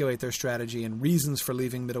articulate their strategy and reasons for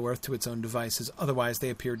leaving Middle-earth to its own devices. Otherwise, they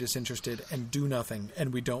appear disinterested and do nothing,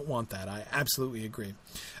 and we don't want that. I absolutely agree.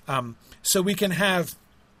 So we can have...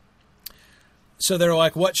 So they're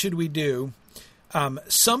like, what should we do?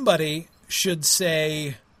 Somebody should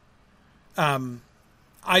say...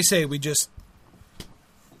 I say we just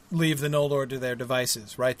leave the Noldor to their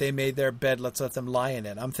devices, right? They made their bed, let's let them lie in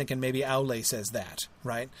it. I'm thinking maybe Aule says that,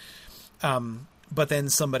 right? But then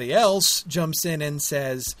somebody else jumps in and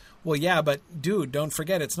says, well, yeah, but dude, don't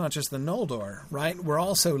forget, it's not just the Noldor, right? We're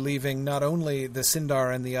also leaving not only the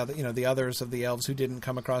Sindar and the other, the others of the elves who didn't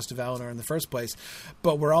come across to Valinor in the first place,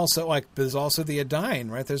 but we're also there's also the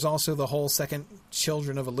Edain, right? There's also the whole second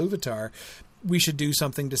children of Iluvatar. We should do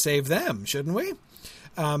something to save them, shouldn't we?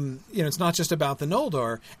 It's not just about the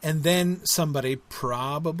Noldor. And then somebody,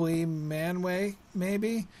 probably Manwë,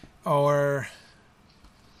 maybe, or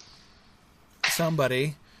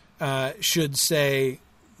somebody should say,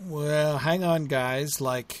 well, hang on, guys.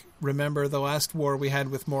 Remember the last war we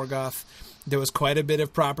had with Morgoth? There was quite a bit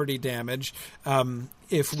of property damage.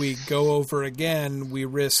 If we go over again, we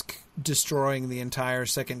risk destroying the entire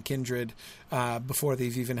second kindred before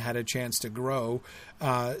they've even had a chance to grow.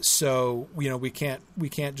 So we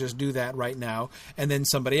can't just do that right now. And then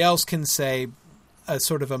somebody else can say a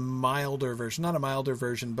sort of a milder version, not a milder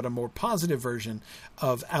version, but a more positive version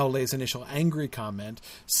of Aulë's initial angry comment,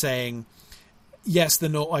 saying, yes,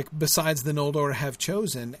 besides the Noldor have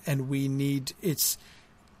chosen, and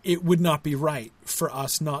it would not be right for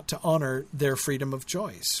us not to honor their freedom of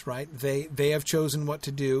choice, right? They have chosen what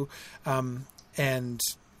to do, and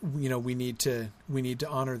we need to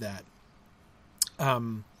honor that.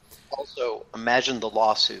 Also, imagine the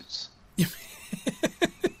lawsuits.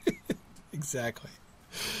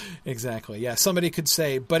 Exactly. Yeah, somebody could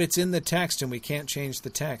say, but it's in the text, and we can't change the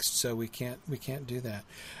text, so we can't do that.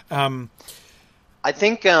 I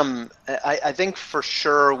think I think for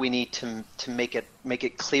sure we need to make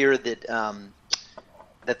it clear that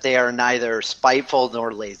that they are neither spiteful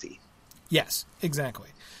nor lazy. Yes, exactly.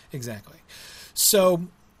 So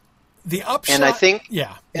the upshot, and I think,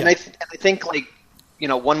 I think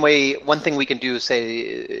one thing we can do is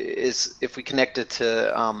if we connect it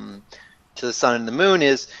to the sun and the moon,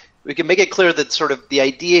 is we can make it clear that sort of the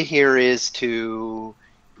idea here is to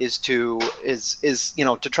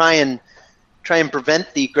try and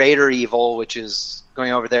prevent the greater evil, which is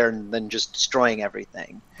going over there and then just destroying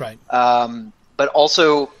everything. Right. But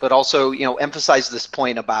also, emphasize this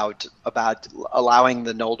point about allowing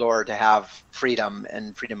the Noldor to have freedom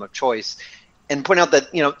and freedom of choice, and point out that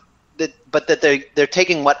that they're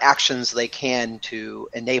taking what actions they can to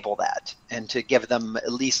enable that and to give them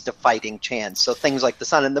at least a fighting chance. So things like the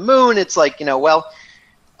sun and the moon, it's Morgoth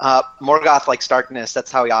likes darkness.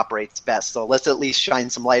 That's how he operates best. So let's at least shine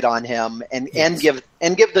some light on him and give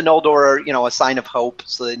the Noldor, a sign of hope,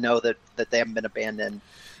 so they know that they haven't been abandoned.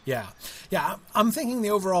 Yeah. I'm thinking the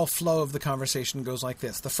overall flow of the conversation goes like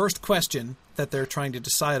this. The first question that they're trying to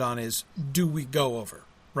decide on is, do we go over?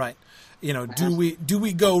 Right. Do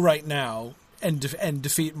we go right now and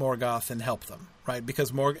defeat Morgoth and help them? Right,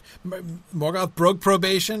 because Morgoth broke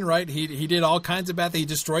probation, right? He did all kinds of bad things. He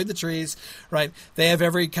destroyed the trees, right? They have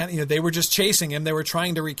every kind of, they were just chasing him. They were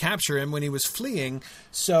trying to recapture him when he was fleeing.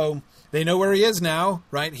 So they know where he is now,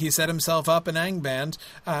 right? He set himself up in Angband.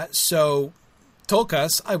 So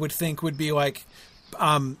Tulkas, I would think, would be like,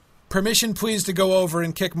 permission please to go over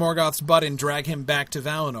and kick Morgoth's butt and drag him back to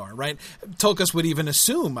Valinor, right? Tulkas would even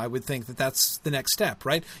assume, I would think, that that's the next step,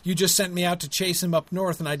 right? You just sent me out to chase him up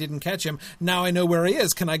north and I didn't catch him. Now I know where he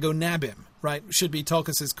is. Can I go nab him, right? Should be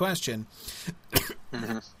Tulkas's question.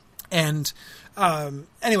 Mm-hmm. And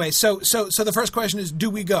anyway, so the first question is, do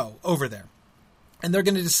we go over there? And they're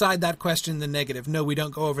going to decide that question in the negative. No, we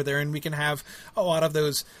don't go over there, and we can have a lot of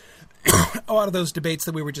those debates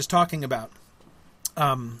that we were just talking about.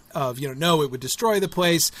 No, it would destroy the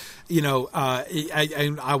place.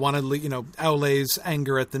 I want to, Aulë's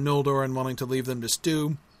anger at the Noldor and wanting to leave them to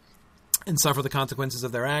stew and suffer the consequences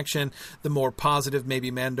of their action. The more positive, maybe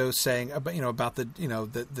Mando saying about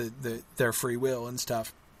their free will and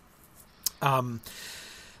stuff.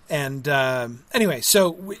 Anyway,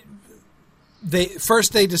 so they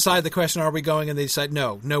decide the question, are we going? And they decide,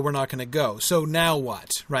 no, we're not going to go. So now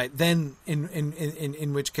what, right? Then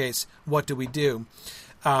in which case, what do we do?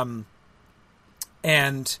 And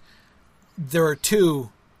there are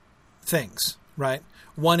two things, right?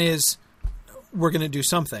 One is we're going to do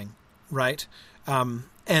something, right?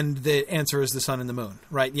 And the answer is the sun and the moon,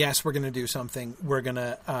 right? Yes, we're going to do something. We're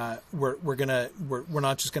not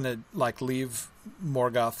just going to leave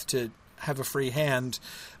Morgoth to have a free hand.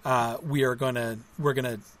 We're gonna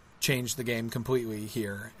change the game completely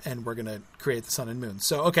here, and we're gonna create the sun and moon.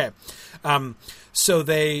 So okay, so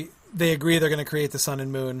they agree they're gonna create the sun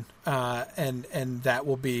and moon, and that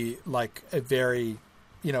will be a very,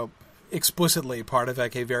 explicitly part of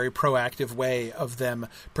a very proactive way of them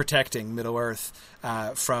protecting Middle Earth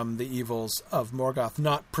from the evils of Morgoth,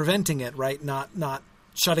 not preventing it, right? Not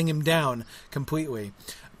shutting him down completely.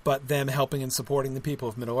 but them helping and supporting the people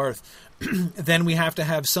of Middle-earth. Then we have to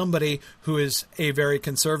have somebody who is a very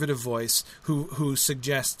conservative voice who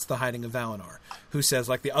suggests the hiding of Valinor, who says,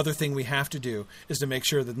 like, the other thing we have to do is to make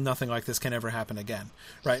sure that nothing like this can ever happen again,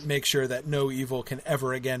 right? Make sure that no evil can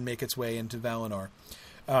ever again make its way into Valinor.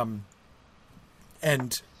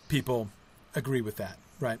 And people agree with that,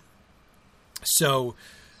 right? So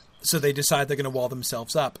they decide they're going to wall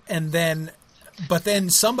themselves up. But then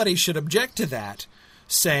somebody should object to that,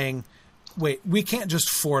 saying, wait, we can't just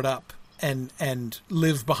fort up and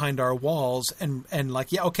live behind our walls and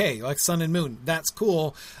like, yeah, okay, like sun and moon, that's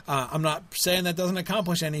cool. I'm not saying that doesn't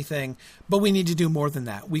accomplish anything, but we need to do more than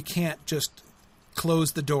that. We can't just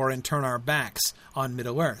close the door and turn our backs on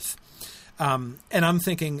Middle-earth. And I'm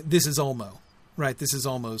thinking, this is Ulmo, right? This is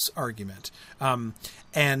Ulmo's argument.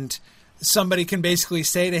 And somebody can basically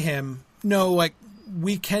say to him, no, like,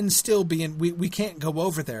 we can still be in, we can't go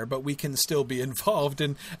over there, but we can still be involved.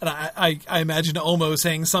 And I imagine Ulmo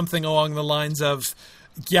saying something along the lines of,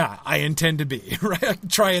 yeah, I intend to be, right?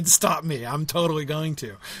 Try and stop me. I'm totally going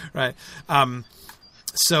to, right?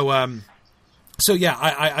 So yeah,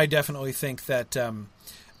 I definitely think that,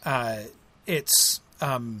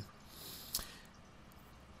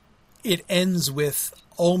 it ends with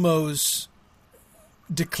Ulmo's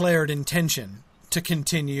declared intention to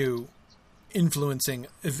continue influencing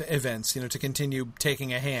events, to continue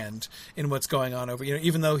taking a hand in what's going on over,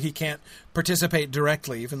 even though he can't participate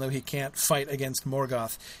directly, even though he can't fight against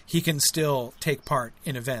Morgoth, he can still take part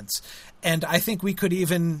in events. And I think we could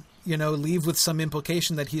even, leave with some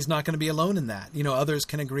implication that he's not going to be alone in that. Others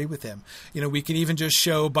can agree with him. We can even just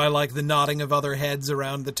show by like the nodding of other heads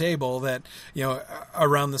around the table that,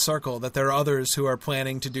 around the circle, that there are others who are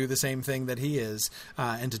planning to do the same thing that he is,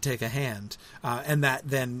 and to take a hand. And that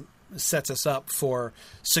then sets us up for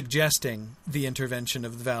suggesting the intervention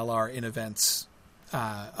of the Valar in events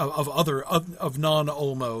of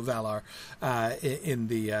non-Ulmo Valar in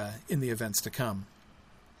the events to come.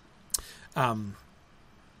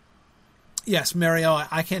 Yes, Marielle,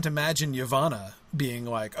 I can't imagine Yavanna being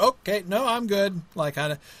like, okay, no, I'm good. Like,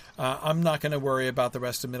 I'm not going to worry about the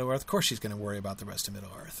rest of Middle-earth. Of course she's going to worry about the rest of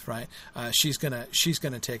Middle-earth, right? She's gonna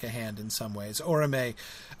take a hand in some ways. Orome,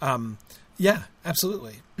 yeah,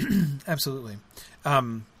 absolutely. Absolutely.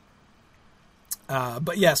 But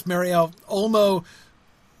yes, Marielle, Ulmo,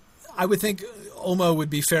 I would think Ulmo would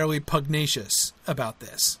be fairly pugnacious about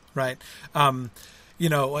this, right?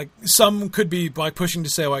 Like some could be like pushing to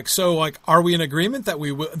say like, so like, are we in agreement that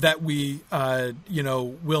we will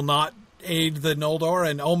not aid the Noldor?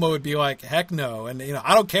 And Ulmo would be like, heck no. And,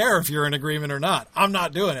 I don't care if you're in agreement or not. I'm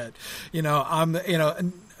not doing it.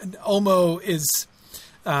 And Ulmo is,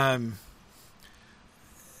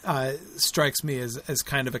 strikes me as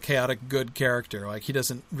kind of a chaotic good character. Like he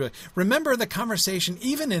doesn't really remember the conversation,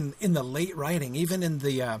 even in the late writing, even in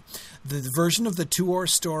the version of the Tuor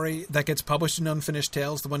story that gets published in Unfinished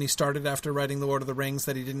Tales, the one he started after writing The Lord of the Rings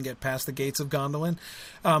that he didn't get past the gates of Gondolin.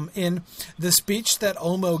 In the speech that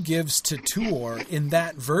Ulmo gives to Tuor in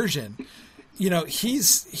that version,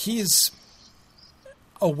 he's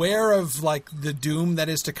aware of like the doom that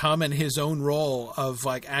is to come and his own role of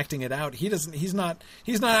like acting it out. He's not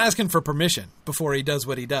asking for permission before he does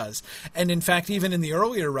what he does. And in fact, even in the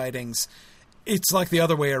earlier writings, it's like the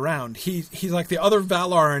other way around. He's like the other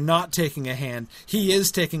Valar are not taking a hand. He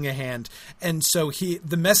is taking a hand. And so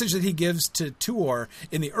the message that he gives to Tuor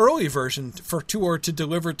in the early version for Tuor to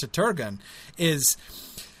deliver to Turgon is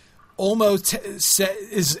almost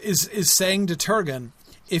is saying to Turgon,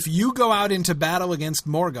 if you go out into battle against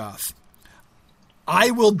Morgoth,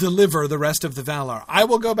 I will deliver the rest of the Valar. I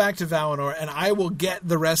will go back to Valinor, and I will get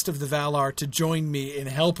the rest of the Valar to join me in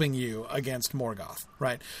helping you against Morgoth,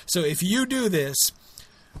 right? So if you do this,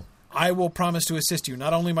 I will promise to assist you,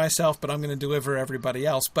 not only myself, but I'm going to deliver everybody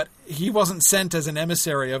else. But he wasn't sent as an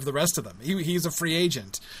emissary of the rest of them. He's a free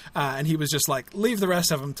agent, and he was just like, leave the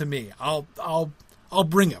rest of them to me. I'll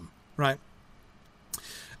bring them, right?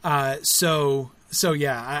 So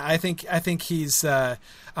yeah, I think he's. I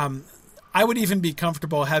would even be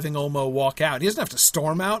comfortable having Ulmo walk out. He doesn't have to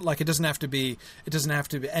storm out. Like it doesn't have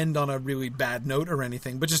to end on a really bad note or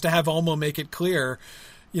anything. But just to have Ulmo make it clear,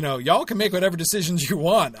 y'all can make whatever decisions you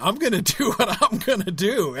want. I'm going to do what I'm going to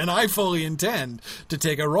do, and I fully intend to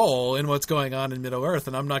take a role in what's going on in Middle-earth,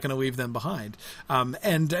 and I'm not going to leave them behind.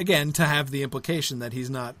 And again, to have the implication that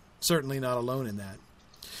he's certainly not alone in that.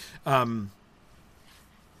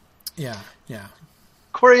 Yeah.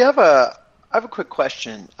 Corey, I have a quick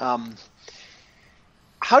question.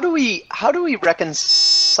 How do we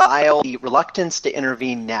reconcile the reluctance to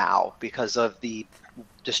intervene now because of the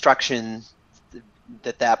destruction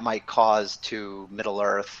that might cause to Middle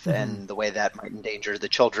Earth, and the way that might endanger the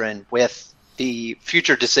children with the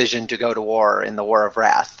future decision to go to war in the War of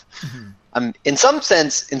Wrath. In some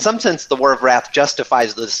sense, the War of Wrath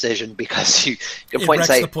justifies the decision, because you can point and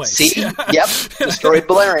say, "See, yep, destroyed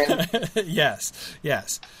Balerion." Yes.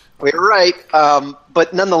 We're right,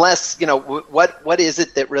 but nonetheless, what is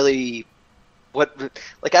it that really,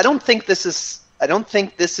 I don't think this is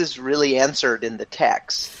really answered in the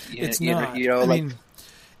text. It's not.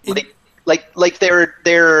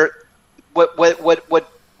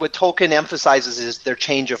 What Tolkien emphasizes is their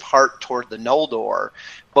change of heart toward the Noldor,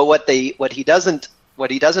 but he doesn't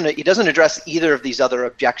address either of these other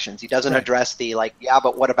objections. He doesn't address the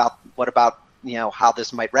but what about how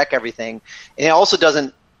this might wreck everything, and it also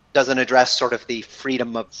doesn't address sort of the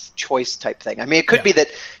freedom of choice type thing. I mean, it could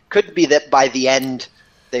be that by the end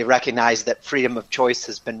they recognize that freedom of choice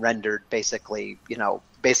has been rendered basically a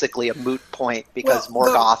moot point, because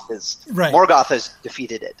Morgoth has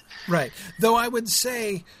defeated it. Right. Though I would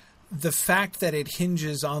say the fact that it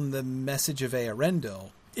hinges on the message of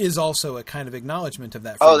Eärendil is also a kind of acknowledgement of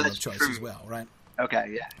that freedom of choice as well, right?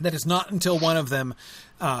 Okay, yeah. That it's not until one of them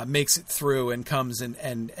makes it through and comes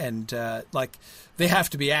and they have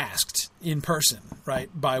to be asked in person, right,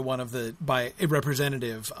 by a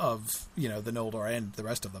representative of the Noldor and the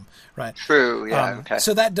rest of them, right? True, yeah. Okay.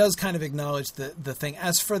 So that does kind of acknowledge the thing.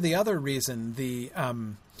 As for the other reason,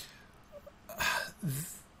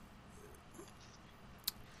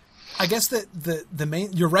 I guess that the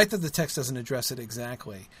main, you're right that the text doesn't address it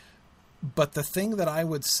exactly, but the thing that I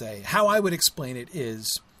would say, how I would explain it,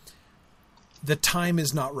 is the time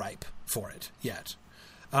is not ripe for it yet.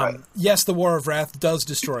 Yes, the War of Wrath does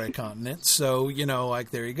destroy a continent, so,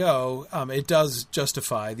 there you go. It does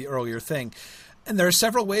justify the earlier thing. And there are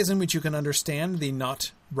several ways in which you can understand the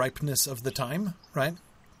not ripeness of the time, right?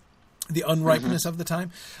 The unripeness of the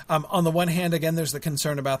time. On the one hand, again, there's the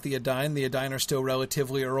concern about the Edain. The Edain are still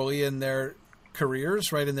relatively early in their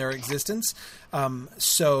careers, right, in their existence.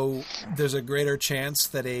 So there's a greater chance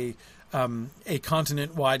that a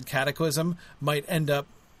continent-wide cataclysm might end up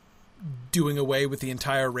doing away with the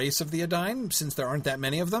entire race of the Edain, since there aren't that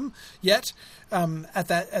many of them yet at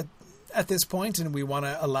this point, and we want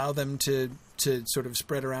to allow them to sort of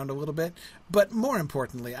spread around a little bit. But more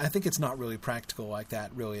importantly, I think it's not really practical like that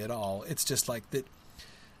really at all. It's just like that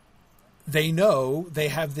they know they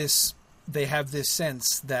have this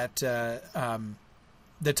sense that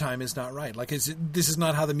the time is not right. This is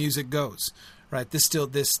not how the music goes, right? This still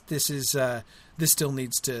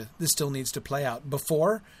needs to play out.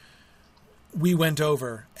 Before we went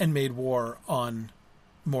over and made war on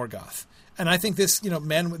Morgoth. And I think this,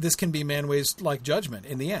 this can be Manwë's judgment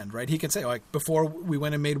in the end, right? He can say, before we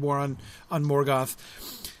went and made war on Morgoth,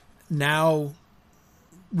 now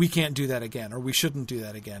we can't do that again, or we shouldn't do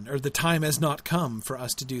that again, or the time has not come for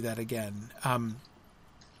us to do that again.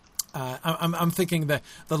 I'm thinking that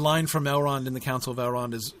the line from Elrond in the Council of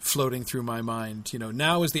Elrond is floating through my mind.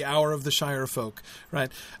 Now is the hour of the Shire folk, right?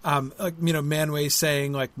 Manwë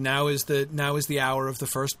saying now is the hour of the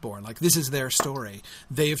firstborn. This is their story.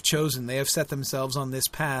 They have chosen. They have set themselves on this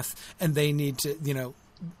path, and they need to.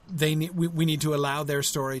 We need to allow their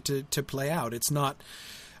story to play out. It's not.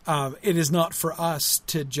 It is not for us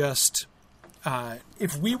to just.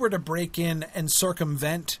 If we were to break in and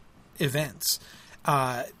circumvent events.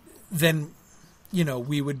 Then,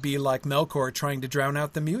 we would be like Melkor trying to drown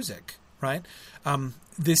out the music, right?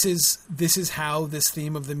 This is how this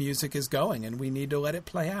theme of the music is going, and we need to let it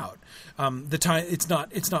play out. The time, it's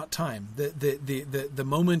not time. The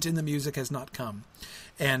moment in the music has not come,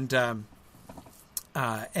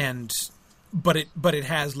 but it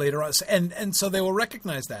has later on, and so they will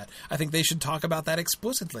recognize that. I think they should talk about that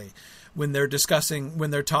explicitly when they're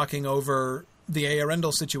talking over the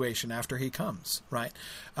Eärendil situation after he comes, right?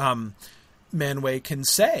 Manwë can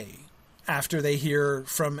say, after they hear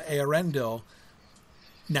from Eärendil,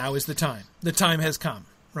 now is the time. The time has come,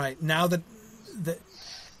 right? Now that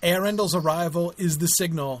Eärendil's arrival is the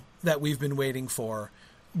signal that we've been waiting for.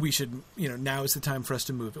 We should, now is the time for us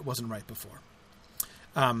to move. It wasn't right before.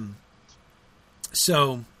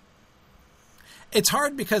 So it's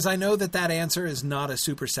hard because I know that answer is not a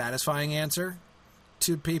super satisfying answer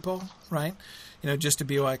to people, right? Just to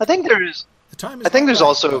be like, I think there's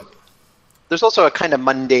also a kind of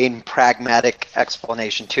mundane, pragmatic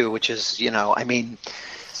explanation too, which is, if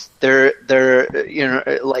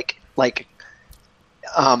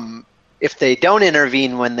they don't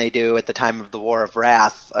intervene when they do at the time of the War of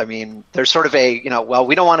Wrath, there's sort of we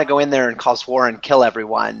don't want to go in there and cause war and kill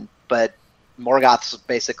everyone, but Morgoth's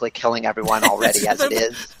basically killing everyone already as it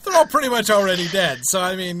is. They're all pretty much already dead. So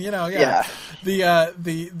I mean, the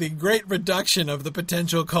great reduction of the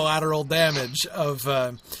potential collateral damage of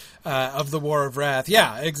the War of Wrath.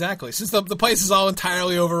 Yeah, exactly. Since the place is all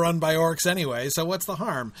entirely overrun by orcs anyway, so what's the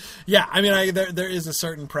harm? Yeah, I mean, there is a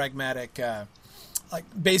certain pragmatic. Like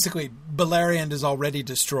basically, Beleriand is already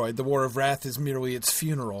destroyed. The War of Wrath is merely its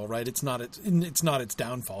funeral, right? It's not its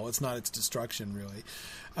downfall. It's not its destruction, really.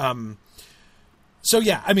 So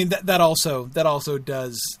yeah, I mean that also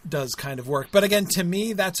does kind of work. But again, to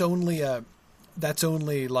me, that's only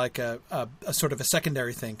like a sort of a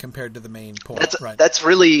secondary thing compared to the main point. That's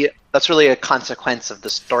really a consequence of the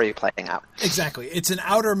story playing out. Exactly, it's an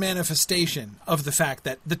outer manifestation of the fact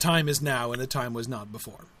that the time is now and the time was not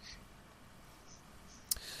before.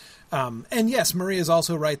 And yes, Maria is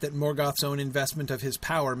also right that Morgoth's own investment of his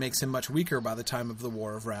power makes him much weaker by the time of the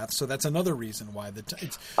War of Wrath. So that's another reason why the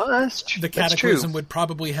Cataclysm would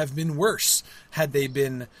probably have been worse had they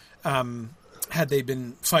been fighting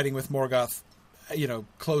with Morgoth,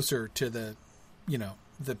 closer to the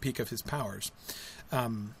peak of his powers.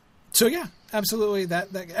 So yeah, absolutely. That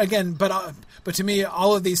again, but to me,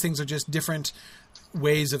 all of these things are just different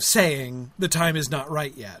ways of saying the time is not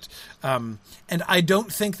right yet. And I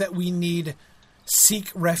don't think that we need seek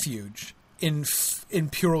refuge in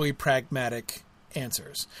purely pragmatic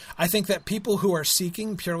answers. I think that people who are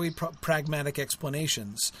seeking purely pragmatic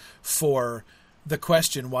explanations for the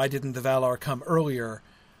question, why didn't the Valar come earlier,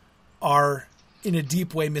 are in a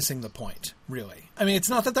deep way missing the point, really. I mean, it's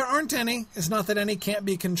not that there aren't any. It's not that any can't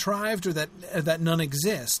be contrived or that none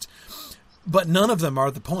exist. But none of them are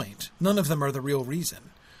the point. None of them are the real reason.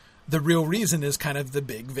 The real reason is kind of the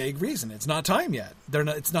big, vague reason. It's not time yet.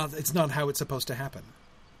 It's not how it's supposed to happen.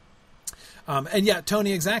 And yeah,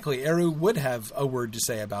 Tony, exactly. Eru would have a word to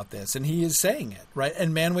say about this, and he is saying it, right?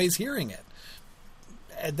 And Manwë's hearing it.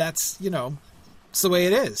 And that's, it's the way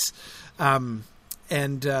it is.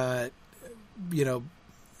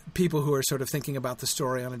 People who are sort of thinking about the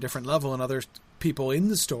story on a different level, and other people in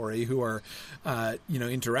the story who are,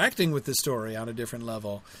 interacting with the story on a different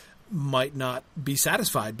level, might not be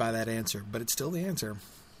satisfied by that answer, but it's still the answer.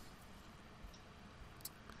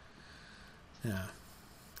 Yeah.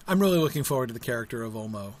 I'm really looking forward to the character of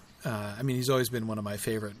Ulmo. I mean, he's always been one of my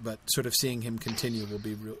favorite, but sort of seeing him continue will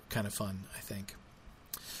be kind of fun, I think.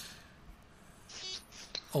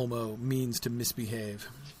 Ulmo means to misbehave.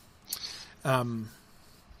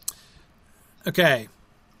 Okay.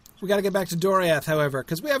 We got to get back to Doriath, however,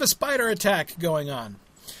 because we have a spider attack going on.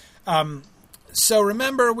 So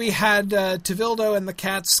remember, we had Tevildo and the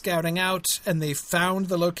cats scouting out, and they found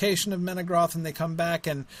the location of Menegroth, and they come back,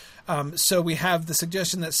 and so we have the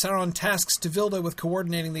suggestion that Sauron tasks Tevildo with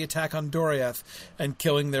coordinating the attack on Doriath and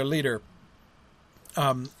killing their leader.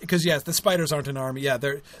 Because, yes, the spiders aren't an army. Yeah,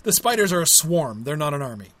 the spiders are a swarm. They're not an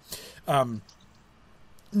army.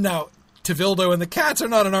 Now, Tevildo and the cats are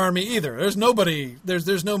not an army either. There's nobody.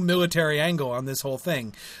 There's no military angle on this whole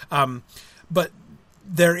thing. But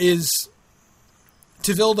there is.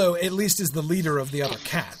 Tevildo at least is the leader of the other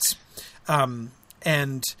cats,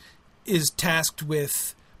 and is tasked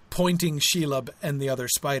with pointing Shelob and the other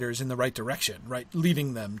spiders in the right direction, right,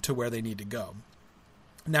 leading them to where they need to go.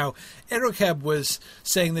 Now, Erokeb was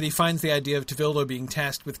saying that he finds the idea of Tevildo being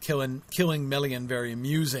tasked with killing Melian very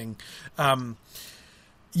amusing.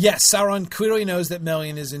 Yes, Sauron clearly knows that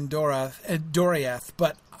Melian is in Doriath,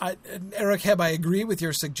 but Erokeb, I agree with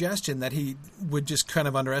your suggestion that he would just kind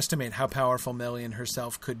of underestimate how powerful Melian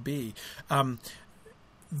herself could be.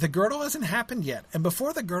 The girdle hasn't happened yet, and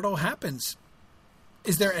before the girdle happens,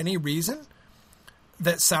 is there any reason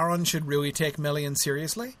that Sauron should really take Melian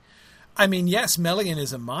seriously? I mean, yes, Melian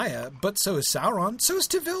is a Maya, but so is Sauron. So is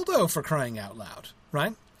Tevildo, for crying out loud,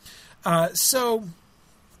 right?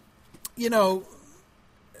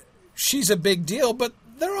 She's a big deal, but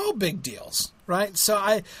they're all big deals, right? So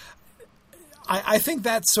I think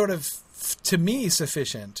that's sort of, to me,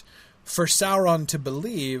 sufficient for Sauron to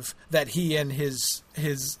believe that he and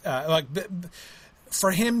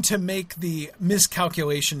for him to make the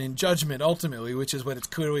miscalculation in judgment ultimately, which is what it's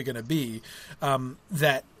clearly going to be,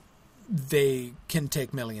 that they can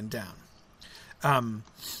take Melian down.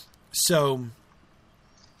 So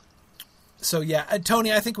So yeah,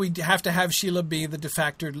 Tony, I think we have to have Sheila be the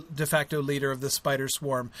de facto leader of the spider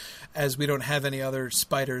swarm, as we don't have any other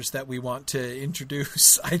spiders that we want to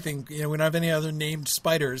introduce. I think we don't have any other named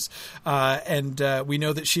spiders, and we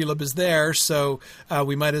know that Shelob is there, so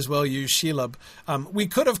we might as well use Shelob. We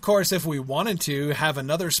could, of course, if we wanted to, have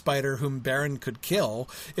another spider whom Baron could kill.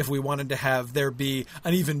 If we wanted to have there be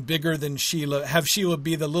an even bigger than Sheila, have Sheila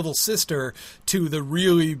be the little sister to the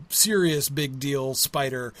really serious big deal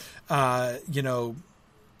spider.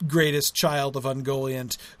 Greatest child of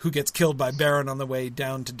Ungoliant who gets killed by Baron on the way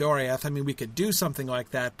down to Doriath. I mean, we could do something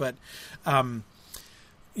like that, but,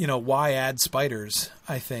 why add spiders?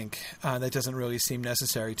 I think that doesn't really seem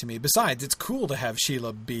necessary to me. Besides, it's cool to have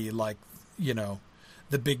Sheila be like,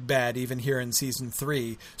 the big bad even here in season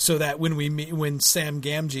 3, so that when Sam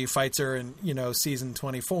Gamgee fights her in season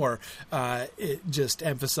 24, it just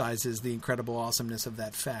emphasizes the incredible awesomeness of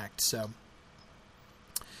that fact. So.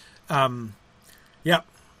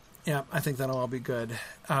 Yeah, I think that'll all be good.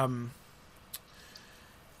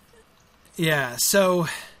 So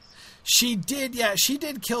she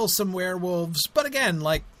did kill some werewolves, but again,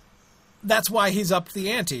 that's why he's upped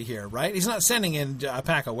the ante here, right? He's not sending in a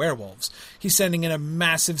pack of werewolves. He's sending in a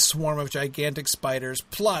massive swarm of gigantic spiders,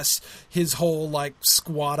 plus his whole,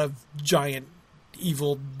 squad of giant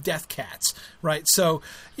evil death cats, right? So,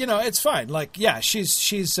 it's fine.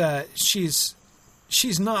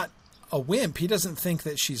 She's not a wimp. He doesn't think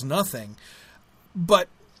that she's nothing, but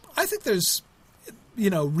I think there's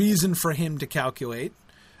reason for him to calculate.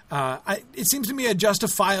 It seems to me a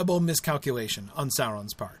justifiable miscalculation on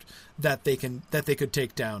Sauron's part that they could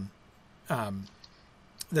take down Melian.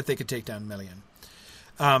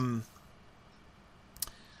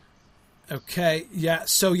 Okay, yeah.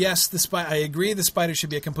 So yes, I agree. The spider should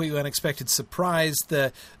be a completely unexpected surprise.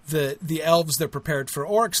 The elves, they're prepared for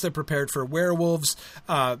orcs. They're prepared for werewolves.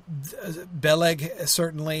 Beleg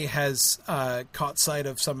certainly has caught sight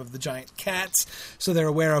of some of the giant cats, so they're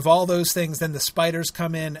aware of all those things. Then the spiders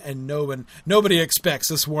come in, and nobody expects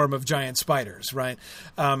a swarm of giant spiders, right?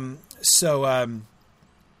 So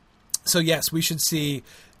yes, we should see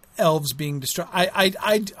elves being destroyed.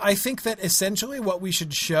 I think that essentially what we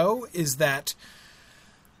should show is that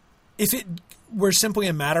if it were simply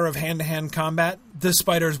a matter of hand-to-hand combat, the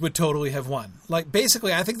spiders would totally have won.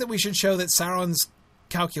 Basically, I think that we should show that Sauron's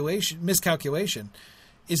miscalculation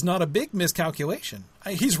is not a big miscalculation.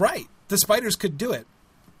 He's right. The spiders could do it.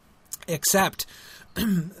 Except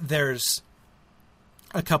there's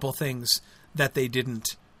a couple things that they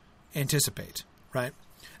didn't anticipate, right?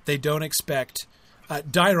 They don't expect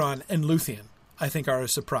Dairon and Luthien, I think, are a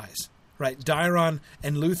surprise, right? Dairon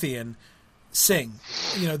and Luthien sing.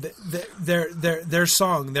 Their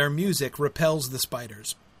song, their music repels the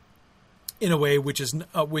spiders in a way which is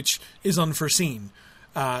unforeseen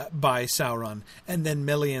by Sauron. And then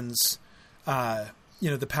Melian's,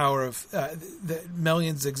 the power of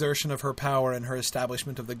Melian's exertion of her power and her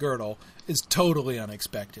establishment of the girdle is totally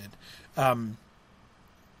unexpected.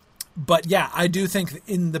 But yeah, I do think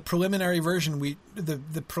in the preliminary version,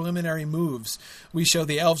 the preliminary moves, we show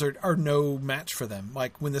the elves are no match for them.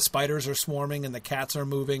 When the spiders are swarming and the cats are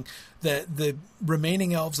moving, the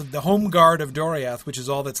remaining elves of the home guard of Doriath, which is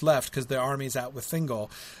all that's left because the army's out with Thingol,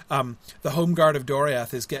 the home guard of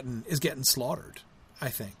Doriath is getting slaughtered, I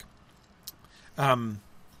think.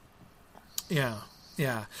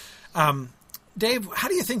 Dave, how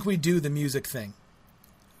do you think we do the music thing?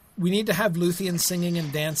 We need to have Luthien singing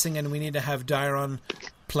and dancing, and we need to have Dairon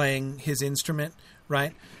playing his instrument,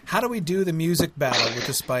 right? How do we do the music battle with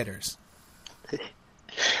the spiders?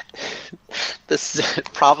 This is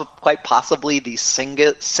quite possibly the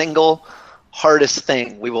single hardest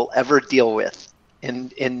thing we will ever deal with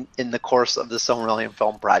in the course of the Silmarillion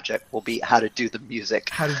Film Project will be how to do the music.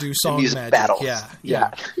 How to do song music magic. battles.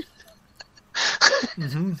 Yeah.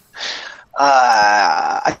 Mm-hmm.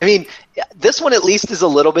 I mean, this one at least is a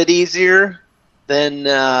little bit easier than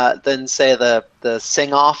say the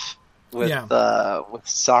sing off with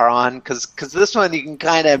Sauron, because this one you can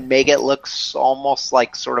kind of make it look almost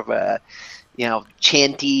like sort of a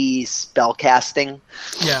chanty spell casting.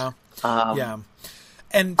 Yeah.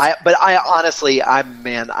 And I honestly, I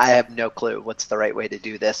have no clue what's the right way to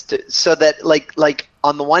do this so that like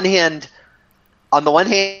on the one hand,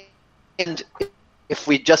 if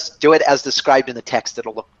we just do it as described in the text,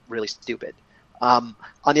 it'll look really stupid. On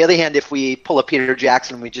the other hand, if we pull a Peter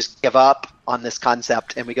Jackson and we just give up on this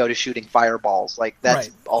concept and we go to shooting fireballs, that's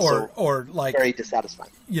right. also or very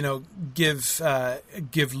dissatisfying. Give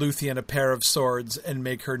Luthien a pair of swords and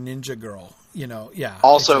make her ninja girl.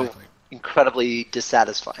 Also exactly. Incredibly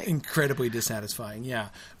dissatisfying. Yeah.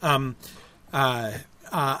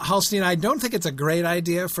 Halstein, I don't think it's a great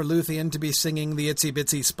idea for Luthien to be singing the Itsy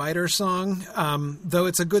Bitsy Spider song, though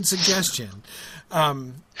it's a good suggestion.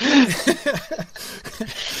 Also,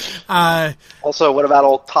 what about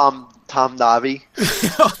old Tom Navi?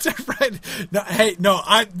 Right?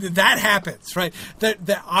 That happens, right?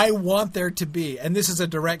 That I want there to be, and this is a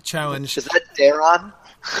direct challenge. Is that Daron?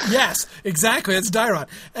 Yes, exactly. It's Daron.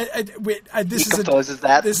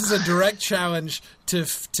 This is a direct challenge to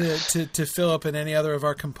Philip and any other of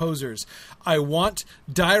our composers. I want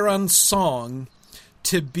Daron's song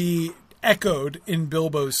to be echoed in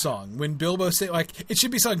Bilbo's song. When Bilbo say, like, it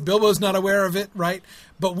should be sung, Bilbo's not aware of it, right?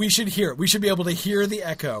 But we should hear it. We should be able to hear the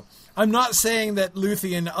echo. I'm not saying that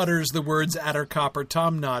Luthien utters the words Attercop or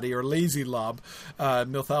Tom Noddy or Lazy Lob,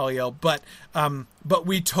 Milthaliel, but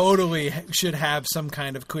we totally should have some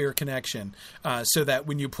kind of clear connection, so that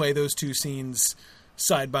when you play those two scenes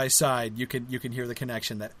side by side, you can hear the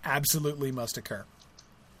connection that absolutely must occur.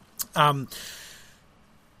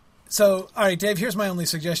 So, all right, Dave, here's my only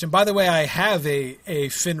suggestion. By the way, I have a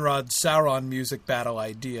Finrod Sauron music battle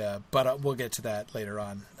idea, but we'll get to that later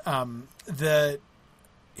on.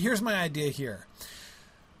 Here's my idea here.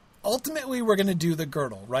 Ultimately, we're going to do the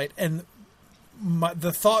girdle, right? And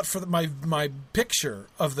the thought for my picture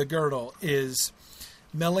of the girdle is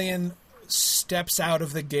Melian steps out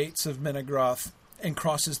of the gates of Menegroth and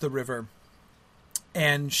crosses the river,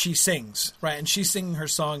 and she sings, right? And she's singing her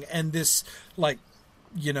song, and this, like,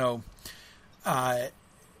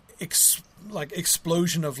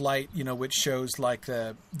 explosion of light, which shows like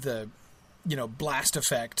the blast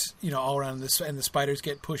effect, all around this, and the spiders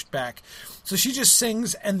get pushed back. So she just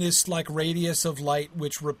sings, and this like radius of light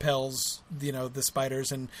which repels, the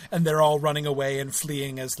spiders, and they're all running away and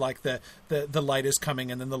fleeing as like the light is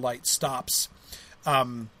coming, and then the light stops.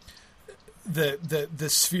 The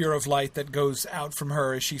sphere of light that goes out from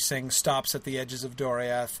her as she sings stops at the edges of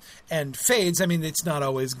Doriath and fades. I mean, it's not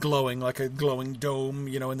always glowing like a glowing dome,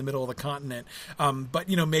 in the middle of the continent. But,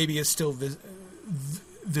 maybe it's still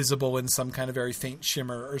visible in some kind of very faint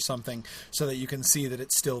shimmer or something, so that you can see that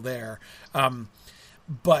it's still there.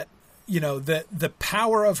 But the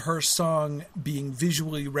power of her song being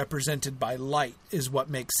visually represented by light is what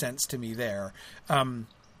makes sense to me there.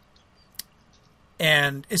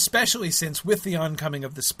 And especially since with the oncoming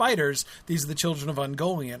of the spiders, these are the children of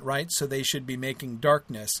Ungoliant, right? So they should be making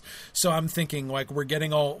darkness. So I'm thinking like we're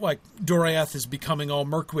getting all, like Doriath is becoming all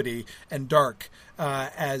murkwoody and dark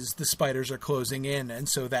as the spiders are closing in. And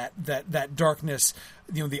so that darkness,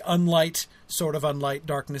 the unlight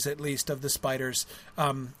darkness at least of the spiders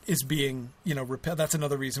is being, repelled. That's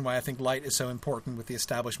another reason why I think light is so important with the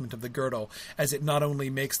establishment of the girdle, as it not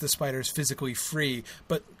only makes the spiders physically free,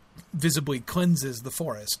 but visibly cleanses the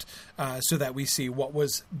forest, so that we see what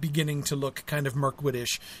was beginning to look kind of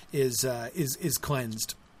Mirkwoodish is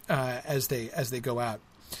cleansed as they go out.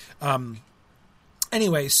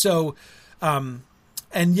 Anyway, so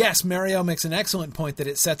and yes, Mariel makes an excellent point that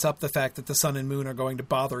it sets up the fact that the sun and moon are going to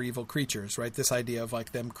bother evil creatures, right? This idea of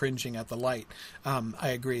like them cringing at the light. I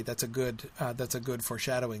agree. That's a good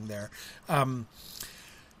foreshadowing there.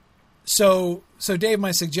 So Dave, my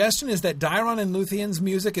suggestion is that Daron and Luthien's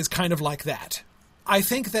music is kind of like that. I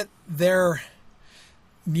think that their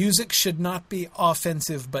music should not be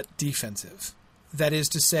offensive but defensive. That is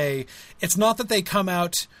to say, it's not that they come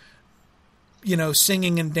out,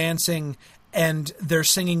 singing and dancing, and their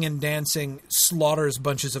singing and dancing slaughters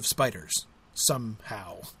bunches of spiders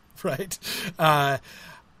somehow, right? I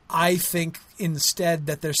think instead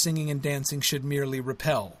that their singing and dancing should merely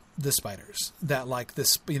repel the spiders, that like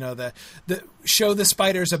this, the show the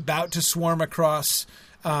spiders about to swarm across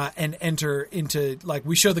and enter into, like,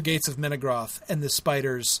 we show the gates of Menegroth and the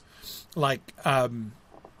spiders like sort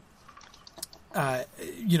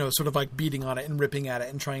of like beating on it and ripping at it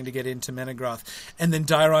and trying to get into Menegroth, and then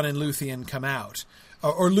Daron and Luthien come out,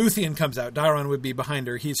 or Luthien comes out. Daron would be behind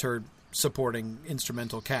her. He's her supporting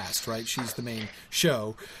instrumental cast, right? She's the main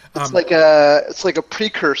show. It's like a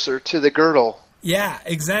precursor to the girdle. Yeah,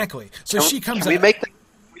 exactly. So she comes out. We make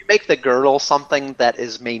the girdle something that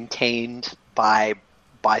is maintained by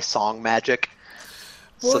song magic.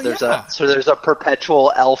 Well, so there's a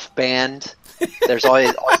perpetual elf band. There's always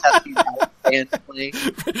has to be an elf band playing.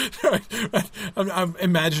 Right. I'm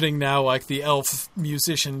imagining now like the elf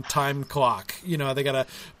musician time clock. They got to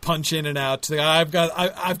punch in and out. I've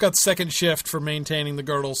got second shift for maintaining the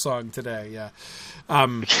girdle song today. Yeah.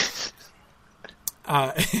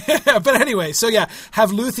 But anyway, so yeah,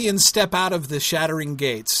 have Luthien step out of the shattering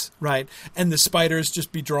gates right? And the spiders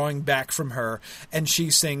just be drawing back from her, and she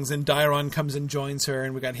sings, and Dairon comes and joins her,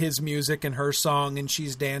 and we got his music and her song, and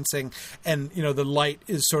she's dancing, and the light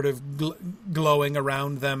is sort of glowing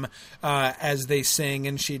around them as they sing,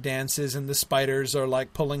 and she dances, and the spiders are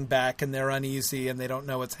like pulling back, and they're uneasy, and they don't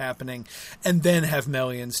know what's happening, and then have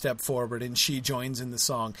Melian step forward, and she joins in the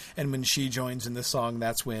song, and when she joins in the song,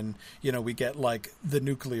 that's when we get like the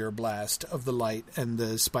nuclear blast of the light, and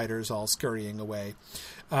the spiders all scurrying away.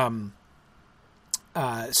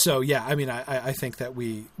 So yeah, I mean, I think that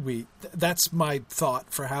we that's my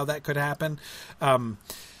thought for how that could happen.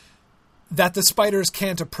 That the spiders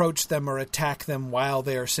can't approach them or attack them while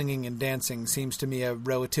they are singing and dancing seems to me a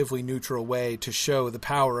relatively neutral way to show the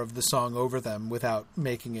power of the song over them without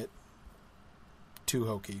making it too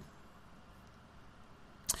hokey.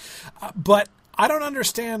 But I don't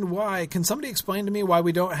understand why. Can somebody explain to me why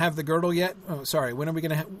we don't have the girdle yet? Oh, sorry. When are we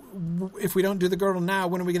going to if we don't do the girdle now,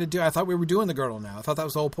 when are we going to do? I thought we were doing the girdle now. I thought that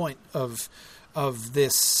was the whole point of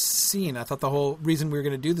this scene. I thought the whole reason we were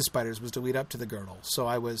going to do the spiders was to lead up to the girdle. So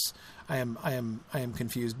I am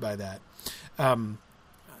confused by that.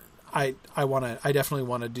 I definitely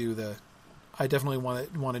want to do the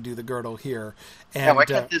girdle here. And why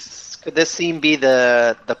could this scene be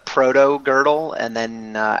the proto girdle, and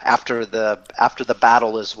then after the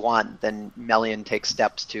battle is won, then Melian takes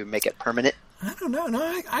steps to make it permanent? I don't know.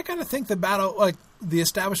 No, I kind of think the battle, like the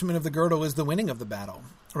establishment of the girdle, is the winning of the battle,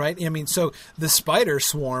 right? I mean, so the spider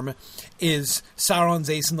swarm is Sauron's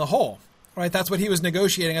ace in the hole. Right, that's what he was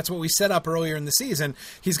negotiating. That's what we set up earlier in the season.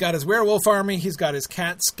 He's got his werewolf army. He's got his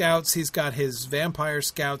cat scouts. He's got his vampire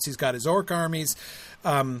scouts. He's got his orc armies.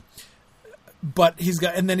 But he's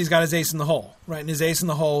got his ace in the hole. Right, and his ace in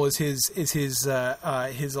the hole is his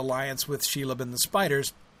alliance with Shelob and the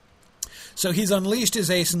spiders. So he's unleashed his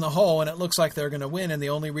ace in the hole, and it looks like they're going to win. And the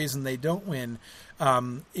only reason they don't win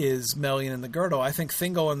is Melian and the girdle. I think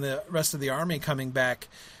Thingol and the rest of the army coming back.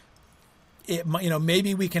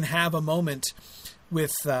 Maybe we can have a moment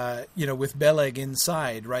with Beleg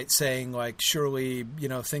inside, right, saying like, surely,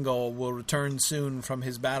 Thingol will return soon from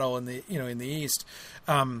his battle in the east,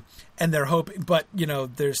 and they're hoping, but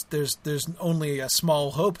there's only a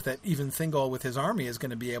small hope that even Thingol with his army is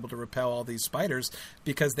going to be able to repel all these spiders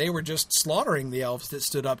because they were just slaughtering the elves that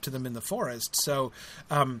stood up to them in the forest. So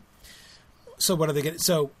what are they getting?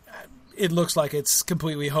 So. It looks like it's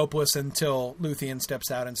completely hopeless until Luthien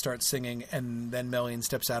steps out and starts singing, and then Melian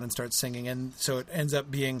steps out and starts singing, and so it ends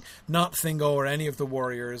up being not Thingol or any of the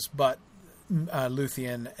warriors, but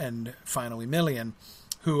Luthien and finally Melian,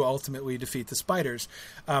 who ultimately defeat the spiders.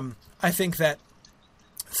 I think that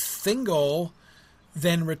Thingol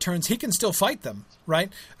then returns. He can still fight them,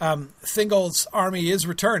 right? Thingol's army is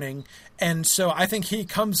returning, and so I think he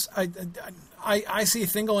comes... I see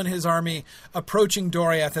Thingol and his army approaching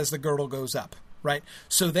Doriath as the girdle goes up, right?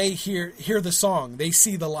 So they hear the song, they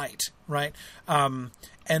see the light, right? And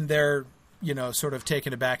they're sort of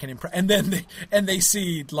taken aback and then they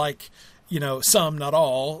see like some, not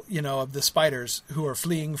all, of the spiders who are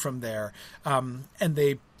fleeing from there, and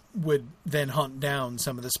they would then hunt down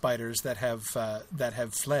some of the spiders that have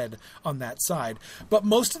fled on that side. But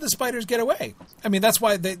most of the spiders get away. I mean, that's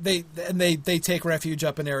why they take refuge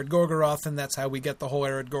up in Ered Gorgoroth, and that's how we get the whole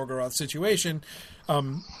Ered Gorgoroth situation,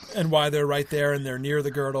 and why they're right there and they're near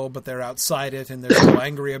the girdle, but they're outside it and they're still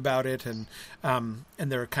angry about it, and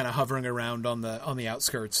they're kind of hovering around on the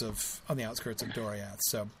outskirts of Doriath.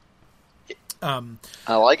 So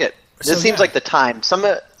I like it. This seems like the time. Some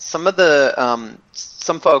of the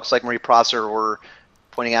some folks like Marie Prosser were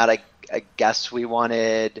pointing out. I guess we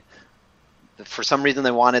wanted, for some reason, they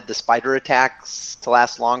wanted the spider attacks to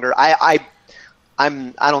last longer. I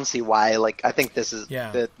don't see why. Like, I think this is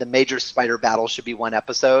the major spider battle should be one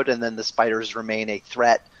episode, and then the spiders remain a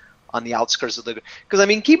threat on the outskirts of the. Because I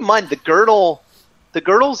mean, keep in mind the girdle's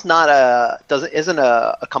isn't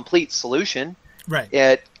a complete solution. Right.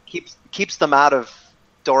 It keeps them out of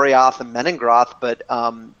Doriath and Menengroth, but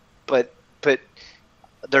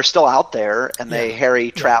they're still out there, and they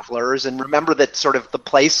harry travelers. And remember that sort of the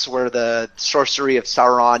place where the sorcery of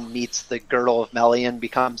Sauron meets the girdle of Melian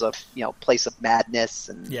becomes a place of madness.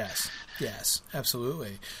 And yes,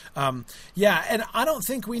 absolutely. And I don't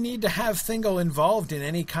think we need to have Thingol involved in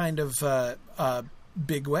any kind of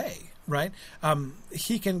big way. Right?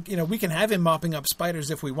 He can, we can have him mopping up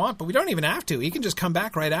spiders if we want, but we don't even have to. He can just come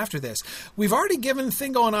back right after this. We've already given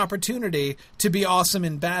Thingol an opportunity to be awesome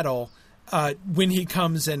in battle when he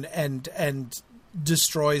comes and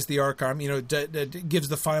destroys the orc army. Gives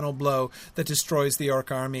the final blow that destroys the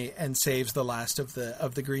orc army and saves the last of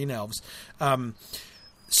the green elves.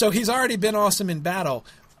 So he's already been awesome in battle.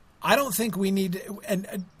 I don't think we need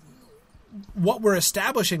and what we're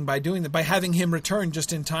establishing by doing that, by having him return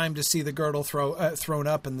just in time to see the girdle thrown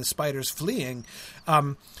up and the spiders fleeing,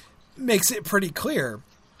 makes it pretty clear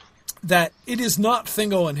that it is not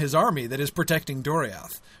Thingol and his army that is protecting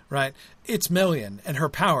Doriath, right? It's Melian and her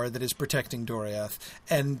power that is protecting Doriath,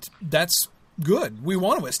 and that's good. We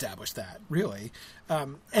want to establish that, really.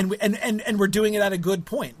 And we're doing it at a good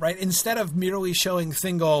point, right? Instead of merely showing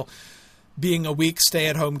Thingol being a weak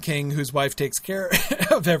stay-at-home king whose wife takes care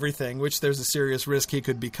of everything, which there's a serious risk he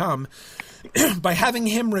could become, by having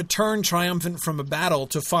him return triumphant from a battle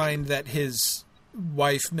to find that his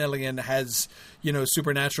wife Melian has,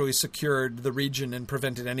 supernaturally secured the region and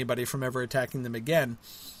prevented anybody from ever attacking them again,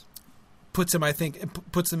 puts him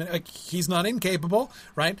in, like, he's not incapable,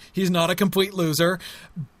 right? He's not a complete loser,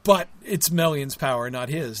 but it's Melian's power, not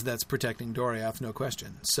his, that's protecting Doriath, no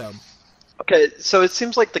question. So, okay, so it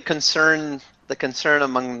seems like the concern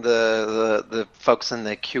among the folks in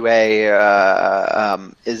the QA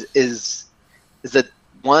is that,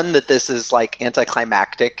 one, that this is like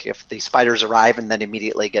anticlimactic if the spiders arrive and then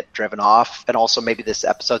immediately get driven off, and also maybe this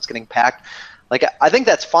episode's getting packed. Like, I think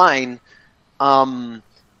that's fine.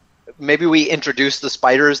 Maybe we introduce the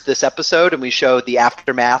spiders this episode and we show the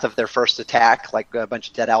aftermath of their first attack, like a bunch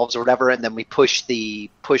of dead elves or whatever, and then we push the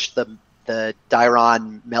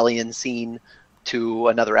Dairon Melian scene to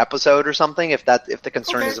another episode or something. If the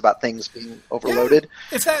concern is about things being overloaded,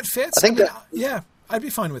 if that fits, I'd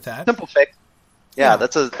be fine with that. Simple fix. Yeah,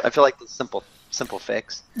 I feel like the simple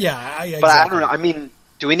fix. Yeah, exactly. But I don't know. I mean,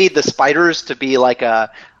 do we need the spiders to be like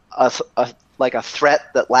a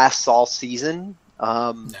threat that lasts all season?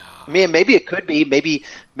 No. I mean, maybe it could be. Maybe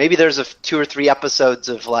there's 2 or 3 episodes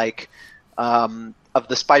of like of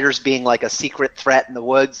the spiders being like a secret threat in the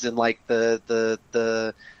woods, and like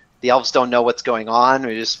the elves don't know what's going on.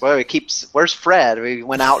 Where's Fred? We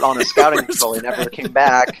went out on a scouting patrol. He never came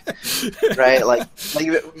back. Right? Like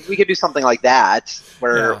we could do something like that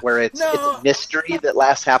where it's a mystery that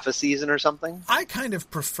lasts half a season or something. I kind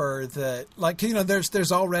of prefer that, like,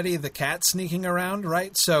 there's already the cat sneaking around,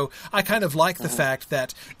 right? So I kind of like the fact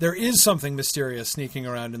that there is something mysterious sneaking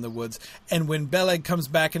around in the woods. And when Beleg comes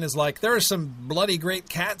back and is like, there are some bloody great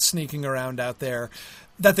cats sneaking around out there,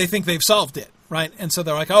 that they think they've solved it. Right, and so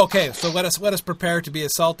they're like, okay, so let us prepare to be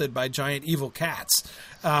assaulted by giant evil cats,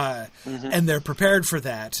 and they're prepared for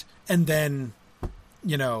that. And then,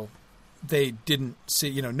 they didn't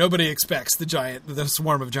see. Nobody expects the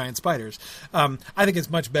swarm of giant spiders. I think it's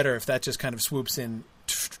much better if that just kind of swoops in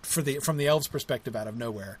from the elves' perspective out of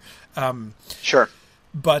nowhere. Sure.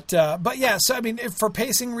 But yeah. So I mean, for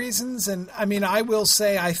pacing reasons, and I mean, I will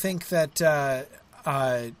say I think that to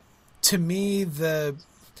me the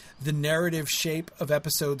narrative shape of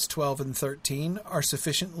episodes 12 and 13 are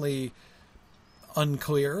sufficiently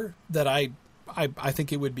unclear that I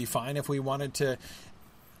think it would be fine if we wanted to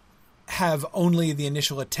have only the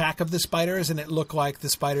initial attack of the spiders and it look like the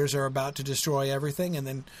spiders are about to destroy everything, and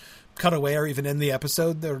then cut away or even end the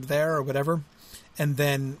episode they're there or whatever, and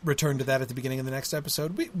then return to that at the beginning of the next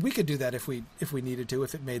episode. We could do that if we needed to,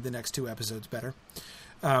 if it made the next 2 episodes better.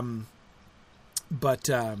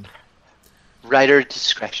 Writer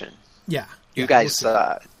discretion. Yeah. You guys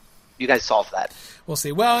solve that. We'll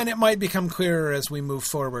see. Well, and it might become clearer as we move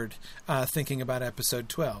forward, thinking about episode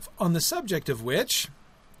 12. On the subject of which...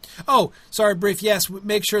 Oh, sorry, brief. Yes,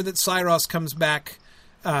 make sure that Cyros comes back.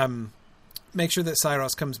 Make sure that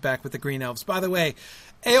Cyros comes back with the Green Elves. By the way,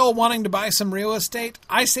 Eol wanting to buy some real estate,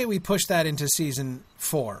 I say we push that into season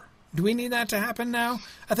 4. Do we need that to happen now?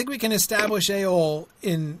 I think we can establish Eol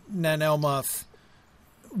in Nan Elmoth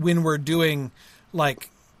when we're doing, like,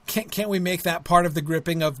 can't we make that part of the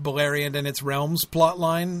gripping of Beleriand and its realms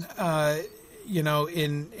plotline,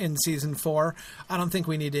 in season 4? I don't think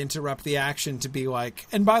we need to interrupt the action to be like,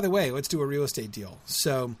 and by the way, let's do a real estate deal.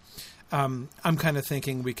 So, I'm kind of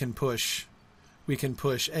thinking we can push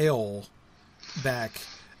Eol back,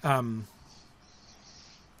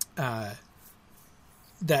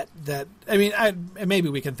 maybe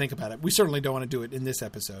we can think about it. We certainly don't want to do it in this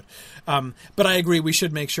episode. But I agree, we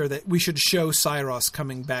should make sure that we should show Cyros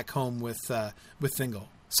coming back home with Thingol.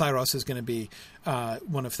 Cyros is going to be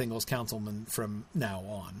one of Thingol's councilmen from now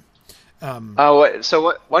on.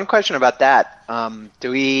 So one question about that.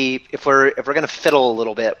 If we're going to fiddle a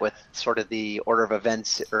little bit with sort of the order of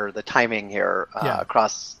events or the timing here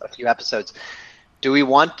across a few episodes, do we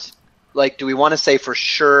want to say for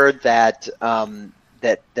sure that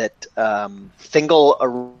Thingol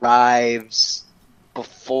arrives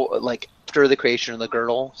before, like, after the creation of the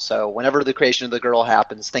girdle? So whenever the creation of the girdle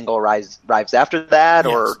happens, Thingol arrives after that,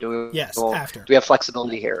 yes. Or do we after? Do we have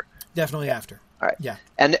flexibility here? Definitely after. All right. Yeah.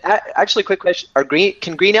 And actually, quick question: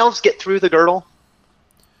 can green elves get through the girdle?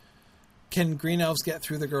 Can green elves get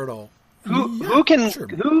through the girdle? Who can sure.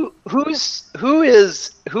 who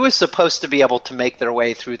is supposed to be able to make their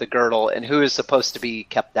way through the girdle, and who is supposed to be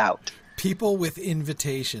kept out? People with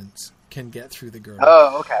invitations can get through the girdle.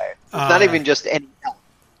 Oh, okay. It's not even just any elf.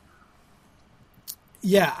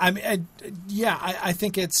 Yeah, I mean, I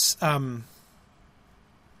think it's. I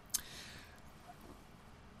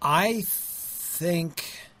think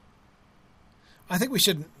we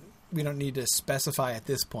don't need to specify at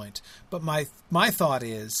this point. But my thought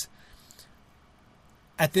is,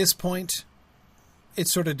 at this point,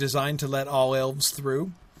 it's sort of designed to let all elves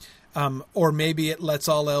through, or maybe it lets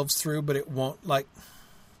all elves through, but it won't like.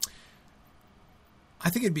 I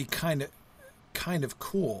think it'd be kind of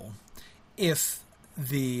cool if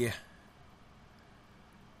the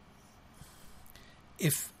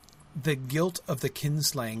guilt of the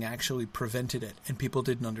kinslaying actually prevented it and people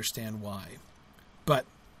didn't understand why. But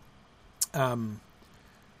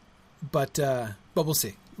we'll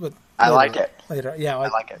see. But I like it. Later. Yeah. I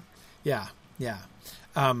like it. Yeah. Yeah.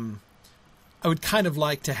 I would kind of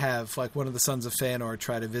like to have like one of the Sons of Feanor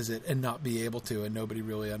try to visit and not be able to, and nobody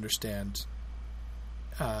really understand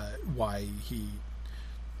why he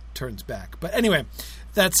turns back. But anyway,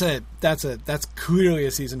 that's clearly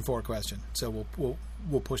a season 4 question. So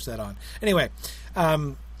we'll push that on. Anyway,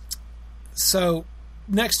 so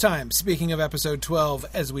next time, speaking of episode 12,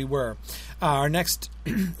 as we were, our next,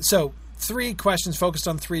 so 3 questions focused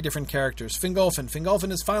on 3 different characters. Fingolfin.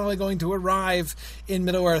 Fingolfin is finally going to arrive in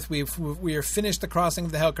Middle-earth. We are finished the crossing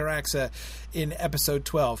of the Helcaraxa in episode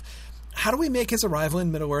 12. How do we make his arrival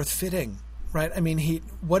in Middle-earth fitting? Right? I mean,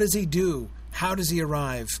 what does he do? How does he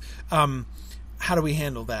arrive? How do we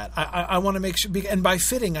handle that? I want to make sure, and by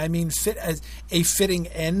fitting, I mean fit as a fitting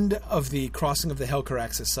end of the crossing of the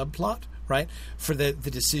Helcaraxa subplot, right? For the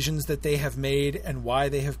decisions that they have made and why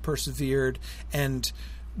they have persevered, and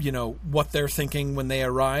you know what they're thinking when they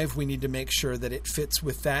arrive. We need to make sure that it fits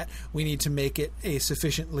with that. We need to make it a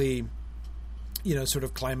sufficiently, sort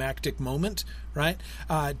of climactic moment, right?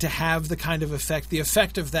 To have the kind of effect. The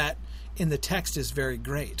effect of that in the text is very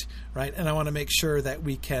great, right? And I want to make sure that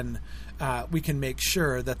we can make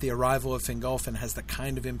sure that the arrival of Fingolfin has the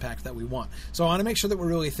kind of impact that we want. So I want to make sure that we're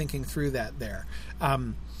really thinking through that there.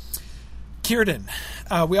 Círdan.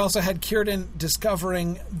 We also had Círdan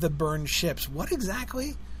discovering the burned ships. What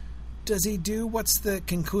exactly does he do? What's the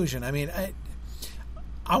conclusion? I mean,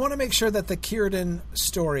 I want to make sure that the Círdan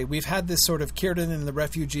story, we've had this sort of Círdan and the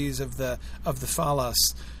refugees of the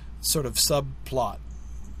Phalos sort of subplot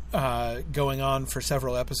going on for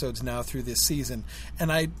several episodes now through this season,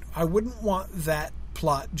 and I wouldn't want that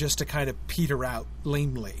plot just to kind of peter out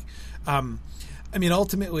lamely. I mean,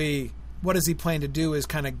 ultimately, what does he plan to do is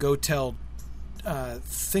kind of go tell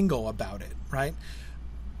Thingol about it, right?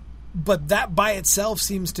 But that by itself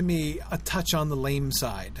seems to me a touch on the lame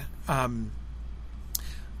side.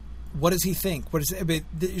 What does he think? There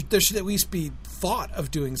should at least be thought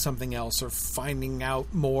of doing something else or finding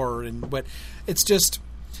out more. But it's just,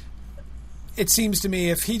 it seems to me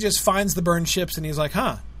if he just finds the burned ships and he's like,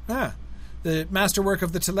 the masterwork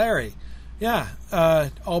of the Teleri,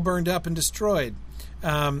 all burned up and destroyed.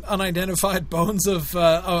 Unidentified bones of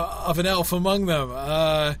an elf among them.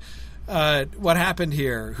 What happened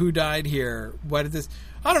here? Who died here? What did this?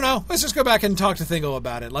 I don't know. Let's just go back and talk to Thingol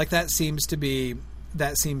about it. Like that seems to be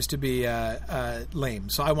lame.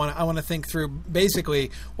 So I want to think through basically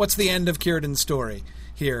what's the end of Círdan's story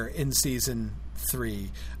here in season 3,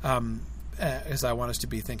 as I want us to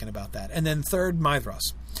be thinking about that. And then third,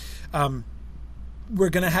 Maedhros. We're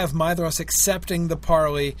going to have Maedhros accepting the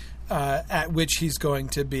parley at which he's going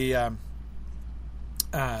to be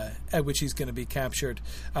captured,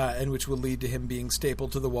 and which will lead to him being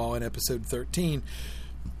stapled to the wall in episode 13.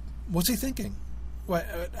 What's he thinking?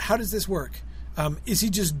 How does this work? Is he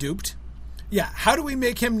just duped? Yeah. How do we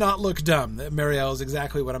make him not look dumb? Marielle is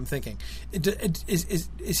exactly what I'm thinking.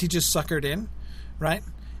 Is he just suckered in, right?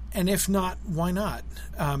 And if not, why not?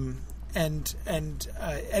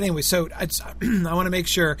 Anyway, so I want to make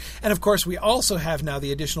sure, and of course we also have now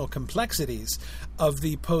the additional complexities of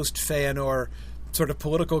the post-Feanor sort of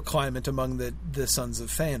political climate among the Sons of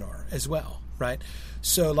Feanor as well, right?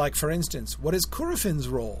 So, like for instance, what is Curufin's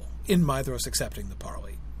role in Maedhros accepting the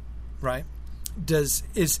parley, right? Is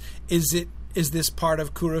this part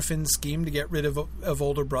of Curufin's scheme to get rid of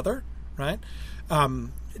older brother, right?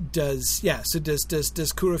 Does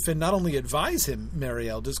Curufin not only advise him,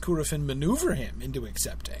 Marielle, does Curufin maneuver him into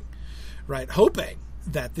accepting, right? Hoping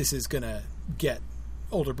that this is going to get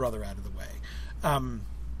older brother out of the way.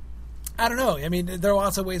 I don't know. I mean, there are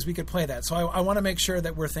lots of ways we could play that. So I want to make sure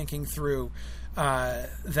that we're thinking through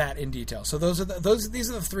that in detail. So these are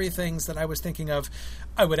the three things that I was thinking of.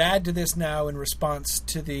 I would add to this now in response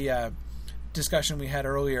to the discussion we had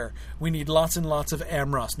earlier. We need lots and lots of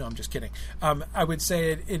Amros. No, I'm just kidding. I would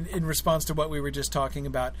say in response to what we were just talking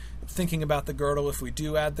about, thinking about the girdle. If we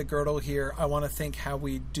do add the girdle here, I want to think how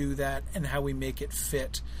we do that and how we make it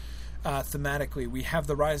fit thematically. We have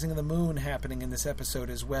the rising of the moon happening in this episode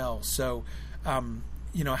as well. So,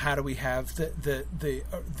 how do we have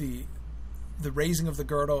the raising of the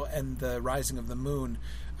girdle and the rising of the moon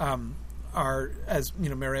are, as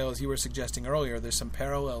Mariel, as you were suggesting earlier, there's some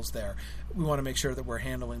parallels there. We want to make sure that we're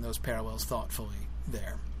handling those parallels thoughtfully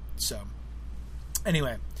there. So,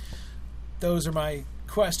 anyway, those are my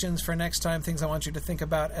questions for next time, things I want you to think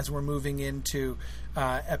about as we're moving into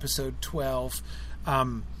episode 12.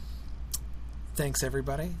 Thanks,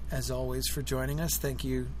 everybody, as always, for joining us. Thank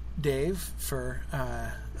you, Dave, for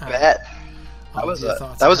that was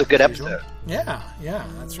a good episode. Yeah,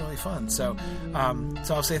 that's really fun. So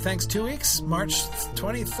I'll say thanks. 2 weeks, March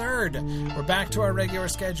 23rd. We're back to our regular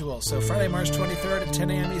schedule. So Friday, March 23rd at 10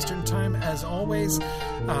 a.m. Eastern Time, as always.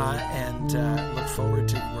 And look forward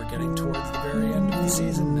to, we're getting towards the very end of the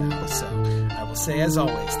season now. So I will say, as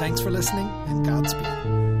always, thanks for listening and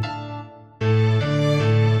Godspeed.